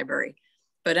Docs library.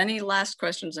 But any last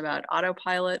questions about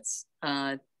autopilots,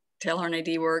 Tailhorn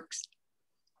AD works?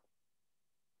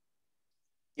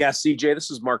 Yeah, CJ, this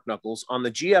is Mark Knuckles. On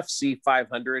the GFC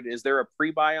 500, is there a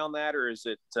pre-buy on that, or is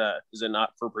it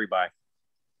not for pre-buy?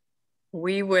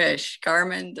 We wish.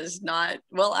 Garmin does not.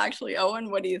 Well, actually,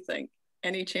 Owen, what do you think?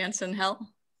 Any chance in hell?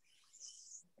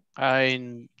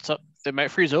 It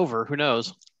might freeze over. Who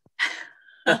knows?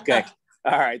 Okay.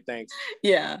 All right. Thanks.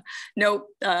 Yeah. No,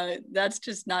 that's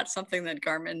just not something that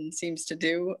Garmin seems to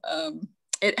do.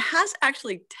 It has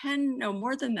actually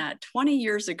more than that. 20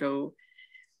 years ago,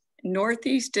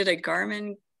 Northeast did a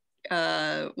Garmin,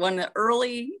 when the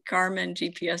early Garmin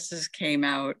GPSs came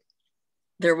out,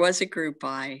 there was a group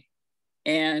buy,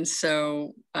 And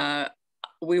so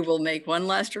we will make one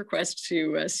last request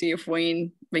to see if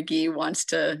Wayne McGee wants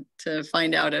to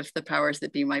find out if the powers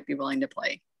that be might be willing to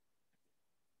play.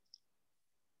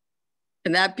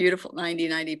 And that beautiful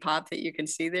 9090 pop that you can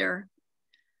see there,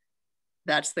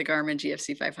 that's the Garmin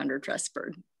GFC 500 dress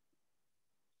bird.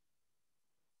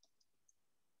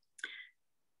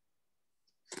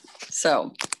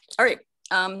 So, all right.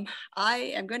 I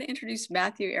am going to introduce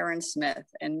Matthew Aaron Smith,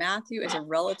 and Matthew is a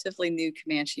relatively new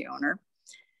Comanche owner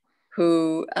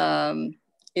who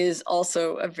is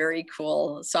also a very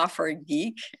cool software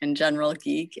geek and general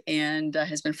geek, and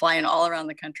has been flying all around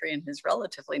the country and is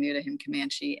relatively new to him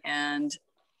Comanche. And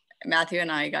Matthew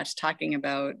and I got to talking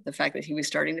about the fact that he was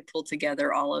starting to pull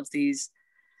together all of these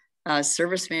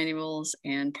service manuals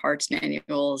and parts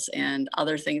manuals and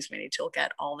other things we need to look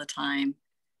at all the time.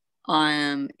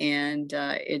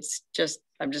 It's just,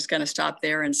 I'm just going to stop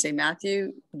there and say,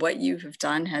 Matthew, what you have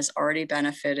done has already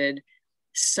benefited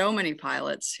so many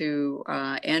pilots who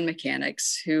and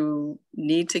mechanics who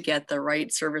need to get the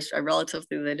right service, a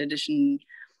relatively late edition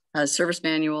service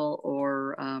manual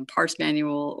or parts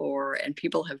manual, and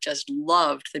people have just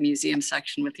loved the museum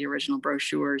section with the original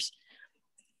brochures.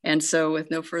 And so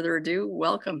with no further ado,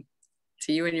 welcome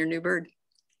to you and your new bird.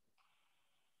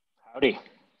 Howdy,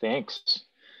 thanks.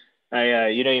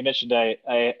 You mentioned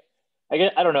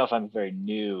I don't know if I'm a very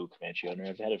new Comanche owner.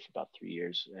 I've had it for about 3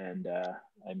 years, and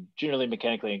I'm generally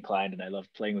mechanically inclined, and I love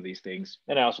playing with these things,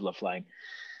 and I also love flying.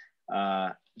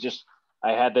 I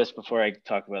had this before I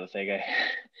talk about the thing.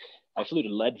 I flew to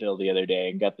Leadville the other day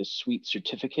and got this sweet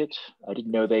certificate. I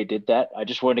didn't know they did that. I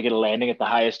just wanted to get a landing at the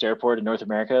highest airport in North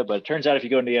America, but it turns out if you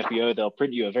go into the FBO, they'll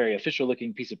print you a very official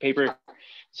looking piece of paper. It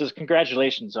says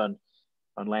congratulations on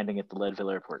landing at the Leadville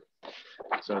airport.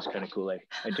 So it's kind of cool.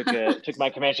 I took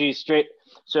my Comanche straight.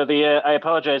 So I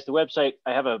apologize. The website,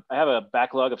 I have a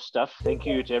backlog of stuff. Thank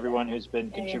you to everyone who's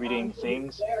been contributing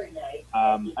things.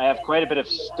 I have quite a bit of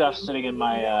stuff sitting in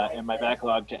my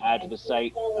backlog to add to the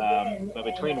site. But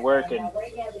between work and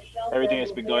everything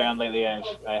that's been going on lately, I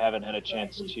haven't had a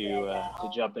chance to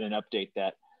jump in and update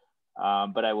that.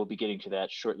 But I will be getting to that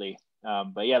shortly.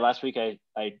 But yeah, last week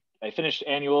I finished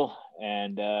annual,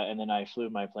 and then I flew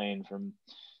my plane from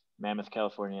Mammoth,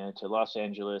 California to Los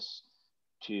Angeles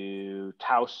to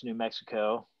Taos, New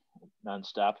Mexico,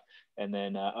 nonstop, and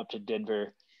then up to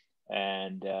Denver,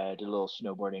 and did a little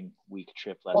snowboarding week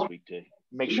trip last week to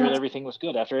make sure that everything was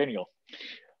good after annual.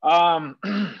 So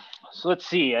let's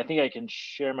see, I think I can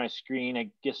share my screen.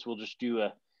 I guess we'll just do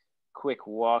a quick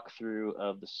walkthrough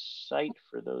of the site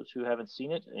for those who haven't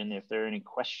seen it, and if there are any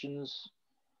questions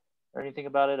or anything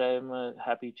about it, I'm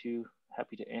happy to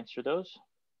answer those.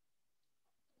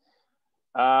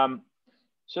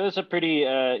 So it's a pretty,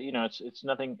 it's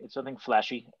nothing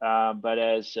flashy, but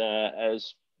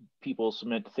as people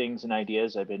submit things and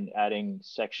ideas, I've been adding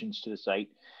sections to the site.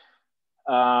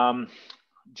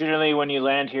 Generally, when you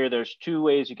land here, there's 2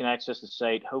 ways you can access the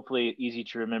site. Hopefully, easy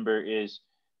to remember is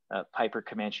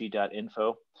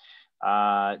pipercomanche.info.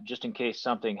 Just in case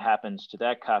something happens to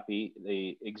that copy,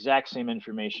 the exact same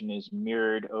information is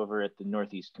mirrored over at the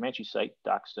Northeast Comanche site,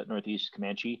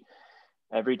 docs.northeastcomanche.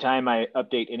 Every time I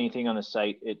update anything on the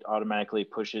site, it automatically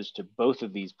pushes to both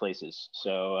of these places.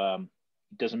 So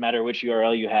it doesn't matter which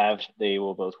URL you have, they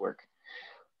will both work.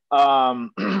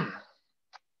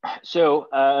 So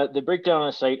the breakdown on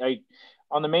the site,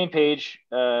 on the main page,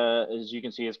 as you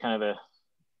can see, it's kind of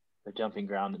a dumping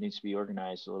ground that needs to be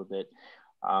organized a little bit.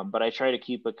 But I try to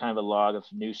keep a kind of a log of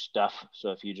new stuff.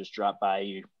 So if you just drop by,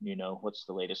 you know what's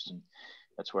the latest, and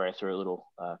that's where I throw little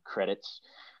credits.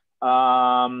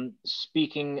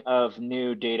 Speaking of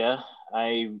new data,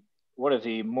 one of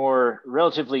the more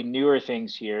relatively newer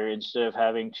things here, instead of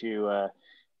having to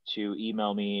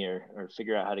email me or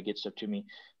figure out how to get stuff to me,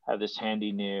 I have this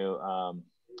handy new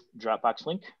Dropbox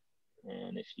link.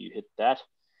 And if you hit that,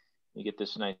 you get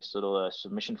this nice little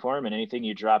submission form, and anything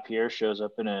you drop here shows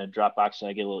up in a Dropbox, and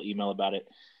I get a little email about it,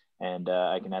 and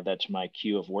I can add that to my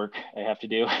queue of work I have to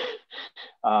do.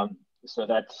 So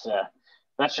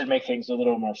that should make things a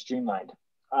little more streamlined.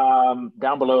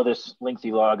 Down below this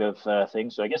lengthy log of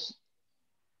things, so I guess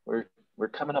we're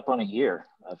coming up on a year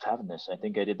of having this. I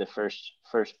think I did the first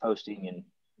posting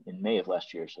in May of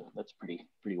last year, so that's pretty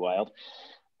wild.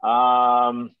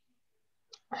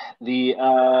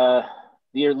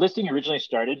 The listing originally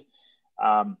started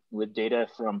with data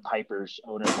from Piper's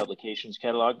owner publications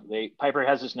catalog. Piper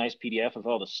has this nice PDF of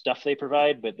all the stuff they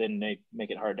provide, but then they make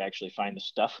it hard to actually find the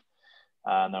stuff.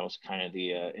 And that was kind of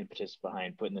the impetus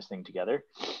behind putting this thing together.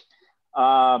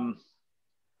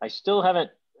 I still haven't,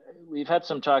 we've had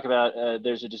some talk about,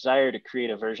 there's a desire to create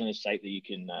a version of the site that you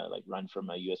can like run from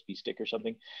a USB stick or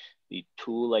something. The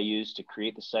tool I use to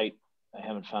create the site, I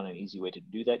haven't found an easy way to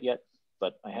do that yet,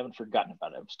 but I haven't forgotten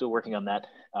about it. I'm still working on that.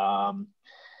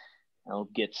 I'll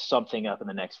get something up in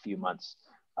the next few months.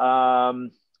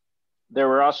 There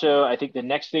were also, I think the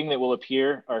next thing that will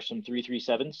appear are some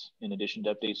 337s in addition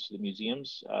to updates to the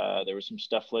museums. There was some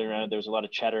stuff floating around. There was a lot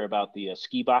of chatter about the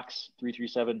ski box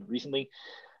 337 recently.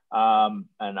 And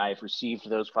I've received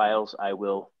those files. I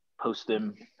will post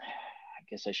them. I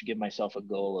guess I should give myself a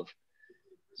goal of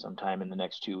sometime in the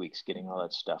next 2 weeks getting all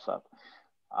that stuff up.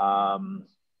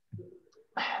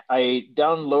 I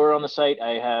down lower on the site,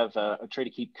 I have I try to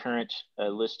keep current a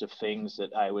list of things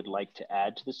that I would like to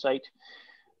add to the site.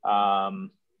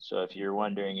 So if you're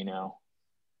wondering, you know,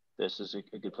 this is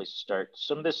a good place to start.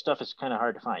 Some of this stuff is kind of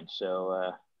hard to find.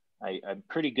 So I'm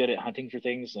pretty good at hunting for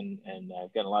things, and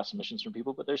I've gotten a lot of submissions from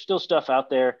people, but there's still stuff out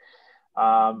there.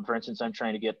 For instance, I'm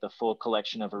trying to get the full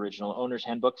collection of original owners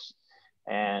handbooks,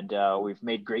 and we've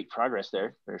made great progress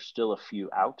there. There's still a few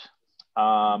out.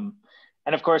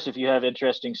 And of course, if you have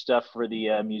interesting stuff for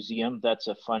the museum, that's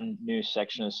a fun new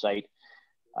section of the site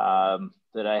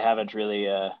that I haven't really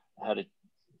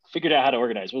figured out how to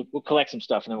organize. We'll collect some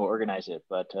stuff and then we'll organize it.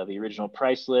 But the original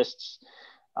price lists,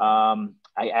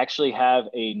 I actually have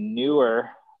a newer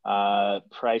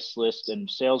price list and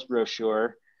sales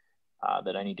brochure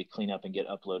that I need to clean up and get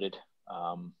uploaded.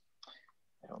 I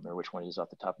don't remember which one it is off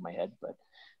the top of my head, but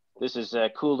this is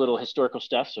cool little historical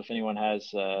stuff. So if anyone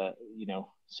has, you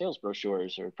know, sales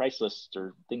brochures or price lists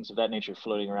or things of that nature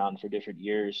floating around for different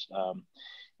years,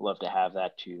 love to have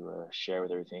that to share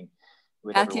with everything.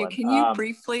 Matthew, can you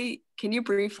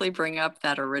briefly bring up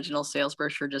that original sales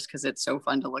brochure just because it's so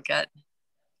fun to look at?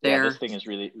 Yeah, this thing is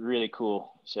really, really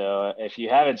cool. So if you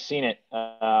haven't seen it,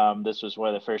 this was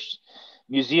one of the first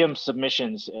museum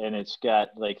submissions, and it's got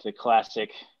like the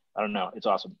classic, I don't know, it's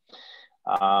awesome.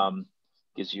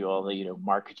 Gives you all the, you know,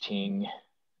 marketing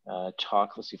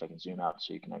talk. Let's see if I can zoom out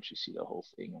so you can actually see the whole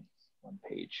thing on one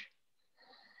page.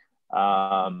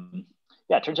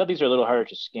 Yeah, it turns out these are a little harder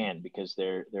to scan because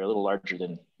they're a little larger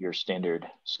than your standard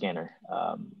scanner.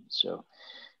 So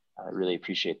I really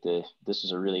appreciate this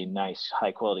is a really nice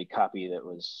high quality copy that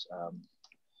was,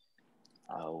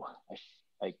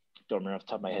 I don't remember off the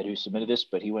top of my head who submitted this,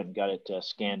 but he went and got it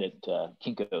scanned at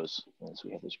Kinko's. And so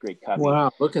we have this great copy.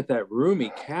 Wow, look at that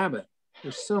roomy cabin.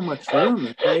 There's so much room.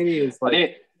 The lady is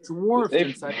like dwarfed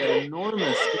inside that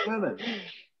enormous cabin.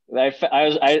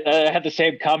 I had the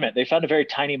same comment. They found a very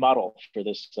tiny model for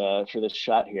this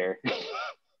shot here,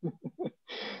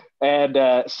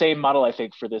 and same model I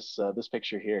think for this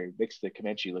picture here. It makes the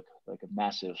Comanche look like a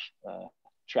massive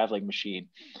traveling machine.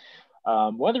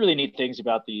 One of the really neat things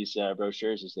about these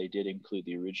brochures is they did include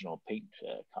the original paint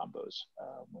combos,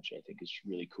 which I think is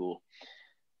really cool.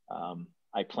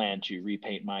 I plan to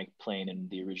repaint my plane in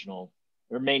the original,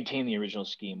 or maintain the original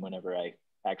scheme whenever I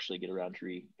actually get around to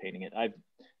repainting it.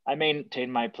 I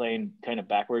maintain my plane kind of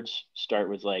backwards, start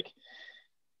with like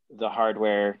the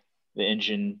hardware, the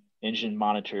engine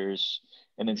monitors,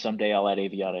 and then someday I'll add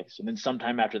avionics. And then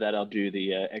sometime after that, I'll do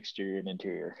the exterior and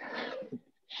interior.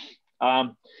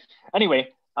 Anyway,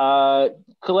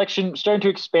 collection starting to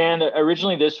expand.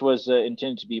 Originally, this was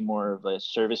intended to be more of a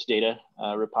service data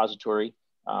repository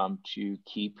to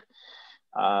keep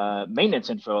maintenance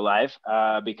info alive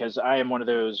because I am one of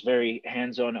those very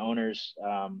hands-on owners,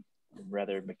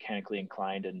 rather mechanically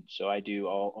inclined, and so I do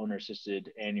all owner-assisted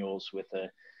annuals with a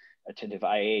attentive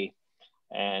IA,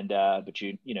 and but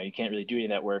you can't really do any of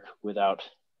that work without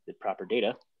the proper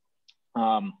data.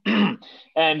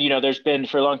 And you know, there's been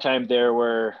for a long time there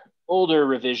were older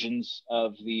revisions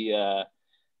of the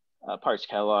parts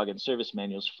catalog and service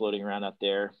manuals floating around out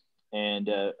there, and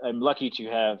I'm lucky to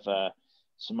have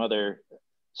some other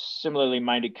similarly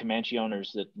minded Comanche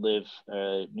owners that live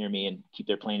near me and keep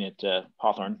their plane at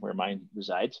Hawthorne, where mine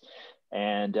resides.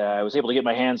 And I was able to get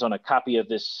my hands on a copy of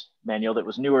this manual that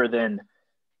was newer than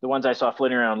the ones I saw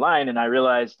floating around online, and I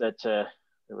realized that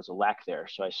there was a lack there.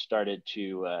 So I started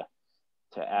to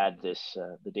add this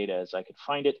the data as I could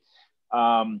find it.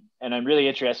 And I'm really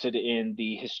interested in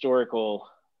the historical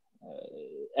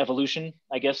evolution,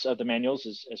 I guess, of the manuals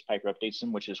as Piper updates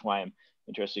them, which is why I'm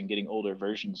interested in getting older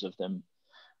versions of them.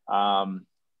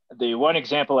 The one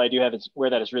example I do have is where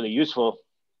that is really useful.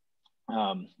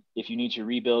 If you need to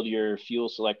rebuild your fuel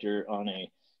selector on a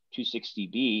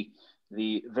 260B,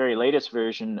 the very latest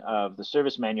version of the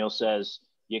service manual says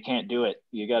you can't do it.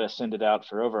 You got to send it out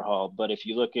for overhaul. But if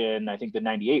you look in, I think the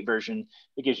 98 version,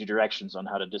 it gives you directions on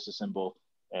how to disassemble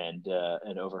and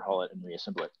overhaul it and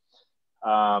reassemble it.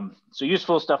 So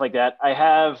useful stuff like that. I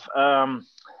have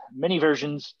many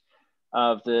versions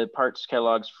of the parts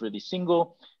catalogs for the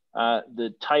single.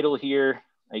 The title here,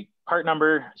 a part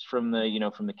number is from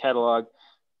the, from the catalog.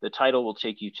 The title will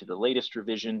take you to the latest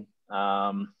revision.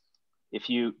 If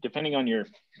you, depending on your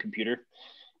computer,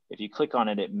 if you click on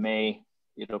it,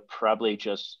 it'll probably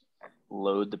just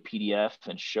load the PDF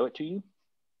and show it to you,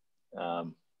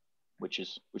 which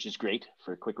is great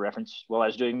for a quick reference. While I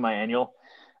was doing my annual,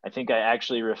 I think I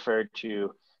actually referred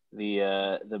to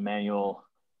the manual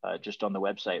just on the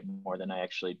website more than I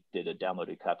actually did a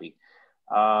downloaded copy.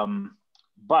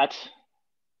 But,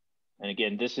 and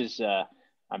again, this is,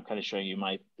 I'm kind of showing you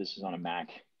this is on a Mac.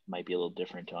 It might be a little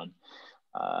different on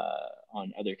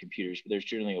other computers, but there's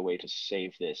generally a way to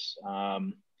save this.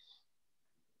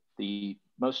 The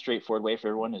most straightforward way for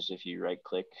everyone is if you right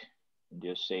click and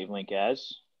do a save link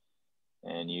as,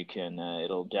 and you can,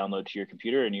 it'll download to your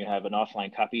computer and you have an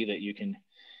offline copy that you can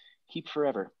keep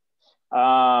forever.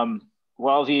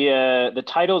 While the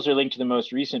titles are linked to the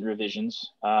most recent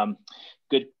revisions,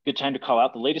 good time to call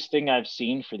out. The latest thing I've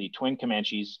seen for the twin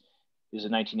Comanches is a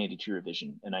 1982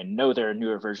 revision. And I know there are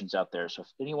newer versions out there. So if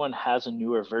anyone has a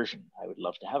newer version, I would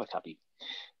love to have a copy.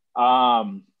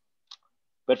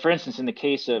 But for instance, in the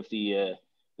case of the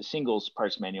singles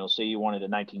parts manual, say you wanted a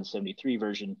 1973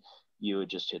 version, you would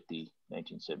just hit the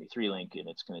 1973 link and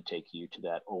it's going to take you to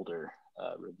that older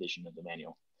revision of the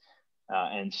manual.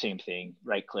 And same thing,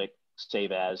 right click,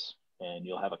 save as, and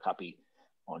you'll have a copy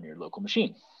on your local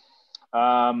machine.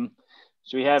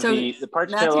 So we have the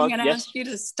parts Matthew, catalog. I'm going to ask you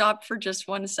to stop for just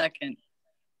 1 second.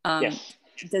 Yes.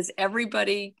 Does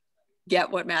everybody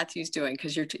get what Matthew's doing?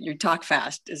 Because you talk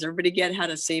fast. Does everybody get how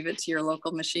to save it to your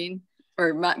local machine?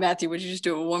 Or Matthew, would you just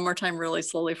do it one more time really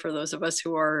slowly for those of us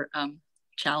who are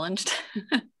challenged?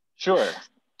 Sure.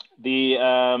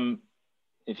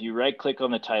 If you right click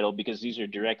on the title, because these are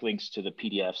direct links to the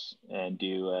PDFs, and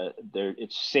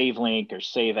it's save link or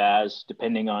save as,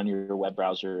 depending on your web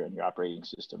browser and your operating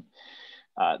system,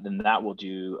 then that will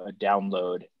do a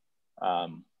download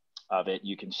of it.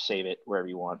 You can save it wherever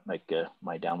you want, like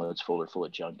my downloads folder full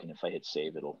of junk, and if I hit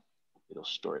save, it'll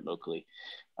store it locally.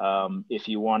 If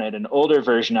you wanted an older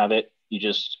version of it, you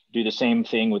just do the same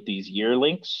thing with these year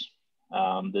links.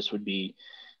 This would be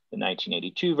the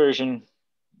 1982 version.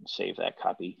 Save that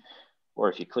copy,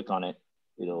 or if you click on it,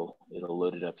 it'll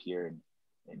load it up here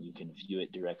and you can view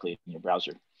it directly in your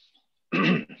browser.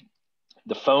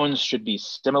 The phones should be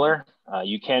similar.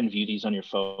 You can view these on your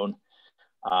phone.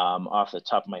 Off the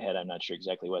top of my head, I'm not sure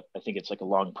exactly what. I think it's like a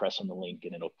long press on the link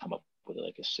and it'll come up with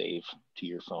like a save to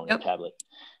your phone or tablet.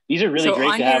 These are really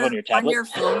great to have on your tablet. On your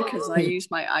phone, because I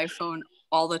use my iPhone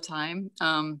all the time.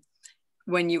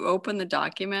 When you open the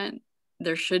document,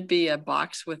 there should be a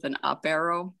box with an up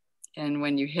arrow. And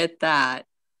when you hit that,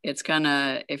 it's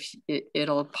gonna,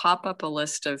 it'll pop up a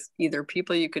list of either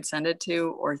people you could send it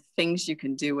to or things you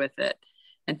can do with it.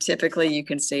 And typically you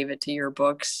can save it to your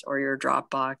books or your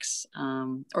Dropbox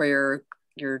or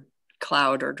your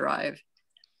cloud or drive.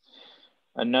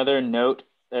 Another note,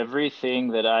 everything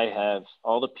that I have,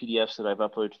 all the PDFs that I've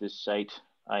uploaded to this site,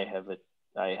 I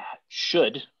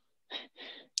should,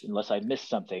 unless I missed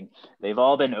something, they've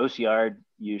all been OCR'd.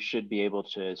 You should be able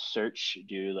to search,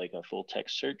 do like a full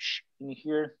text search in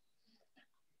here.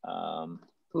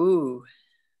 Ooh.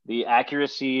 The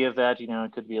accuracy of that,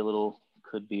 it could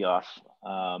be off.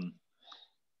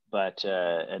 But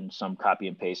and some copy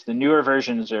and paste. The newer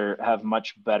versions have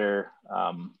much better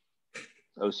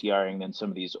OCRing than some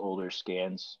of these older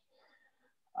scans.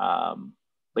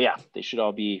 But yeah, they should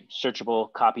all be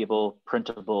searchable, copyable,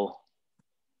 printable,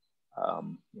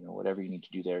 whatever you need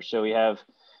to do there. So we have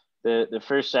the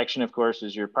first section, of course,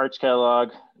 is your parts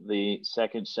catalog. The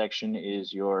second section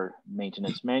is your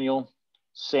maintenance manual.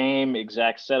 Same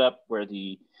exact setup where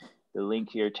the link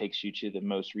here takes you to the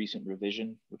most recent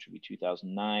revision, which would be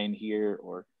 2009 here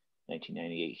or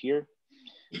 1998 here.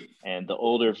 And the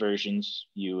older versions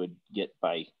you would get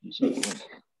by using the link.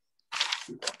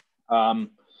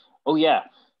 Oh yeah,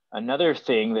 another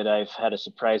thing that I've had a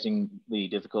surprisingly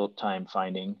difficult time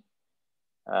finding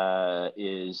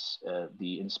is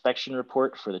the inspection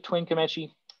report for the twin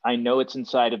Comanche. I know it's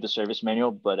inside of the service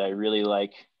manual, but I really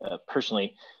like,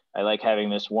 personally, I like having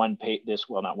this well,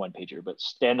 not one pager, but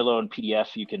standalone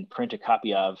PDF you can print a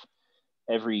copy of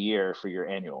every year for your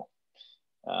annual.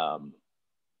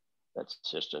 That's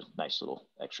just a nice little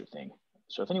extra thing.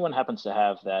 So if anyone happens to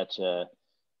have that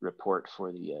report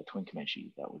for the twin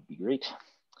Comanche, that would be great.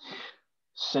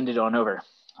 Send it on over.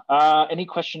 Any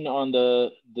question on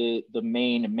the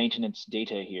main maintenance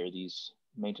data here, these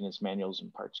maintenance manuals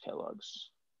and parts catalogs?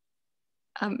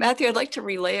 Matthew, I'd like to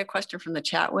relay a question from the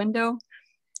chat window.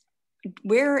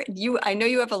 I know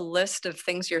you have a list of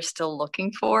things you're still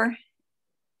looking for.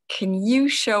 Can you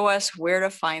show us where to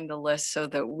find the list so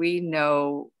that we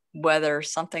know whether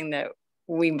something that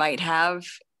we might have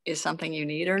is something you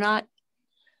need or not?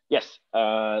 Yes,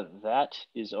 that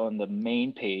is on the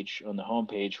main page, on the home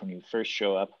page when you first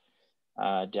show up,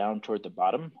 down toward the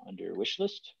bottom under wish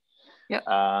list.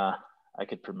 Yeah. I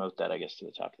could promote that, I guess, to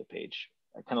the top of the page.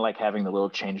 I kind of like having the little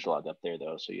changelog up there,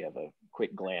 though, so you have a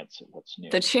quick glance at what's new.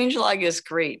 The changelog is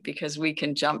great because we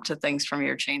can jump to things from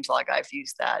your changelog. I've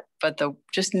used that, but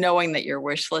just knowing that your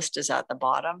wish list is at the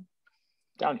bottom.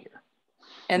 Down here.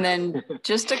 And then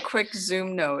just a quick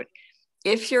Zoom note.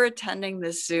 If you're attending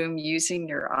this Zoom using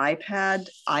your iPad,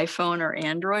 iPhone, or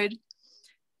Android,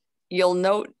 you'll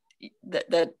note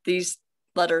that these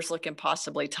letters look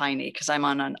impossibly tiny because I'm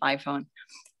on an iPhone.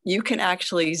 You can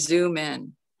actually zoom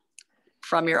in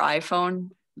from your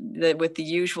iPhone with the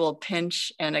usual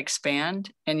pinch and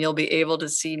expand, and you'll be able to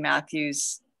see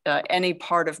Matthew's, any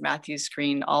part of Matthew's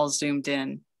screen all zoomed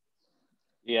in.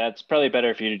 Yeah, it's probably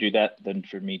better for you to do that than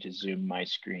for me to zoom my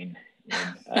screen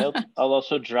in. I'll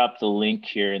also drop the link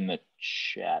here in the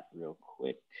chat real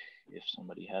quick if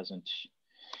somebody hasn't.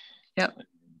 Yep.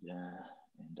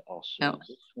 And also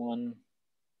this one.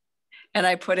 And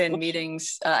I put in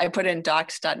meetings, I put in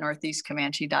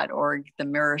docs.northeastcomanche.org, the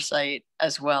mirror site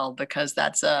as well, because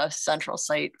that's a central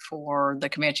site for the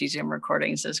Comanche Zoom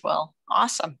recordings as well.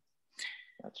 Awesome.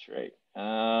 That's right.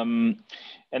 And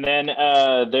then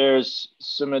there's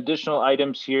some additional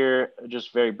items here,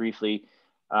 just very briefly.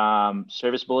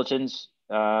 Service bulletins.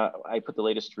 I put the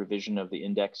latest revision of the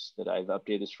index that I've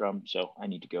updated this from, so I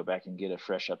need to go back and get a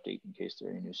fresh update in case there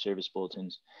are any new service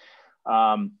bulletins.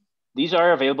 These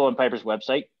are available on Piper's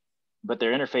website, but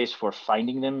their interface for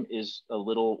finding them is a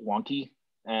little wonky,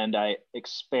 and I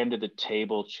expanded the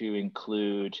table to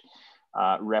include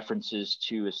references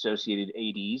to associated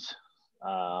ADs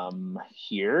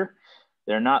here.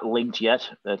 They're not linked yet.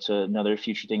 That's another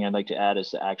future thing I'd like to add,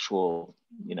 is the actual,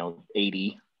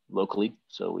 AD locally,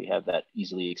 so we have that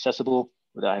easily accessible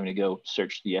without having to go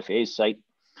search the FAA's site.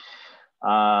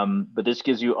 But this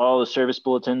gives you all the service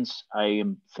bulletins. I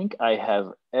think I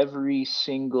have every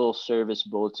single service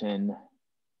bulletin.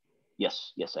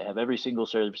 Yes, I have every single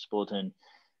service bulletin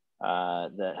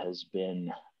that has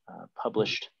been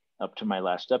published up to my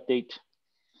last update.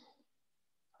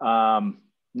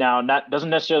 Now, that doesn't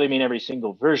necessarily mean every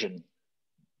single version,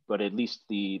 but at least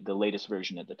the latest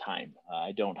version at the time.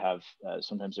 I don't have,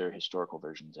 sometimes there are historical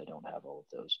versions. I don't have all of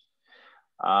those.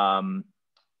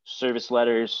 Service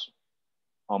letters,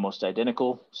 almost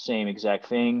identical, same exact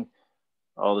thing.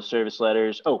 All the service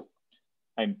letters. Oh,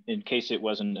 in case it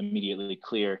wasn't immediately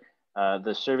clear,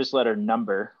 the service letter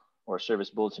number or service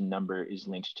bulletin number is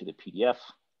linked to the PDF.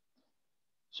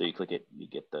 So you click it, you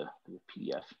get the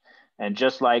PDF. And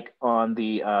just like on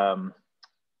the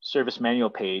service manual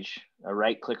page, a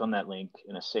right click on that link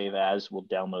and a save as will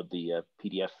download the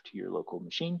PDF to your local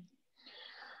machine.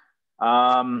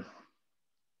 Fun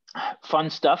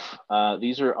stuff.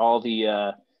 These are all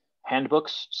the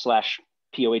handbooks /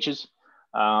 POHs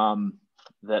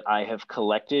that I have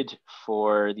collected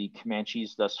for the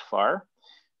Comanches thus far.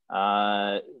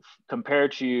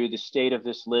 Compared to the state of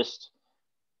this list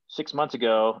 6 months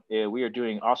ago, we are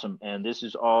doing awesome. And this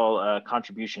is all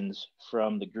contributions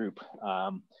from the group.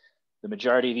 The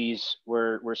majority of these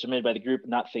were submitted by the group,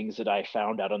 not things that I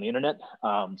found out on the internet.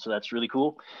 So that's really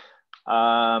cool.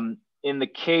 In the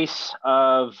case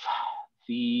of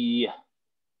the,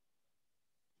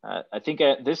 I think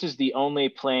this is the only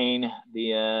plane,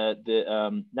 the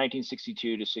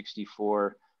 1962 to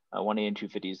 64 1A and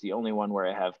 250 is the only one where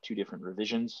I have 2 different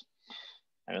revisions.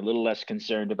 I'm a little less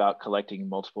concerned about collecting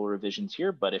multiple revisions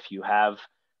here, but if you have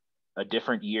a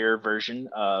different year version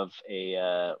of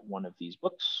one of these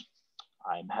books,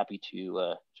 I'm happy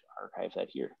to archive that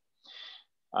here.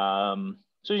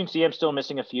 So you can see I'm still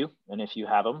missing a few, and if you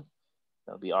have them,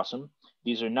 that'll be awesome.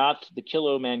 These are not the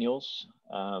kilo manuals.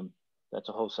 That's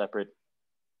a whole separate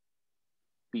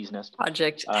bee's nest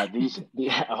project. A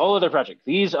whole other project.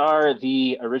 These are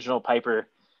the original Piper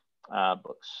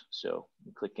books. So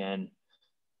you click in,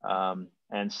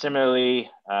 and similarly,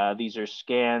 these are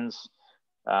scans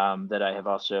that I have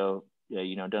also,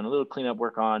 done a little cleanup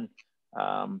work on,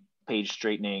 page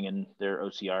straightening, and they're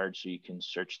OCR'd so you can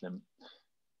search them.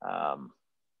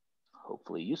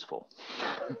 Hopefully useful.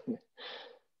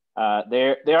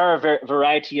 There are a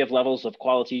variety of levels of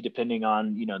quality depending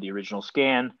on the original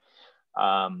scan,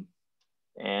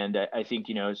 and I think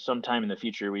sometime in the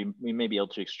future we may be able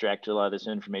to extract a lot of this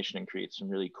information and create some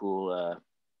really cool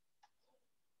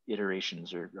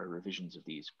iterations or revisions of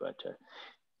these. But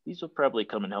these will probably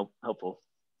come in helpful.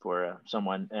 for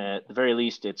someone. At the very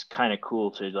least, it's kind of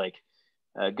cool to like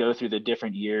go through the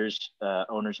different years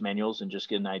owner's manuals and just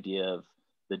get an idea of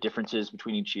the differences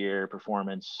between each year,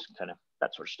 performance, kind of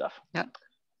that sort of stuff. Yeah.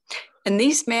 And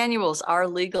these manuals are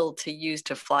legal to use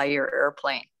to fly your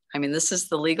airplane. I mean, this is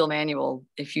the legal manual.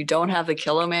 If you don't have the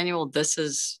kilo manual, this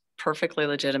is perfectly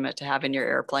legitimate to have in your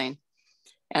airplane.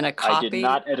 And a copy. I did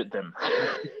not edit them.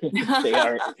 they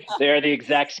are the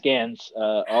exact scans.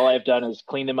 All I've done is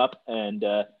clean them up and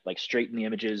like straighten the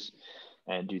images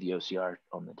and do the OCR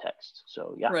on the text.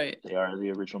 So yeah, right. They are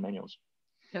the original manuals.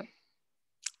 Yep.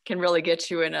 Can really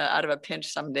get you out of a pinch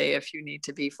someday if you need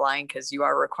to be flying, because you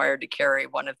are required to carry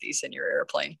one of these in your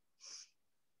airplane.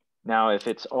 Now, if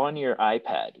it's on your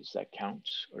iPad, does that count,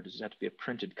 or does it have to be a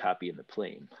printed copy in the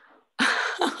plane?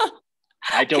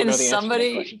 I don't know the answer to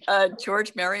that question.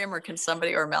 George, Merriam, or can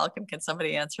somebody, or Malcolm, can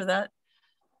somebody answer that?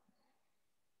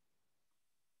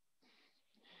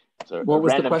 So what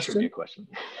was the question?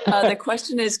 The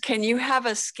question is, can you have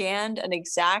an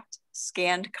exact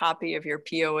scanned copy of your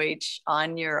POH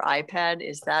on your iPad?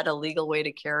 Is that a legal way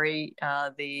to carry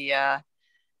the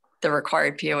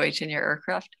required POH in your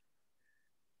aircraft?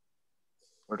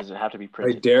 Or does it have to be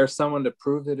printed? I dare someone to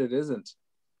prove that it isn't.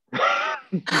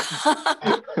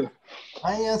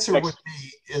 My answer would be,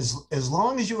 as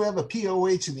long as you have a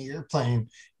POH in the airplane,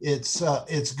 it's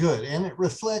good, and it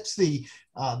reflects the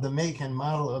make and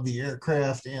model of the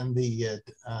aircraft and the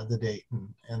date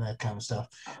and that kind of stuff.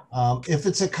 If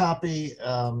it's a copy,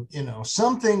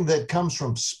 something that comes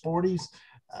from Sporties,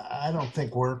 I don't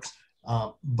think works.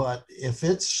 But if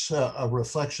it's a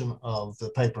reflection of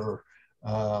the paper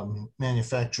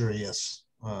manufacturer, yes,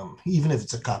 even if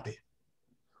it's a copy.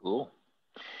 Cool.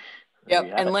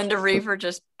 Yep, and Linda Reaver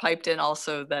just piped in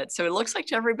also that, so it looks like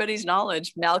to everybody's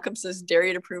knowledge, Malcolm says, dare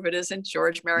you to prove it isn't.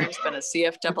 George Merriam's been a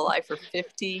CFII for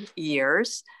 50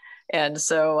 years. And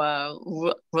so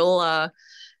I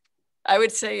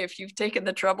would say if you've taken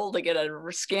the trouble to get a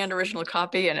scanned original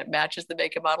copy and it matches the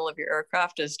make and model of your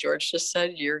aircraft, as George just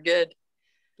said, you're good.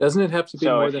 Doesn't it have to be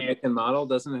more than make and model?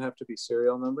 Doesn't it have to be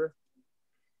serial number?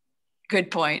 Good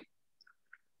point.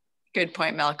 Good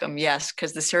point, Malcolm. Yes,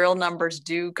 because the serial numbers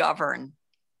do govern.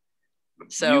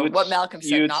 So what Malcolm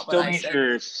said, not what I said. You would still need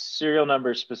your serial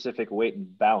number specific weight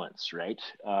and balance, right?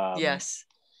 Yes.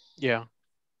 Yeah.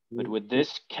 But would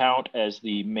this count as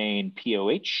the main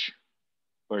POH?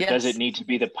 Or does it need to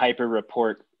be the Piper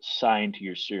report signed to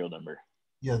your serial number?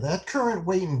 Yeah, that current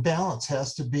weight and balance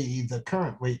has to be the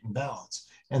current weight and balance.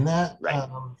 And that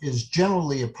is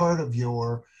generally a part of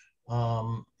your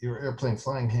airplane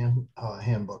flying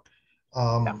handbook.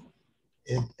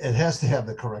 It has to have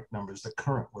the correct numbers, the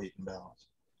current weight and balance.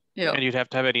 Yeah. And you'd have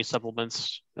to have any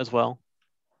supplements as well.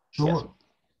 Sure. Yes.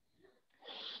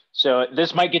 So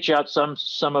this might get you out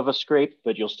some of a scrape,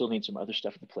 but you'll still need some other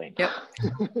stuff in the plane. Yep.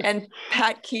 And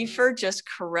Pat Kiefer just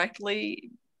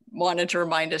correctly wanted to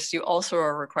remind us, you also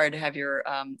are required to have your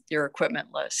equipment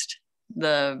list,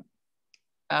 the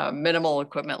minimal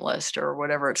equipment list, or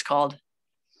whatever it's called.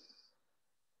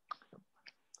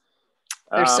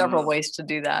 There's several ways to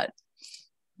do that.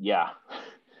 Yeah,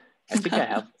 I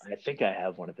think I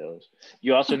have one of those.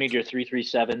 You also need your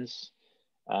 337s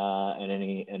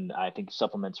and I think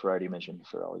supplements were already mentioned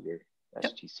for all your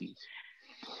STCs.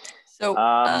 So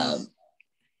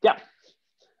yeah.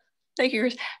 Thank you,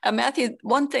 Chris. Matthew,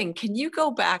 one thing, can you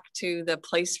go back to the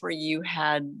place where you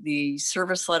had the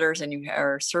service letters and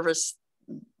or service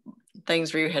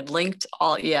things where you had linked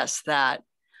all? Yes, that.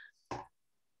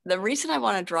 The reason I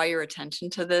want to draw your attention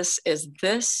to this is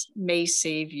this may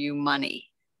save you money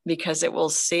because it will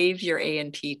save your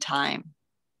A&P time.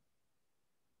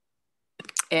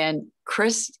 And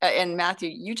Chris and Matthew,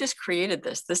 you just created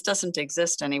this. This doesn't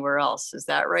exist anywhere else. Is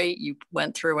that right? You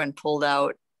went through and pulled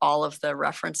out all of the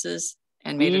references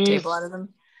and made a table out of them?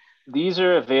 These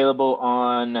are available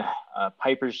on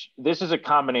Piper's. This is a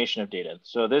combination of data.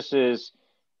 So this is,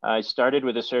 I started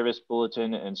with a service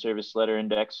bulletin and service letter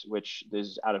index, which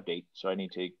is out of date. So I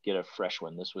need to get a fresh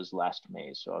one. This was last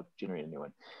May, so I'll generate a new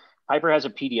one. Piper has a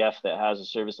PDF that has a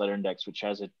service letter index, which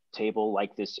has a table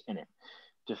like this in it.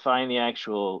 To find the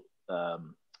actual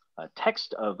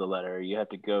text of the letter, you have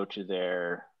to go to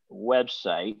their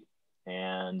website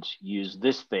and use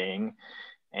this thing.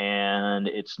 And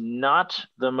it's not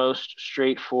the most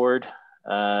straightforward,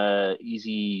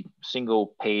 easy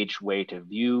single page way to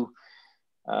view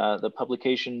the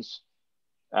publications.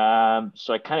 So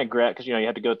I kind of grabbed, because you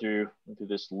have to go through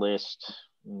this list,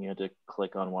 and you have to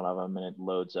click on one of them and it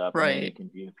loads up, and then you can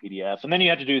view a PDF, and then you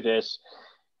have to do this,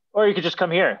 or you could just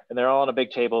come here and they're all on a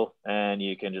big table and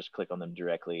you can just click on them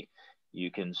directly. You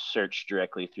can search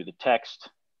directly through the text.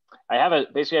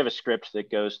 basically have a script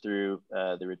that goes through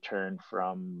the return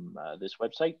from this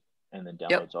website and then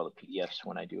downloads all the PDFs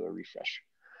when I do a refresh.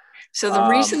 So the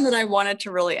reason that I wanted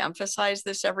to really emphasize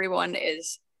this, everyone,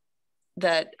 is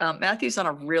that Matthew's on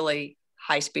a really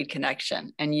high-speed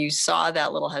connection, and you saw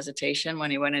that little hesitation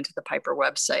when he went into the Piper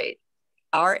website.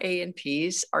 Our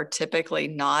A&Ps are typically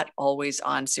not always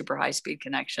on super high-speed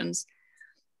connections,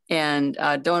 and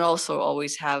don't also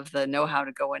always have the know-how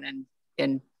to go in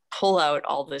and pull out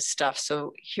all this stuff.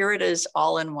 So here it is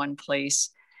all in one place,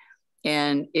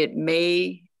 and it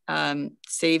may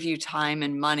save you time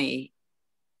and money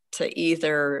to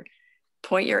either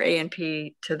point your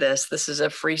A&P to this. This is a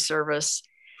free service.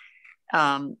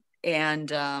 Or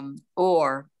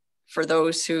for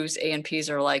those whose A&Ps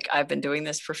are like, I've been doing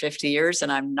this for 50 years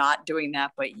and I'm not doing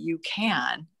that, but you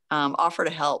can offer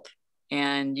to help.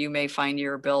 And you may find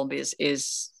your bill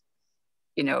is,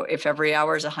 you know, if every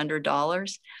hour is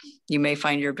 $100, you may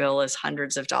find your bill is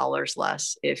hundreds of dollars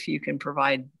less if you can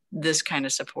provide this kind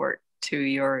of support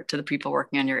to the people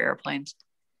working on your airplanes.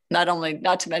 Not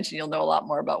to mention, you'll know a lot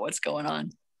more about what's going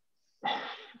on.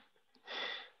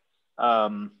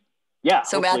 Yeah.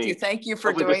 So Matthew, thank you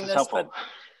for doing this. But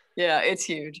yeah, it's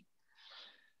huge.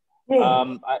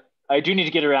 I do need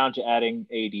to get around to adding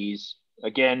ADs.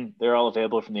 Again, they're all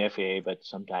available from the FAA, but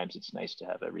sometimes it's nice to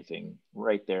have everything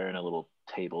right there in a little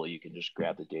table you can just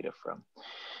grab the data from.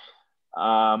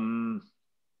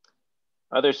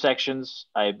 Other sections,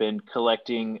 I've been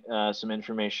collecting some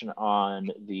information on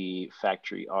the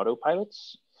factory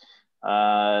autopilots.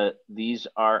 These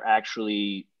are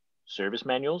actually service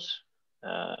manuals,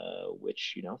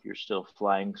 which, you know, if you're still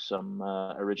flying some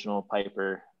original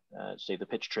Piper, say the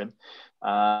pitch trim,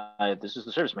 this is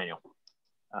the service manual.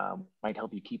 Might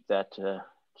help you keep that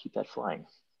flying.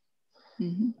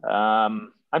 Mm-hmm.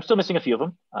 I'm still missing a few of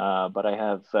them, but I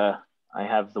have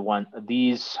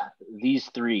these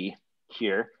three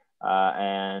here,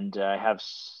 and I have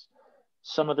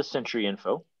some of the Century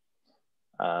info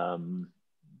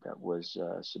that was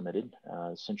submitted,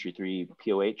 Century 3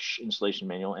 POH installation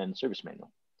manual and service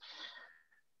manual.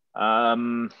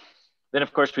 Then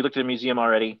of course we looked at the museum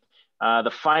already.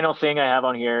 The final thing I have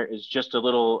on here is just a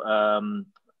little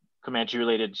Comanche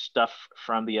related stuff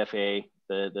from the FAA,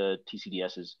 the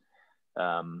TCDSs,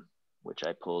 which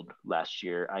I pulled last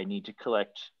year. I need to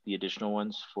collect the additional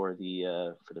ones for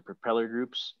the propeller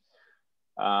groups.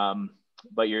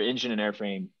 But your engine and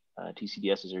airframe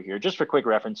TCDSs are here. Just for quick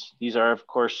reference, these are of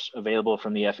course available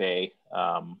from the FAA,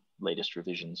 latest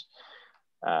revisions.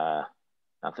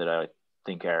 Not that I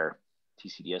think our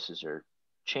TCDSs are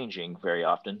changing very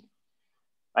often.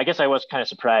 I guess I was kind of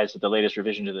surprised that the latest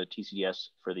revision to the TCDS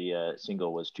for the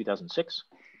single was 2006.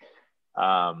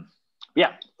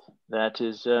 Yeah, that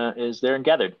is there and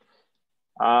gathered.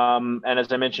 And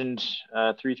as I mentioned,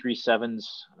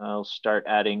 337s, I'll start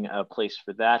adding a place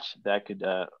for that.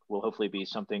 That will hopefully be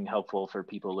something helpful for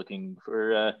people looking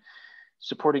for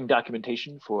supporting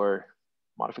documentation for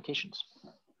modifications.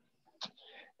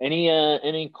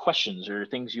 Any questions or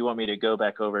things you want me to go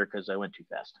back over because I went too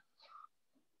fast?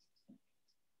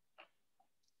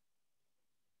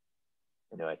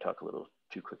 I know I talk a little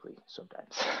too quickly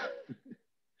sometimes.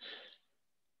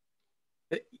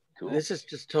 Cool. This is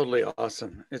just totally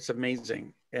awesome. It's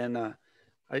amazing. And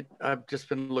I've just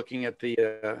been looking at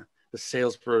the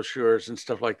sales brochures and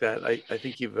stuff like that. I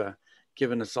think you've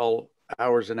given us all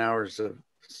hours and hours of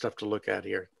stuff to look at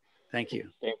here. Thank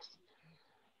you. Thanks.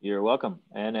 You're welcome.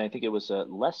 And I think it was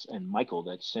Les and Michael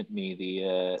that sent me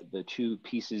the two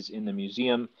pieces in the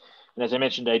museum. And as I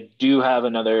mentioned, I do have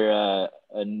another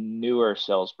a newer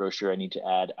sales brochure I need to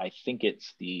add. I think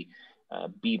it's the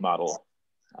B model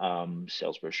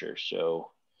sales brochure.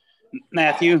 So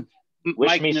Matthew,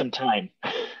 wish me some time.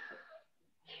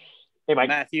 Hey, Mike.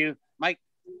 Matthew, Mike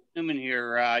Newman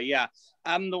here. Yeah,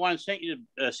 I'm the one who sent you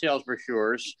the sales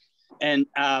brochures. And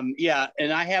yeah,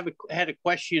 and I had a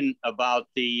question about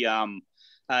the,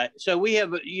 so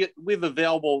we've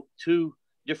available two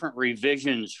different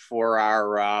revisions for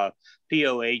our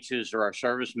POHs or our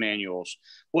service manuals.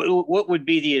 What would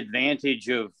be the advantage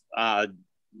of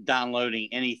downloading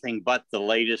anything but the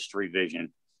latest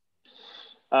revision?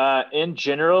 In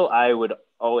general, I would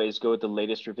always go with the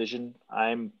latest revision.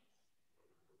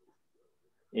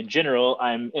 In general,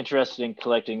 I'm interested in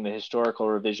collecting the historical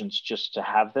revisions just to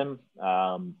have them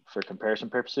for comparison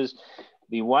purposes.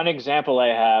 The one example I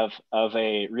have of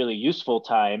a really useful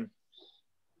time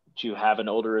to have an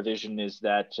older revision is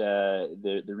that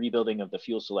the rebuilding of the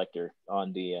fuel selector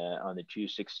on the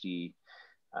 260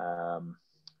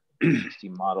 60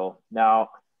 model now,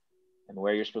 and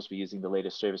where you're supposed to be using the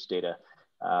latest service data.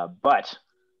 But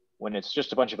when it's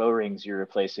just a bunch of O-rings you're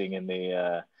replacing in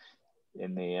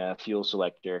the fuel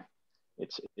selector,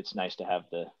 it's nice to have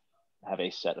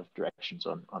a set of directions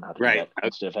on how to do that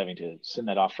instead of having to send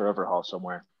that off for overhaul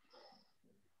somewhere.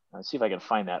 Let's see if I can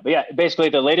find that. But yeah, basically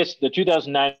the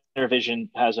 2009 revision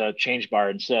has a change bar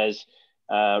and says,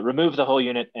 remove the whole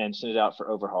unit and send it out for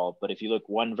overhaul. But if you look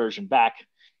one version back,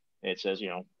 it says,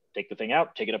 take the thing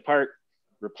out, take it apart,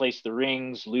 replace the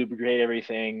rings, lubricate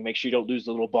everything, make sure you don't lose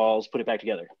the little balls, put it back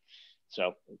together.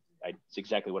 So it's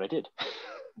exactly what I did.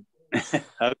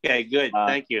 Okay, good.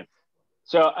 Thank you.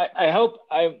 So I hope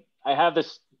I have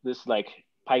this like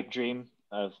pipe dream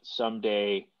of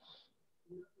someday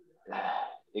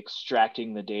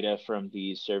extracting the data from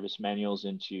these service manuals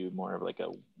into more of like a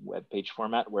web page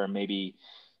format where maybe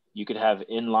you could have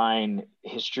inline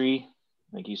history,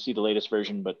 like you see the latest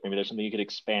version, but maybe there's something you could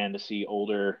expand to see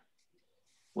older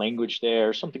language there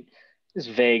or something. This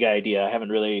vague idea. I haven't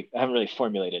really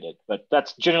formulated it, but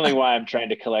that's generally why I'm trying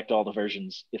to collect all the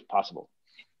versions if possible.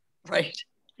 Right.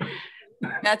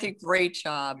 Matthew, great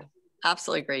job.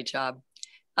 Absolutely great job.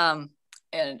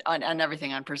 And on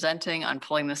everything, on presenting, on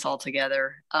pulling this all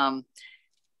together.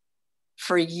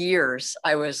 For years,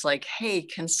 I was like, hey,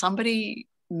 can somebody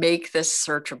make this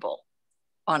searchable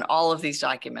on all of these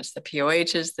documents, the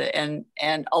POHs,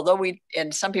 and although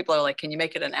and some people are like, can you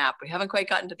make it an app? We haven't quite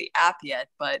gotten to the app yet,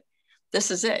 but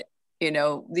this is it.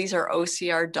 These are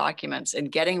OCR documents,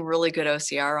 and getting really good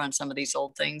OCR on some of these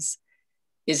old things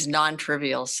is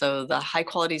non-trivial. So the high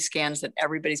quality scans that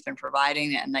everybody's been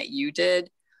providing and that you did,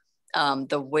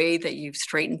 the way that you've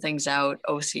straightened things out,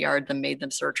 OCR'd them, made them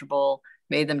searchable,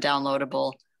 made them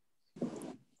downloadable,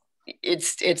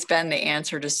 it's been the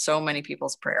answer to so many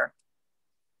people's prayer.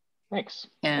 Thanks.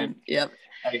 And yep.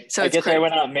 So I guess I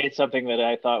went out and made something that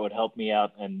I thought would help me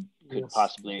out and could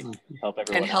possibly help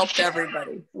everyone. And helped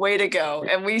everybody. Way to go.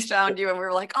 And we found you and we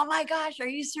were like, oh my gosh, are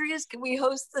you serious? Can we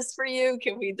host this for you?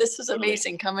 This is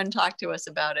amazing. Come and talk to us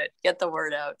about it. Get the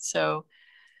word out. So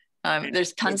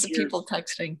there's tons of people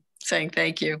texting saying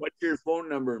thank you. What's your phone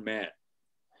number, Matt?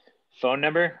 Phone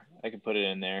number? I can put it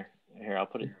in there. Here, I'll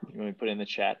put it. You want me to put it in the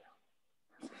chat?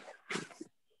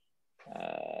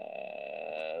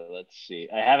 Let's see.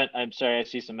 I'm sorry. I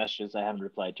see some messages. I haven't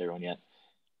replied to everyone yet.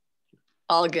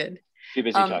 All good. Too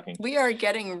busy talking. We are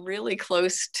getting really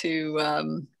close to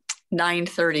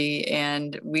 9:30,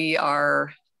 and we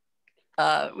have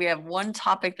one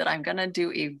topic that I'm going to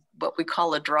do what we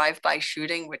call a drive-by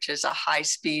shooting, which is a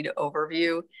high-speed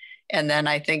overview. And then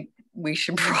I think we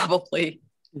should probably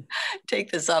take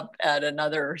this up at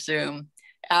another Zoom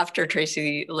after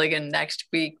Tracy Ligon next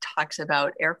week talks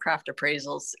about aircraft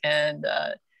appraisals. And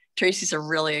Tracy's a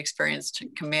really experienced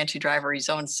Comanche driver. He's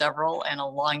owned several and a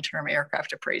long-term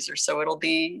aircraft appraiser. So it'll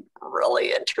be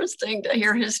really interesting to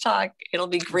hear his talk. It'll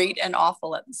be great and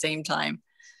awful at the same time.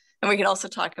 And we can also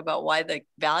talk about why the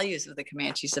values of the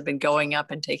Comanches have been going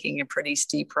up and taking a pretty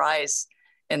steep rise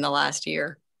in the last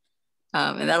year.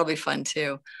 And that'll be fun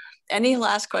too. Any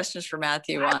last questions for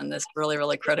Matthew on this really,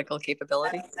 really critical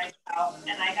capability? And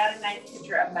I got a nice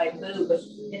picture of my boob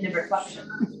in the reflection.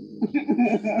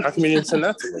 How come you didn't send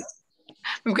that to me?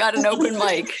 We've got an open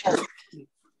mic.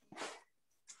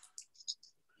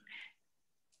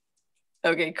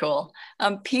 Okay, cool.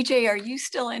 PJ, are you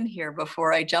still in here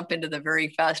before I jump into the very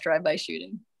fast drive-by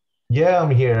shooting? Yeah,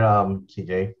 I'm here,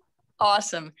 CJ.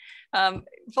 Awesome.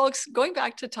 Folks, going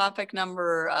back to topic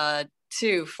number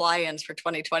 2, fly-ins for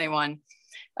 2021.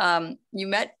 You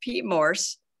met Pete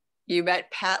Morse, you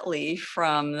met Pat Lee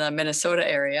from the Minnesota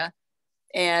area,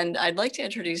 and I'd like to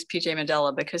introduce PJ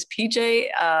Mandela because PJ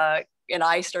and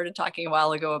I started talking a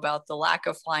while ago about the lack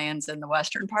of fly-ins in the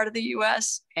western part of the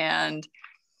US, and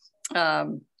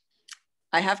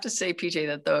I have to say, PJ,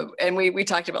 that we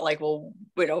talked about like, well,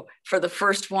 for the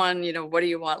first one, what do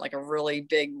you want? Like a really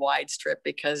big wide strip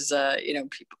because,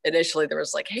 people initially there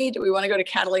was like, hey, do we want to go to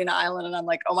Catalina Island? And I'm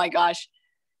like, oh my gosh,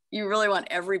 you really want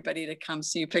everybody to come.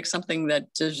 So you pick something that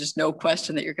there's just no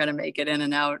question that you're going to make it in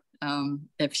and out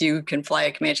if you can fly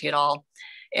a Comanche at all.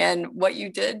 And what you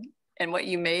did and what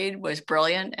you made was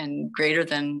brilliant and greater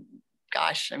than,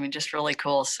 gosh, I mean, just really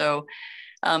cool. So,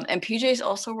 and PJ's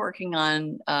also working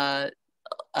on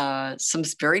some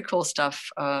very cool stuff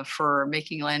for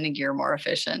making landing gear more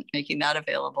efficient, making that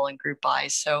available in group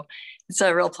buys. So it's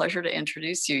a real pleasure to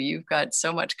introduce you. You've got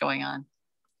so much going on.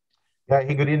 Yeah,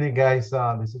 hey, good evening, guys.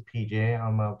 This is PJ.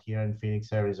 I'm out here in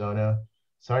Phoenix, Arizona.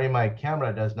 Sorry, my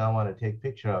camera does not want to take a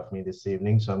picture of me this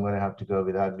evening, so I'm going to have to go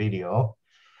without video.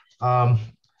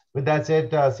 With that said,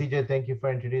 CJ, thank you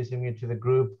for introducing me to the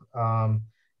group.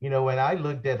 When I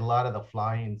looked at a lot of the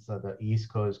fly-ins that the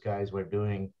East Coast guys were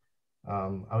doing,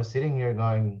 I was sitting here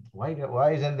going,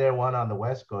 why isn't there one on the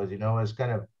West Coast? You know, I was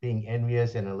kind of being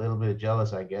envious and a little bit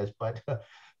jealous, I guess. But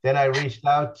then I reached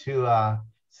out to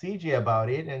CJ about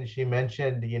it, and she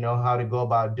mentioned, you know, how to go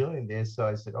about doing this. So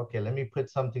I said, okay, let me put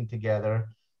something together.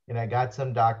 And I got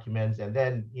some documents. And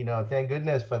then, you know, thank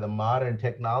goodness for the modern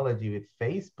technology with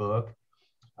Facebook.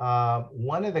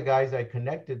 One of the guys I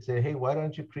connected said, hey, why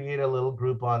don't you create a little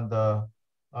group on the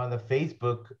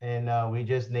Facebook? And we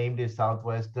just named it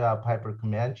Southwest Piper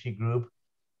Comanche Group.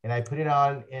 And I put it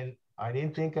on, and I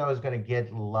didn't think I was going to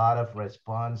get a lot of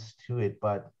response to it.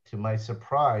 But to my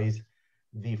surprise,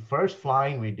 the first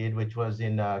flying we did, which was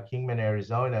in Kingman,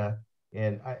 Arizona,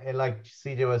 and like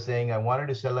CJ was saying, I wanted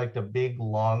to select a big,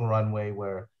 long runway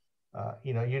where,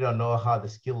 you know, you don't know how the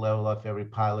skill level of every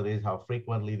pilot is, how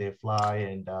frequently they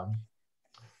fly,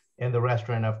 and the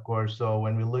restaurant, of course. So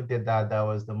when we looked at that, that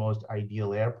was the most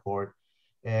ideal airport.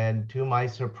 And to my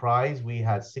surprise, we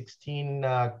had 16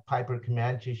 Piper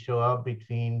Comanche show up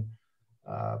between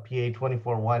PA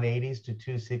 24 180s to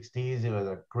 260s. It was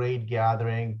a great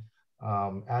gathering.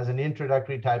 As an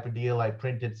introductory type of deal, I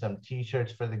printed some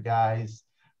t-shirts for the guys.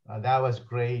 That was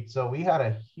great. So we had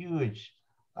a huge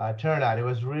turnout. It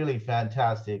was really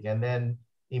fantastic. And then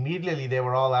immediately they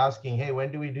were all asking, hey,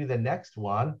 when do we do the next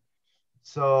one?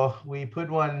 So we put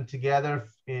one together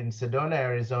in Sedona,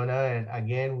 Arizona. And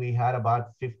again, we had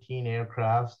about 15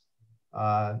 aircrafts.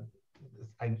 I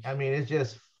mean, it's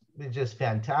just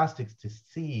fantastic to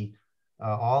see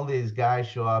all these guys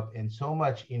show up, and so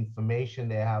much information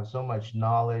they have, so much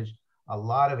knowledge, a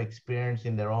lot of experience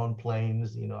in their own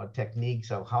planes, you know, techniques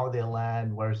of how they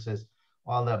land versus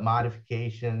all the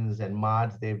modifications and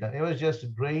mods they've done. It was just a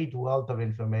great wealth of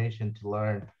information to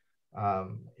learn.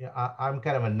 I'm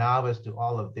kind of a novice to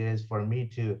all of this. For me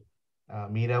to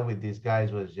meet up with these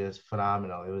guys was just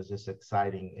phenomenal. It was just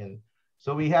exciting. And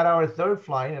so we had our third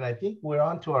flight, and I think we're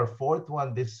on to our fourth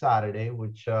one this Saturday,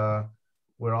 which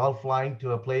we're all flying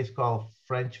to a place called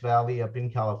French Valley up in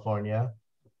California.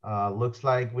 Looks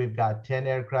like we've got 10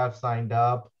 aircraft signed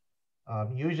up.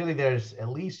 Usually there's at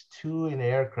least 2 in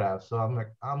aircraft. So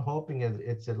I'm hoping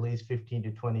it's at least 15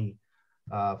 to 20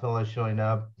 fellows showing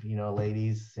up, you know,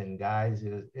 ladies and guys.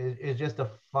 It's just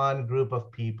a fun group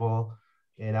of people.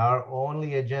 And our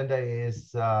only agenda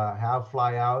is have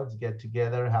flyouts, get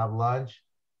together, have lunch,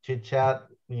 chit chat,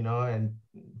 you know, and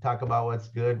talk about what's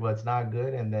good, what's not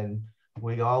good. And then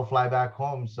we all fly back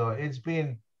home. So it's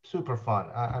been super fun.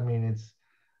 I mean, it's,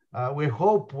 we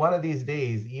hope one of these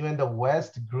days, even the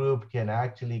West group can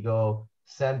actually go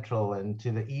central and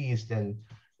to the East, and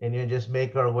you just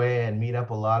make our way and meet up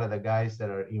a lot of the guys that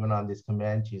are even on this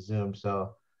Comanche Zoom.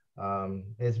 So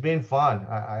it's been fun.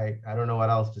 I don't know what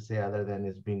else to say other than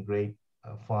it's been great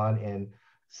fun. And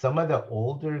some of the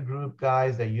older group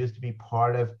guys that used to be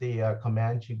part of the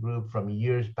Comanche group from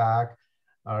years back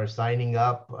are signing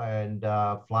up and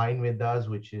flying with us,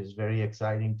 which is very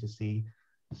exciting to see.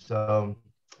 So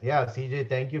yeah, CJ,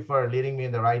 thank you for leading me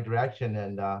in the right direction.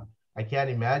 And I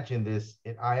can't imagine this.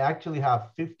 I actually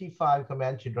have 55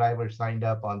 Comanche drivers signed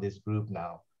up on this group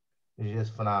now. It's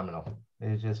just phenomenal.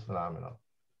 It's just phenomenal.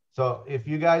 So if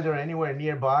you guys are anywhere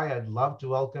nearby, I'd love to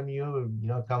welcome you, you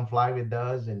know, come fly with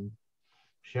us and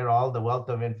share all the wealth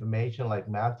of information like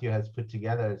Matthew has put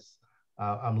together.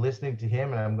 I'm listening to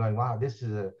him and I'm going, wow, this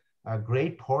is a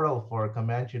great portal for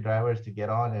Comanche drivers to get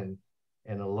on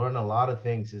and learn a lot of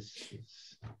things.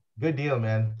 It's good deal,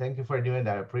 man. Thank you for doing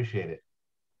that. I appreciate it.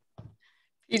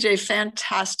 PJ,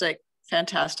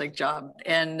 fantastic job.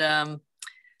 And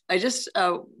I just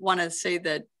want to say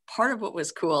that part of what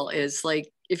was cool is,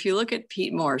 like, if you look at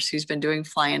Pete Morse, who's been doing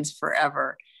fly-ins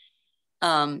forever,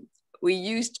 we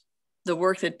used the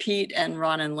work that Pete and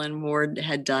Ron and Lynn Ward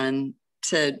had done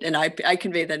and I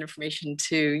conveyed that information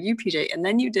to you, PJ, and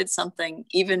then you did something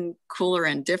even cooler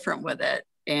and different with it.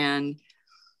 And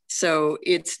so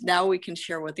it's now we can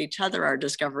share with each other our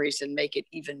discoveries and make it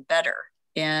even better.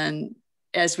 And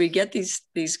as we get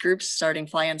these groups starting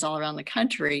fly-ins all around the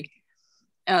country,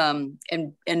 and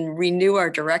renew our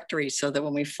directory so that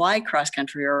when we fly cross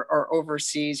country or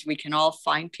overseas, we can all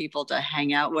find people to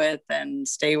hang out with and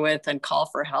stay with and call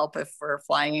for help if we're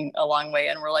flying a long way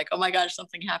and we're like, oh my gosh,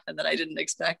 something happened that I didn't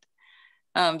expect.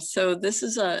 So this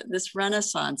is this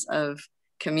renaissance of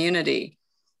community,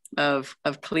 of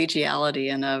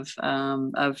collegiality, and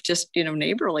of just, you know,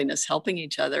 neighborliness, helping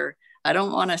each other. I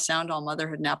don't want to sound all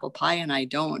motherhood and apple pie, and I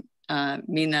don't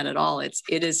mean that at all. It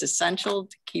is essential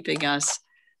to keeping us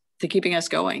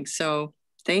going. So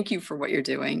thank you for what you're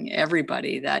doing,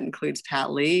 everybody. That includes Pat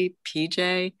Lee,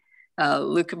 PJ,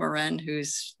 Luca Marin,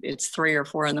 it's 3 or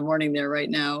 4 in the morning there right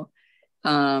now.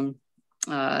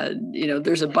 You know,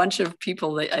 there's a bunch of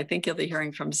people that I think you'll be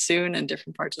hearing from soon in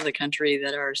different parts of the country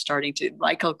that are starting to,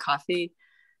 Michael Koff,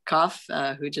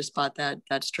 who just bought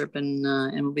that strip and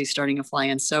will be starting a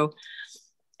fly-in. So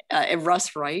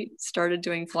Russ Wright started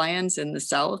doing fly-ins in the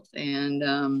South,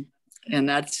 and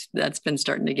that's been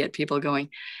starting to get people going.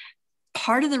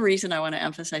 Part of the reason I want to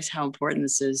emphasize how important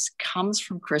this is comes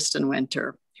from Kristen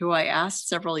Winter, who I asked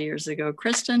several years ago.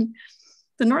 Kristen,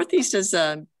 the Northeast is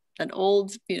an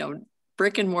old, you know,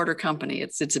 brick and mortar company.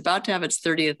 It's about to have its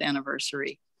 30th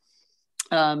anniversary.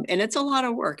 And it's a lot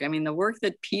of work. I mean, the work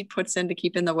that Pete puts into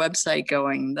keeping the website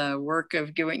going, the work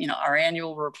of doing, you know, our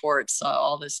annual reports,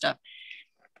 all this stuff.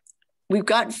 We've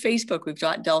got Facebook, we've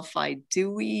got Delphi.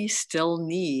 Do we still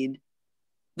need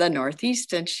the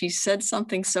Northeast? And she said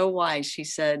something so wise. She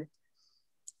said,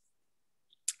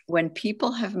 when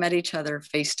people have met each other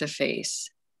face to face,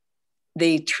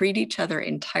 they treat each other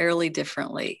entirely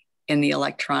differently in the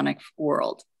electronic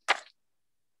world.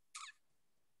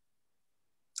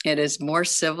 It is more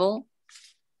civil.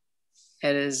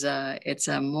 It's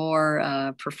a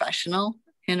more professional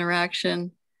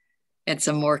interaction. It's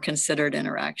a more considered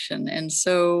interaction. And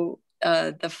so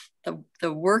the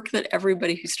work that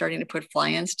everybody who's starting to put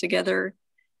fly-ins together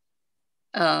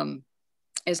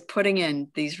is putting in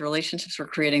these relationships we're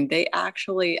creating. They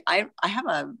actually, I have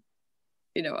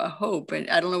a hope, and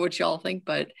I don't know what y'all think,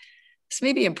 but this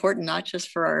may be important not just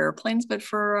for our airplanes, but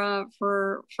for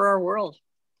our world.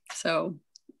 So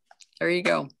there you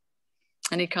go.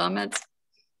 Any comments?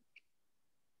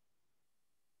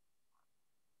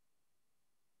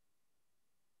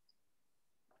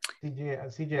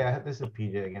 CJ, this is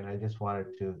PJ again. I just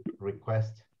wanted to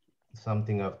request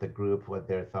something of the group, what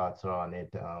their thoughts are on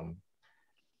it.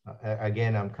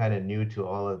 Again, I'm kind of new to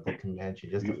all of the Comanche,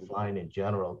 just the flying in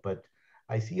general, but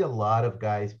I see a lot of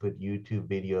guys put YouTube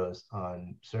videos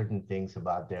on certain things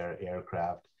about their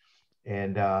aircraft.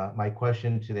 And my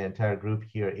question to the entire group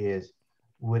here is,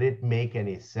 would it make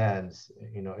any sense,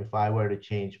 you know, if I were to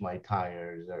change my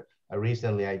tires, or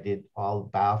recently I did all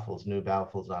baffles, new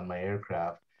baffles on my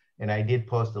aircraft. And I did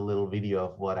post a little video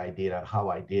of what I did and how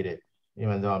I did it,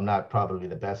 even though I'm not probably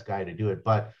the best guy to do it.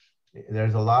 But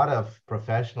there's a lot of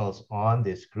professionals on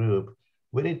this group.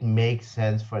 Would it make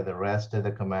sense for the rest of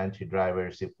the Comanche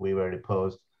drivers if we were to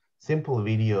post simple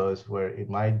videos where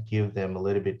it might give them a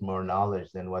little bit more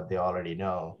knowledge than what they already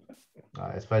know,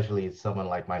 especially someone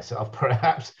like myself,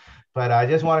 perhaps? But I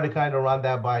just wanted to kind of run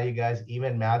that by you guys.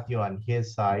 Even Matthew on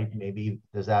his side, maybe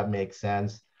does that make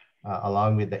sense?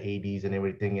 Along with the ADs and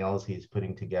everything else he's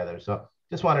putting together. So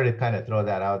just wanted to kind of throw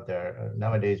that out there.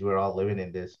 Nowadays, we're all living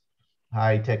in this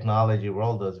high technology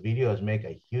world. Those videos make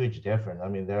a huge difference. I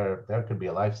mean, there could be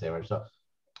a lifesaver. So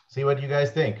see what you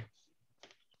guys think.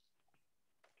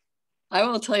 I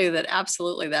will tell you that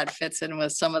absolutely that fits in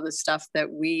with some of the stuff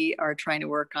that we are trying to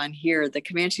work on here. The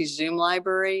Comanche Zoom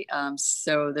library.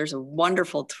 So there's a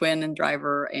wonderful twin and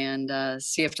driver and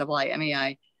CFII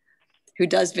MEI who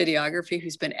does videography,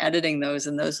 who's been editing those,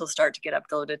 and those will start to get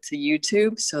uploaded to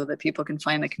YouTube so that people can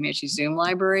find the Comanche Zoom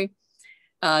library.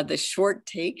 The short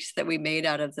takes that we made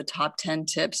out of the top 10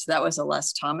 tips, that was a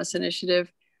Les Thomas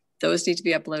initiative. Those need to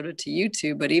be uploaded to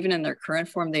YouTube, but even in their current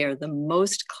form, they are the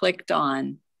most clicked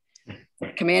on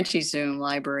Comanche Zoom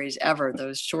libraries ever.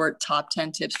 Those short top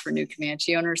 10 tips for new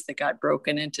Comanche owners that got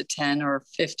broken into 10 or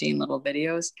 15 little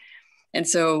videos. And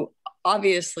so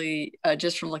obviously,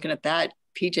 just from looking at that,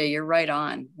 PJ, you're right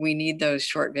on. We need those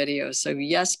short videos. So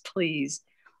yes, please.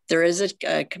 There is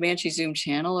a Comanche Zoom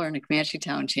channel or a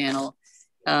ComancheTown channel.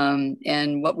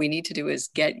 And what we need to do is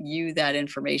get you that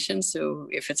information. So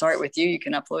if it's all right with you, you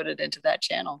can upload it into that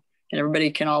channel and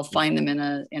everybody can all find them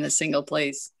in a single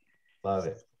place. Love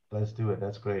it. Let's do it.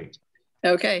 That's great.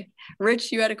 Okay.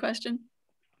 Rich, you had a question?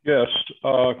 Yes.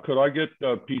 Could I get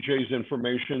PJ's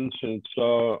information, since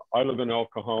I live in El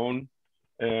Cajon,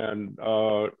 and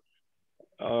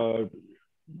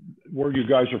where you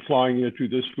guys are flying into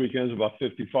this weekend is about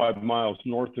 55 miles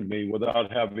north of me.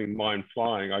 Without having mine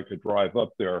flying, I could drive up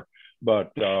there,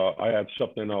 but I had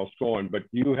something else going. But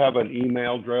do you have an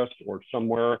email address or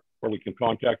somewhere where we can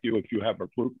contact you if you have a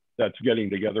group that's getting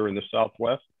together in the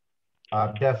Southwest?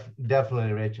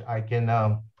 Definitely, Rich. I can,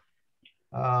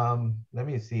 let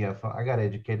me see if I got to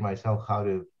educate myself how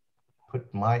to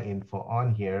put my info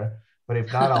on here. But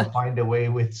if not, I'll find a way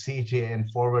with CJ and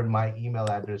forward my email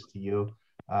address to you.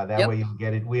 That way you'll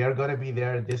get it. We are going to be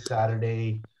there this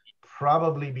Saturday,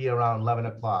 probably be around 11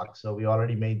 o'clock. So we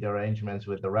already made the arrangements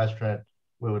with the restaurant.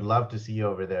 We would love to see you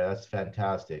over there. That's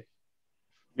fantastic.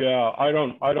 Yeah, I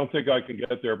don't think I can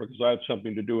get there because I have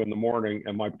something to do in the morning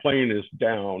and my plane is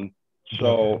down.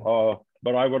 So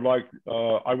but I would like,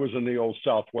 I was in the old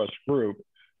Southwest group,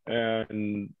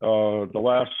 and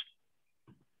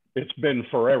it's been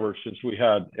forever since we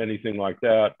had anything like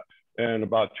that. And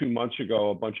about 2 months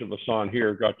ago, a bunch of us on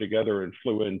here got together and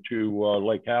flew into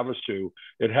Lake Havasu.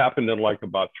 It happened in like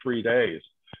about 3 days.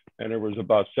 And there was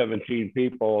about 17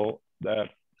 people that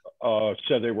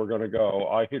said they were going to go.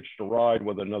 I hitched a ride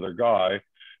with another guy.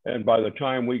 And by the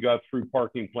time we got through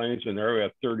parking planes in there, we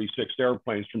had 36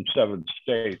 airplanes from 7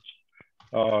 states.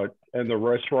 And the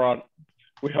restaurant,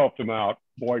 we helped them out.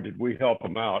 Boy, did we help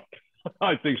them out.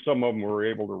 I think some of them were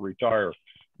able to retire.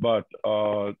 But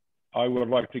I would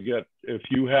like to get, if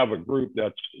you have a group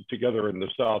that's together in the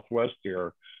Southwest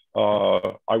here,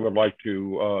 I would like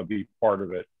to be part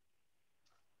of it.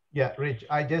 Yeah, Rich,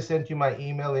 I just sent you my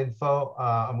email info.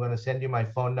 I'm going to send you my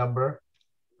phone number.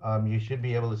 You should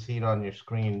be able to see it on your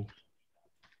screen.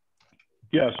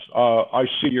 Yes, I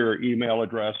see your email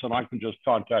address, and I can just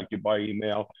contact you by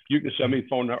email. You can send me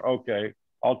phone number. Okay,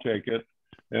 I'll take it.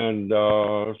 And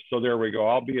so there we go.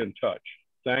 I'll be in touch.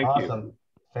 Thank you. Awesome.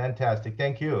 Fantastic.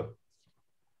 Thank you.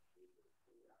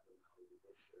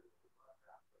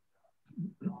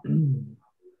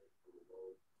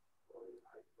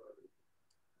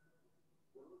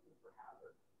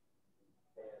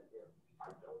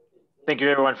 Thank you,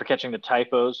 everyone, for catching the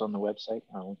typos on the website.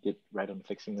 I'll get right on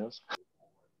fixing those.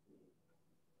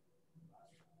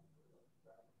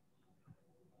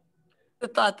 The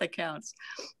thought that counts.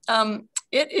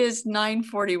 It is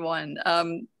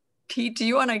 9:41. Pete, do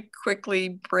you want to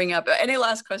quickly bring up any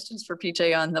last questions for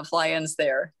PJ on the fly-ins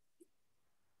there?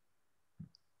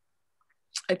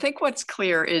 I think what's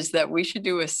clear is that we should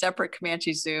do a separate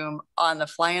Comanche Zoom on the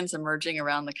fly-ins emerging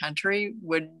around the country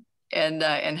and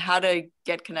how to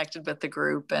get connected with the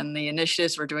group and the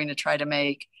initiatives we're doing to try to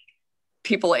make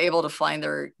people able to find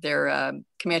their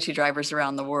Comanche drivers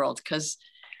around the world. Because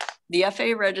the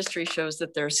FAA registry shows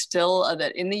that there's still,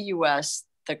 that in the US,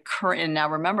 the current, and now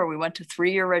remember, we went to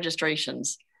 3-year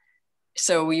registrations.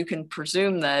 So you can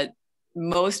presume that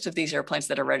most of these airplanes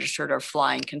that are registered are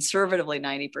flying, conservatively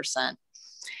 90%.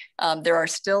 There are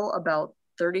still about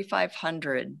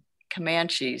 3,500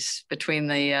 Comanches between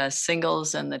the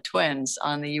singles and the twins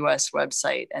on the US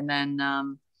website. And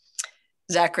then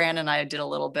Zach Grant and I did a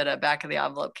little bit of back of the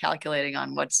envelope calculating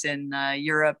on what's in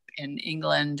Europe, in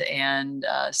England, and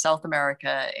South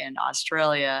America, and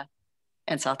Australia,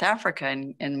 and South Africa.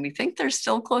 And we think there's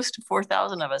still close to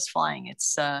 4,000 of us flying.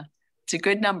 It's a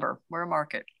good number. We're a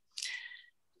market.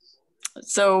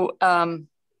 So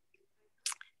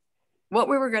what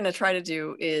we were going to try to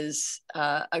do is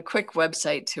a quick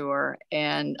website tour.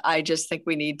 And I just think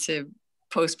we need to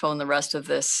postpone the rest of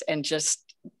this and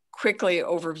just quickly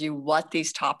overview what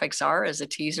these topics are as a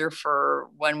teaser for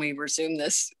when we resume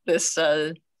this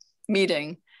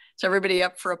meeting. So everybody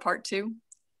up for a part 2?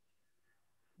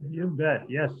 You bet,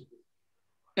 yes.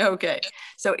 Okay,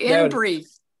 so in brief,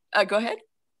 go ahead.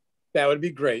 That would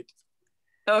be great.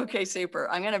 Okay, super.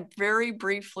 I'm going to very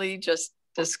briefly just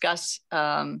discuss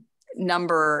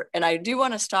number, and I do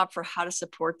want to stop for how to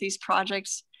support these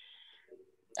projects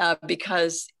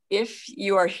because if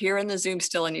you are here in the Zoom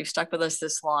still and you've stuck with us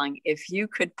this long, if you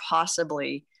could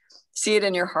possibly see it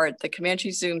in your heart, the Comanche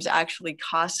Zooms actually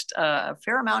cost a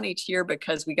fair amount each year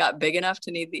because we got big enough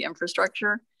to need the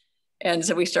infrastructure. And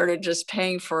so we started just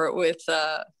paying for it with,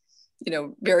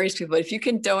 various people. If you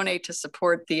can donate to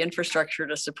support the infrastructure,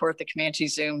 to support the Comanche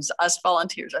Zooms, us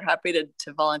volunteers are happy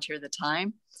to volunteer the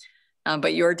time.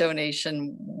 But your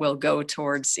donation will go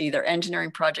towards either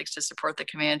engineering projects to support the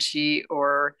Comanche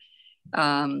or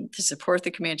to support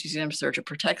the Comanche Zooms or to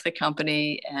protect the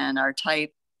company and our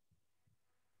tight.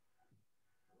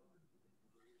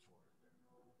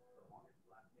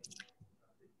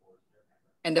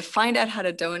 And to find out how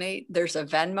to donate, there's a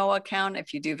Venmo account.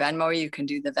 If you do Venmo, you can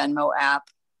do the Venmo app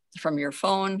from your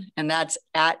phone, and that's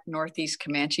at Northeast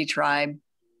Comanche Tribe.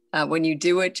 When you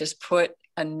do it, just put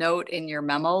a note in your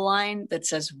memo line that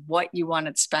says what you want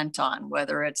it spent on,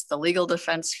 whether it's the legal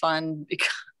defense fund,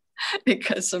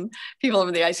 because some people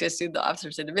over the ICS sued the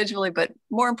officers individually, but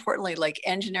more importantly, like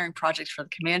engineering projects for the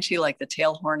Comanche, like the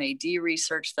tailhorn AD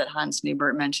research that Hans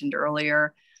Neubert mentioned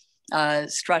earlier,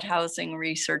 strut housing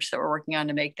research that we're working on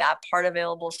to make that part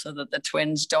available so that the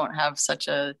twins don't have such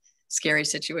a scary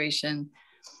situation.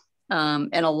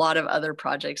 And a lot of other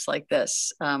projects like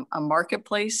this, a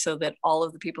marketplace so that all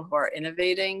of the people who are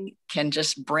innovating can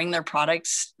just bring their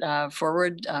products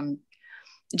forward.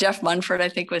 Jeff Munford, I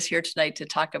think, was here tonight to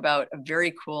talk about a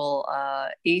very cool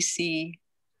AC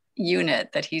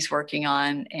unit that he's working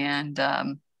on. And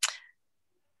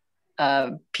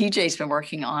PJ's been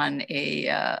working on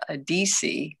a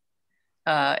DC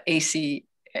AC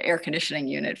air conditioning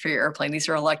unit for your airplane. These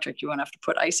are electric. You won't have to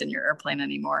put ice in your airplane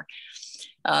anymore.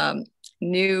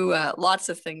 Lots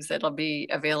of things that'll be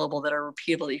available that are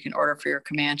repeatable that you can order for your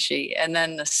Comanche. And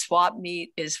then the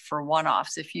SwapMeet is for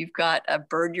one-offs. If you've got a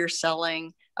bird you're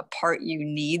selling, a part you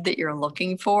need that you're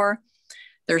looking for,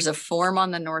 there's a form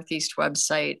on the Northeast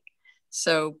website.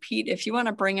 So Pete, if you want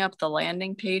to bring up the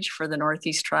landing page for the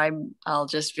Northeast Tribe, I'll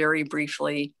just very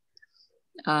briefly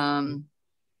talk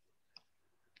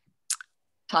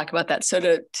about that.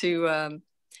 So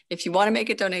if you want to make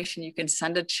a donation, you can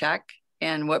send a check.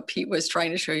 And what Pete was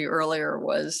trying to show you earlier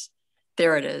was,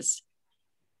 there it is.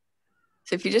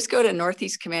 So if you just go to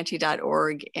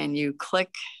northeastcomanche.org and you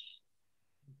click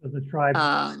the tribe's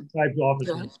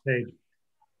offices page.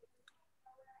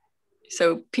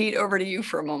 So Pete, over to you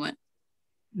for a moment.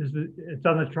 It's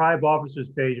on the tribe offices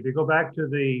page. If you go back to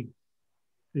I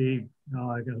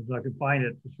can find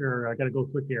it for sure. I got to go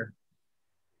quick here.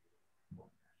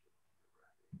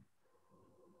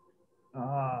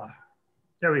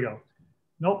 There we go.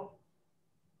 Nope.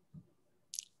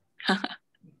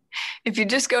 If you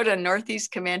just go to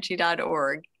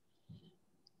northeastcomanche.org.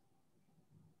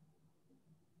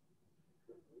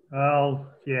 Well,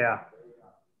 yeah.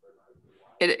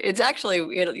 It's actually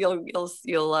if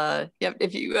you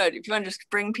want to just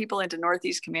bring people into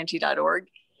northeastcomanche.org,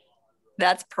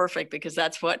 that's perfect because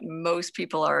that's what most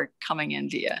people are coming in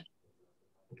via.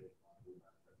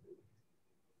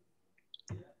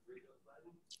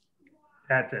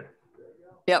 That's it.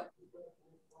 Yep.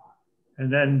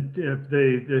 And then if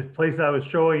the place I was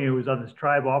showing you was on this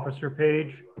tribe officer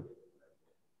page.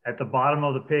 At the bottom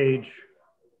of the page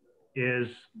is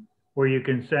where you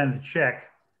can send a check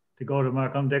to go to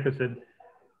Malcolm Dickinson.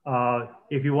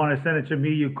 If you want to send it to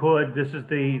me, you could. This is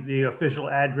the official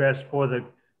address for the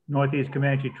Northeast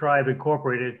Comanche Tribe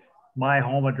Incorporated, my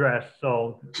home address.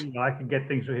 So I can get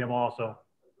things to him also.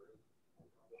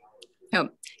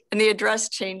 Yep. And the address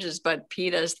changes, but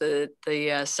Pete, as the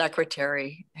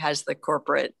secretary, has the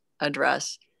corporate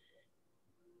address.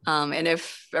 And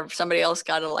if somebody else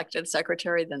got elected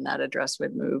secretary, then that address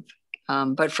would move.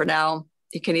 But for now,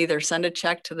 you can either send a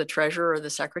check to the treasurer or the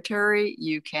secretary.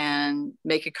 You can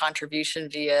make a contribution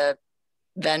via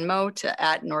Venmo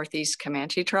to @Northeast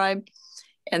Comanche Tribe.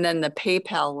 And then the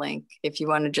PayPal link, if you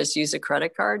want to just use a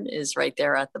credit card, is right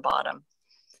there at the bottom.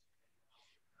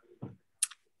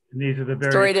 And these are the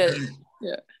very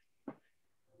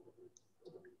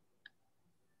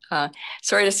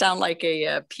sorry to sound like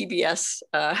a PBS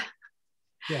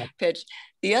pitch.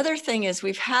 The other thing is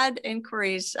we've had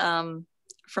inquiries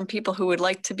from people who would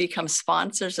like to become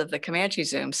sponsors of the Comanche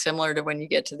Zoom, similar to when you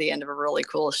get to the end of a really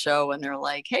cool show and they're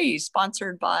like, hey,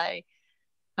 sponsored by,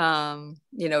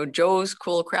 Joe's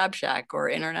Cool Crab Shack or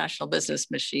International Business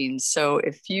Machines. So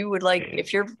if you would like,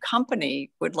 if your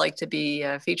company would like to be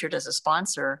featured as a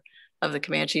sponsor of the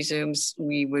Comanche Zooms,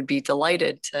 we would be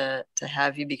delighted to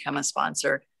have you become a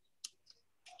sponsor.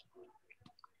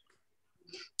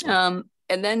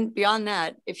 And then beyond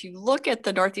that, if you look at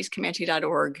the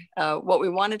northeastcomanche.org, what we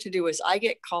wanted to do is I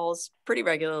get calls pretty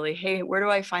regularly. Hey, where do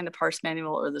I find the parse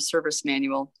manual or the service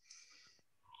manual?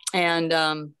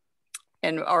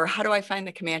 Or how do I find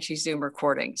the Comanche Zoom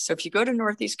recording? So if you go to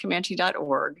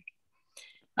northeastcomanche.org,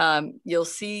 you'll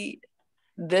see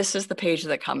this is the page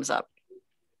that comes up.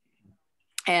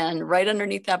 And right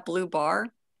underneath that blue bar,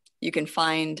 you can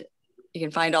find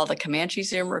all the Comanche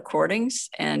Zoom recordings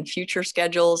and future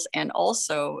schedules, and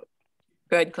also,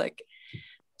 go ahead, click.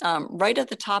 Right at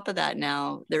the top of that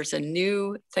now, there's a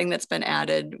new thing that's been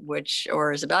added,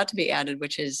 or is about to be added,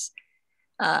 which is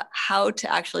how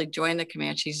to actually join the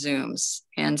Comanche Zooms.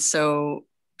 And so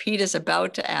Pete is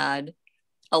about to add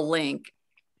a link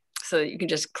so that you can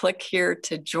just click here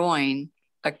to join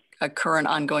a current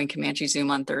ongoing Comanche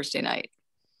Zoom on Thursday night.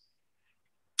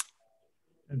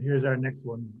 And here's our next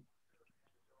one.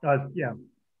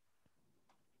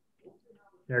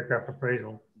 Aircraft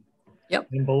appraisal. Yep.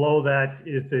 And below that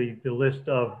is the list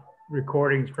of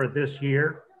recordings for this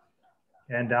year.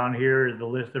 And down here is the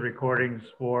list of recordings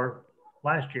for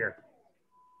last year.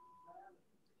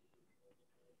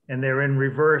 And they're in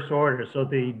reverse order. So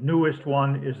the newest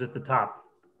one is at the top.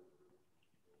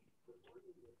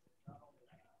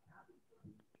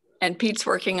 And Pete's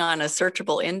working on a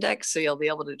searchable index, so you'll be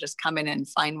able to just come in and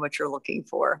find what you're looking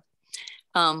for.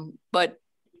 But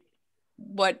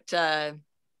what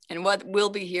will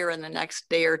be here in the next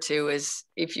day or two is,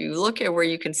 if you look at where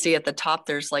you can see at the top,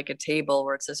 there's like a table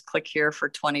where it says click here for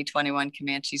 2021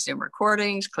 Comanche Zoom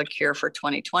recordings, click here for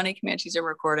 2020 Comanche Zoom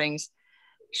recordings,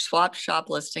 swap shop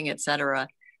listing, etc.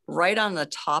 Right on the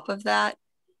top of that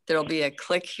there'll be a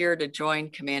click here to join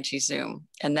Comanche Zoom.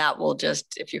 And that will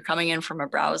just, if you're coming in from a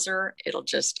browser, it'll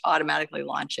just automatically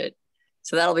launch it.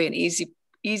 So that'll be an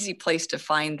easy place to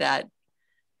find that,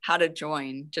 how to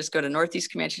join. Just go to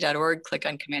northeastcomanche.org, click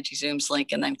on Comanche Zoom's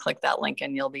link, and then click that link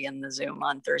and you'll be in the Zoom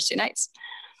on Thursday nights.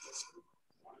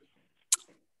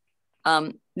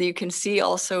 You can see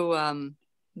also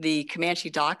the Comanche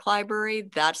Doc library.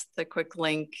 That's the quick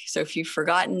link. So if you've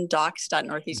forgotten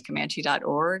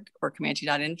docs.northeastcomanche.org or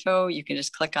comanche.info, you can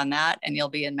just click on that and you'll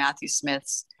be in Matthew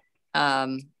Smith's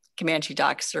Comanche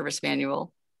Docs service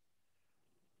manual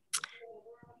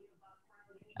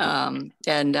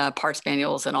and parts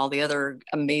manuals and all the other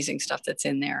amazing stuff that's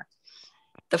in there.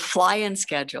 The fly-in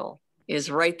schedule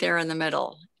is right there in the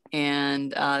middle.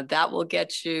 And that will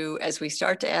get you, as we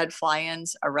start to add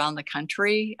fly-ins around the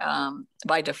country,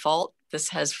 by default, this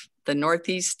has the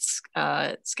Northeast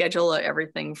schedule,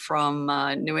 everything from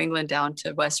New England down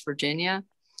to West Virginia,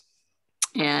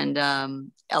 and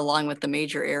along with the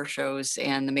major air shows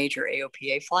and the major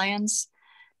AOPA fly-ins.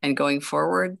 And going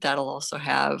forward, that'll also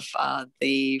have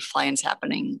the fly-ins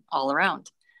happening all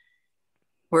around.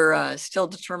 We're still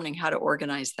determining how to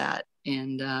organize that,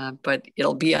 and but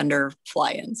it'll be under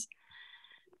fly-ins.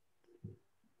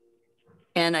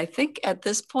 And I think at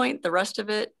this point, the rest of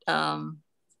it,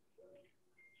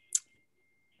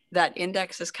 that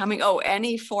index is coming. Oh,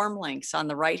 any form links on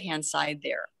the right-hand side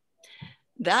there.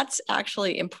 That's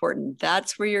actually important.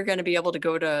 That's where you're going to be able to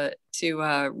go to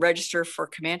register for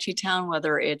ComancheTown,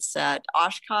 whether it's at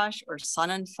Oshkosh or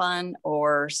Sun and Fun,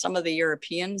 or some of the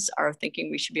Europeans are thinking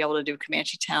we should be able to do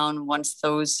ComancheTown once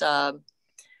those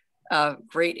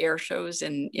great air shows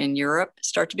in Europe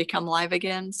start to become live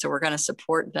again. So we're going to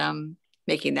support them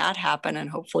making that happen and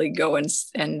hopefully go and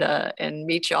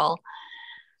meet y'all.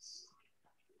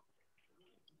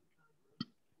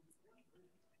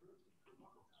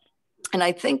 And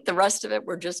I think the rest of it,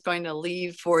 we're just going to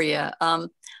leave for you.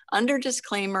 Under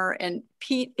disclaimer, and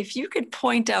Pete, if you could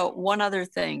point out one other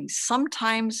thing,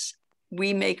 sometimes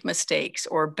we make mistakes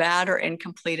or bad or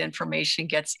incomplete information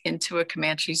gets into a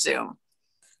Comanche Zoom.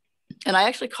 And I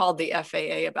actually called the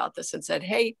FAA about this and said,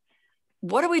 hey,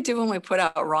 what do we do when we put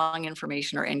out wrong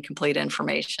information or incomplete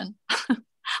information?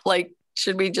 Like,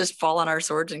 should we just fall on our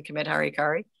swords and commit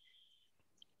harikari?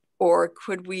 Or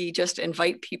could we just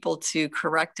invite people to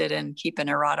correct it and keep an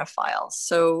errata file?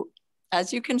 So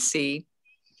as you can see,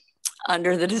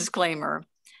 under the disclaimer,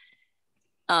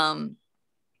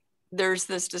 there's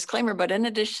this disclaimer, but in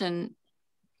addition,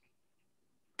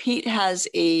 Pete has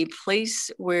a place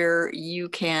where you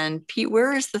can, Pete,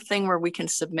 where is the thing where we can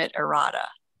submit errata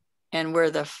and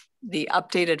where the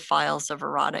updated files of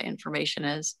errata information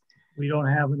is? We don't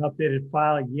have an updated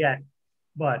file yet,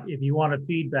 but if you want a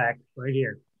feedback, right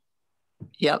here.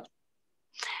 Yep.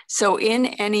 So in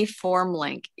any form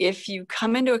link, if you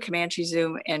come into a Comanche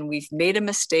Zoom and we've made a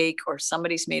mistake or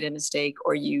somebody's made a mistake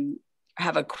or you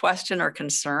have a question or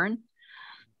concern,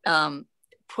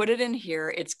 put it in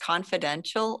here. It's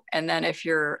confidential. And then if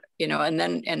you're,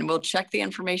 and we'll check the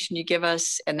information you give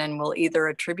us and then we'll either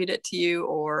attribute it to you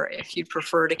or if you'd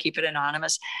prefer to keep it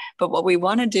anonymous. But what we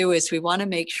want to do is we want to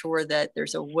make sure that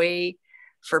there's a way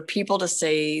for people to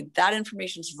say that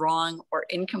information's wrong or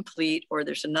incomplete, or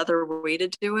there's another way to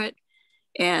do it.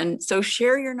 And so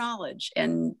share your knowledge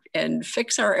and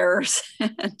fix our errors.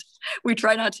 And we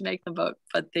try not to make them, but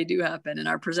they do happen. And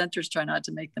our presenters try not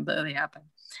to make them, but they happen.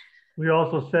 We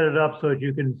also set it up so that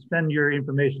you can send your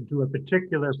information to a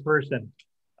particular person.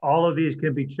 All of these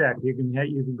can be checked. You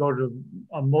can go to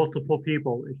multiple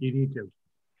people if you need to.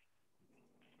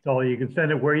 So you can send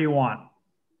it where you want.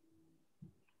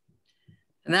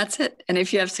 And that's it. And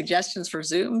if you have suggestions for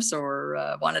Zooms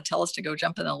or want to tell us to go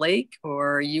jump in the lake,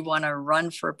 or you want to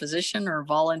run for a position or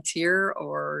volunteer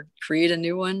or create a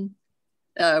new one,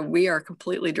 we are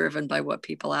completely driven by what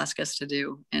people ask us to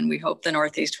do. And we hope the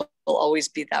Northeast will always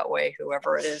be that way,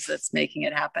 whoever it is that's making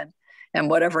it happen and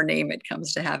whatever name it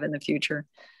comes to have in the future.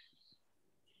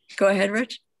 Go ahead,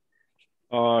 Rich.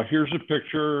 Here's a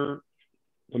picture.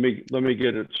 Let me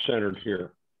get it centered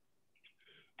here.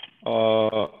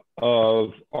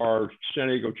 Of our San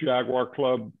Diego Jaguar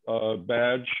Club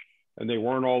badge, and they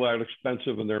weren't all that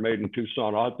expensive, and they're made in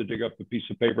Tucson. I'll have to dig up a piece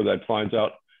of paper that finds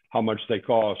out how much they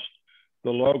cost. The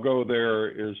logo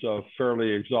there is a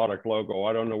fairly exotic logo.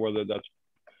 I don't know whether that's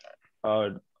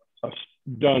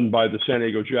done by the San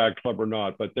Diego Jag Club or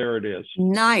not, but there it is.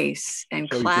 Nice and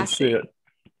so classy. You can see it.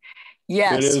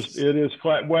 Yes. It is.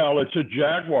 Well, it's a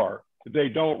Jaguar. They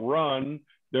don't run.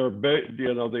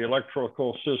 The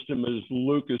electrical system is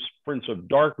Lucas, Prince of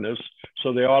Darkness,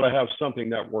 so they ought to have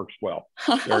something that works well.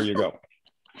 There you go.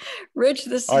 Rich,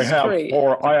 this I is have great.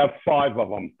 I have 5 of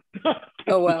them.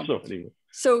 Oh, wow. So, anyway.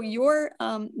 So your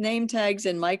name tags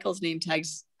and Michael's name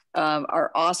tags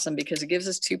are awesome because it gives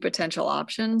us 2 potential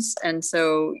options. And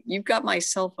so you've got my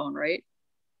cell phone, right?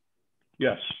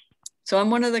 Yes. So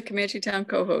I'm one of the ComancheTown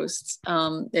co-hosts.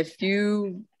 If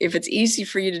it's easy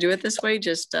for you to do it this way,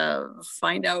 just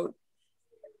find out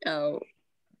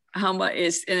how much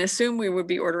is, and assume we would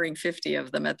be ordering 50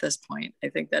 of them at this point. I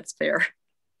think that's fair.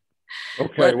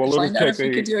 Okay, But well, find out if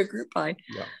we could do a group buy.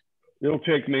 Yeah, it'll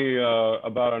take me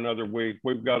about another week.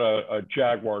 We've got a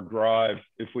Jaguar Drive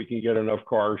if we can get enough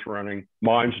cars running.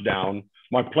 Mine's down.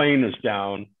 My plane is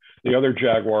down. The other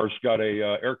Jaguar's got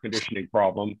a air conditioning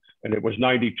problem, and it was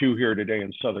 92 here today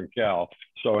in Southern Cal.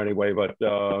 So anyway, but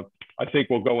I think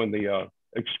we'll go in the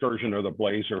Excursion or the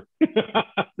Blazer,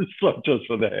 so just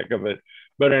for the heck of it.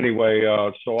 But anyway,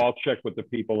 so I'll check with the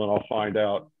people and I'll find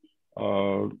out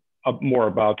more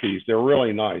about these. They're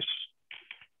really nice.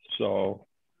 So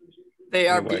they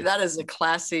are. Anyway. That is a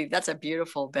classy. That's a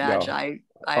beautiful badge. Yeah.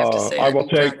 I have to say. I will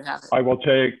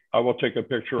take a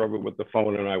picture of it with the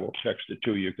phone and I will text it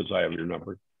to you because I have your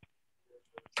number.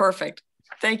 Perfect.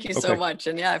 Thank you so Okay. much.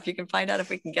 And yeah, if you can find out if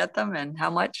we can get them and how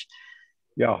much.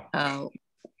 Yeah. All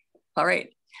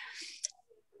right.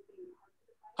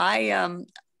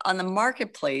 On the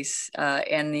marketplace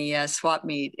and the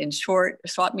SwapMeet, in short,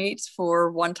 SwapMeets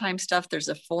for one-time stuff, there's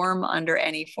a form under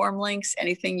any form links,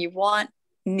 anything you want,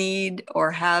 need, or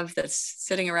have that's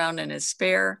sitting around and is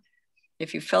spare.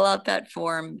 If you fill out that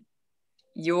form,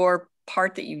 your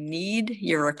part that you need,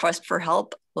 your request for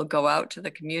help, will go out to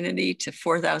the community, to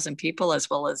 4,000 people, as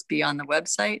well as be on the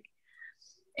website.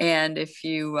 And if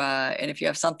you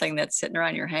have something that's sitting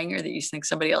around your hangar that you think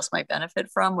somebody else might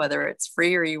benefit from, whether it's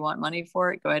free or you want money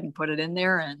for it, go ahead and put it in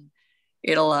there, and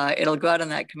it'll go out on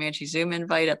that Comanche Zoom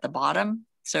invite at the bottom.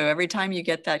 So every time you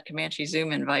get that Comanche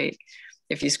Zoom invite,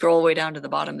 if you scroll way down to the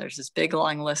bottom, there's this big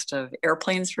long list of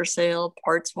airplanes for sale,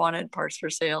 parts wanted, parts for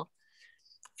sale.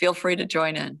 Feel free to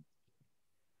join in.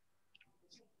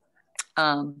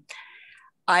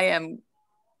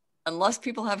 Unless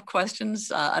people have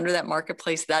questions under that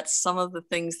marketplace, that's some of the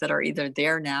things that are either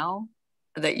there now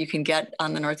that you can get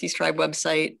on the Northeast Tribe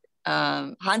website.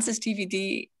 Hans's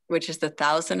DVD, which is the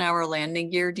 1,000-hour landing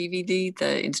gear DVD,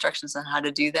 the instructions on how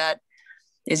to do that,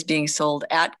 is being sold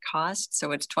at cost.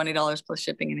 So it's $20 plus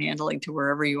shipping and handling to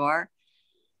wherever you are.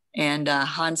 And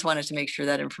Hans wanted to make sure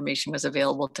that information was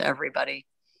available to everybody.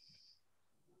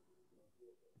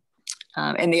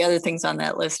 And the other things on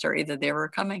that list are either there or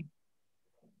coming.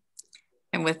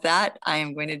 And with that, I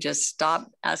am going to just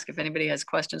stop, ask if anybody has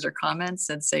questions or comments,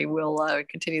 and say we'll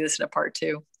continue this in a part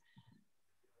 2.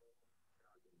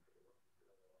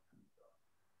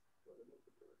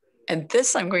 And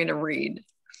this I'm going to read.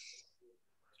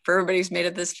 For everybody who's made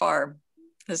it this far,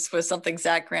 this was something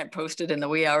Zach Grant posted in the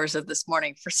wee hours of this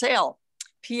morning. For sale,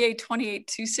 PA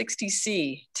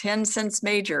 28260C, 10 cents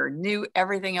major, new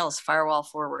everything else firewall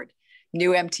forward.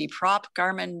 New MT prop,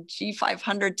 Garmin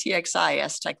G500 TXI,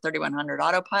 S-Tech 3100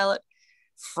 autopilot,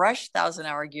 fresh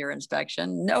 1,000-hour gear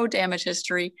inspection, no damage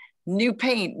history, new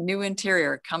paint, new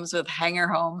interior, comes with hangar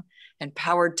home and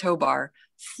powered tow bar,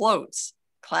 floats,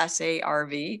 Class A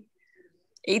RV,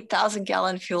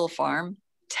 8,000-gallon fuel farm,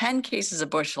 10 cases of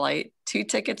Busch Light, 2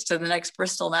 tickets to the next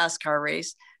Bristol NASCAR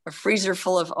race, a freezer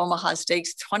full of Omaha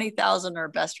steaks, 20,000 or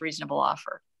best reasonable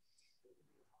offer.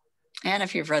 And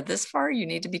if you've read this far, you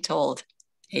need to be told,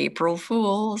 April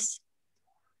Fools.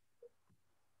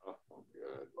 Oh,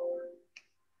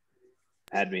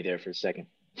 had me there for a second.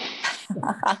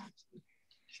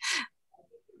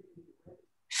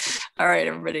 All right,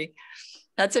 everybody.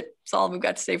 That's it. That's all we've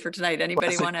got to say for tonight.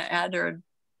 Anybody want to add or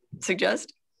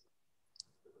suggest?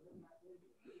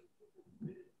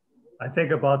 I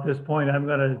think about this point, I'm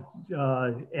going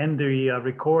to end the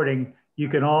recording. You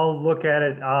can all look at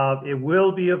it. It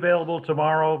will be available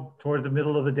tomorrow towards the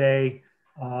middle of the day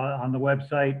on the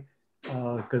website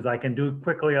because I can do it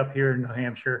quickly up here in New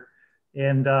Hampshire.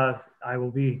 And I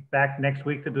will be back next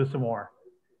week to do some more.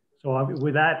 So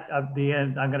with that, at the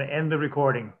end, I'm going to end the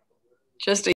recording. Just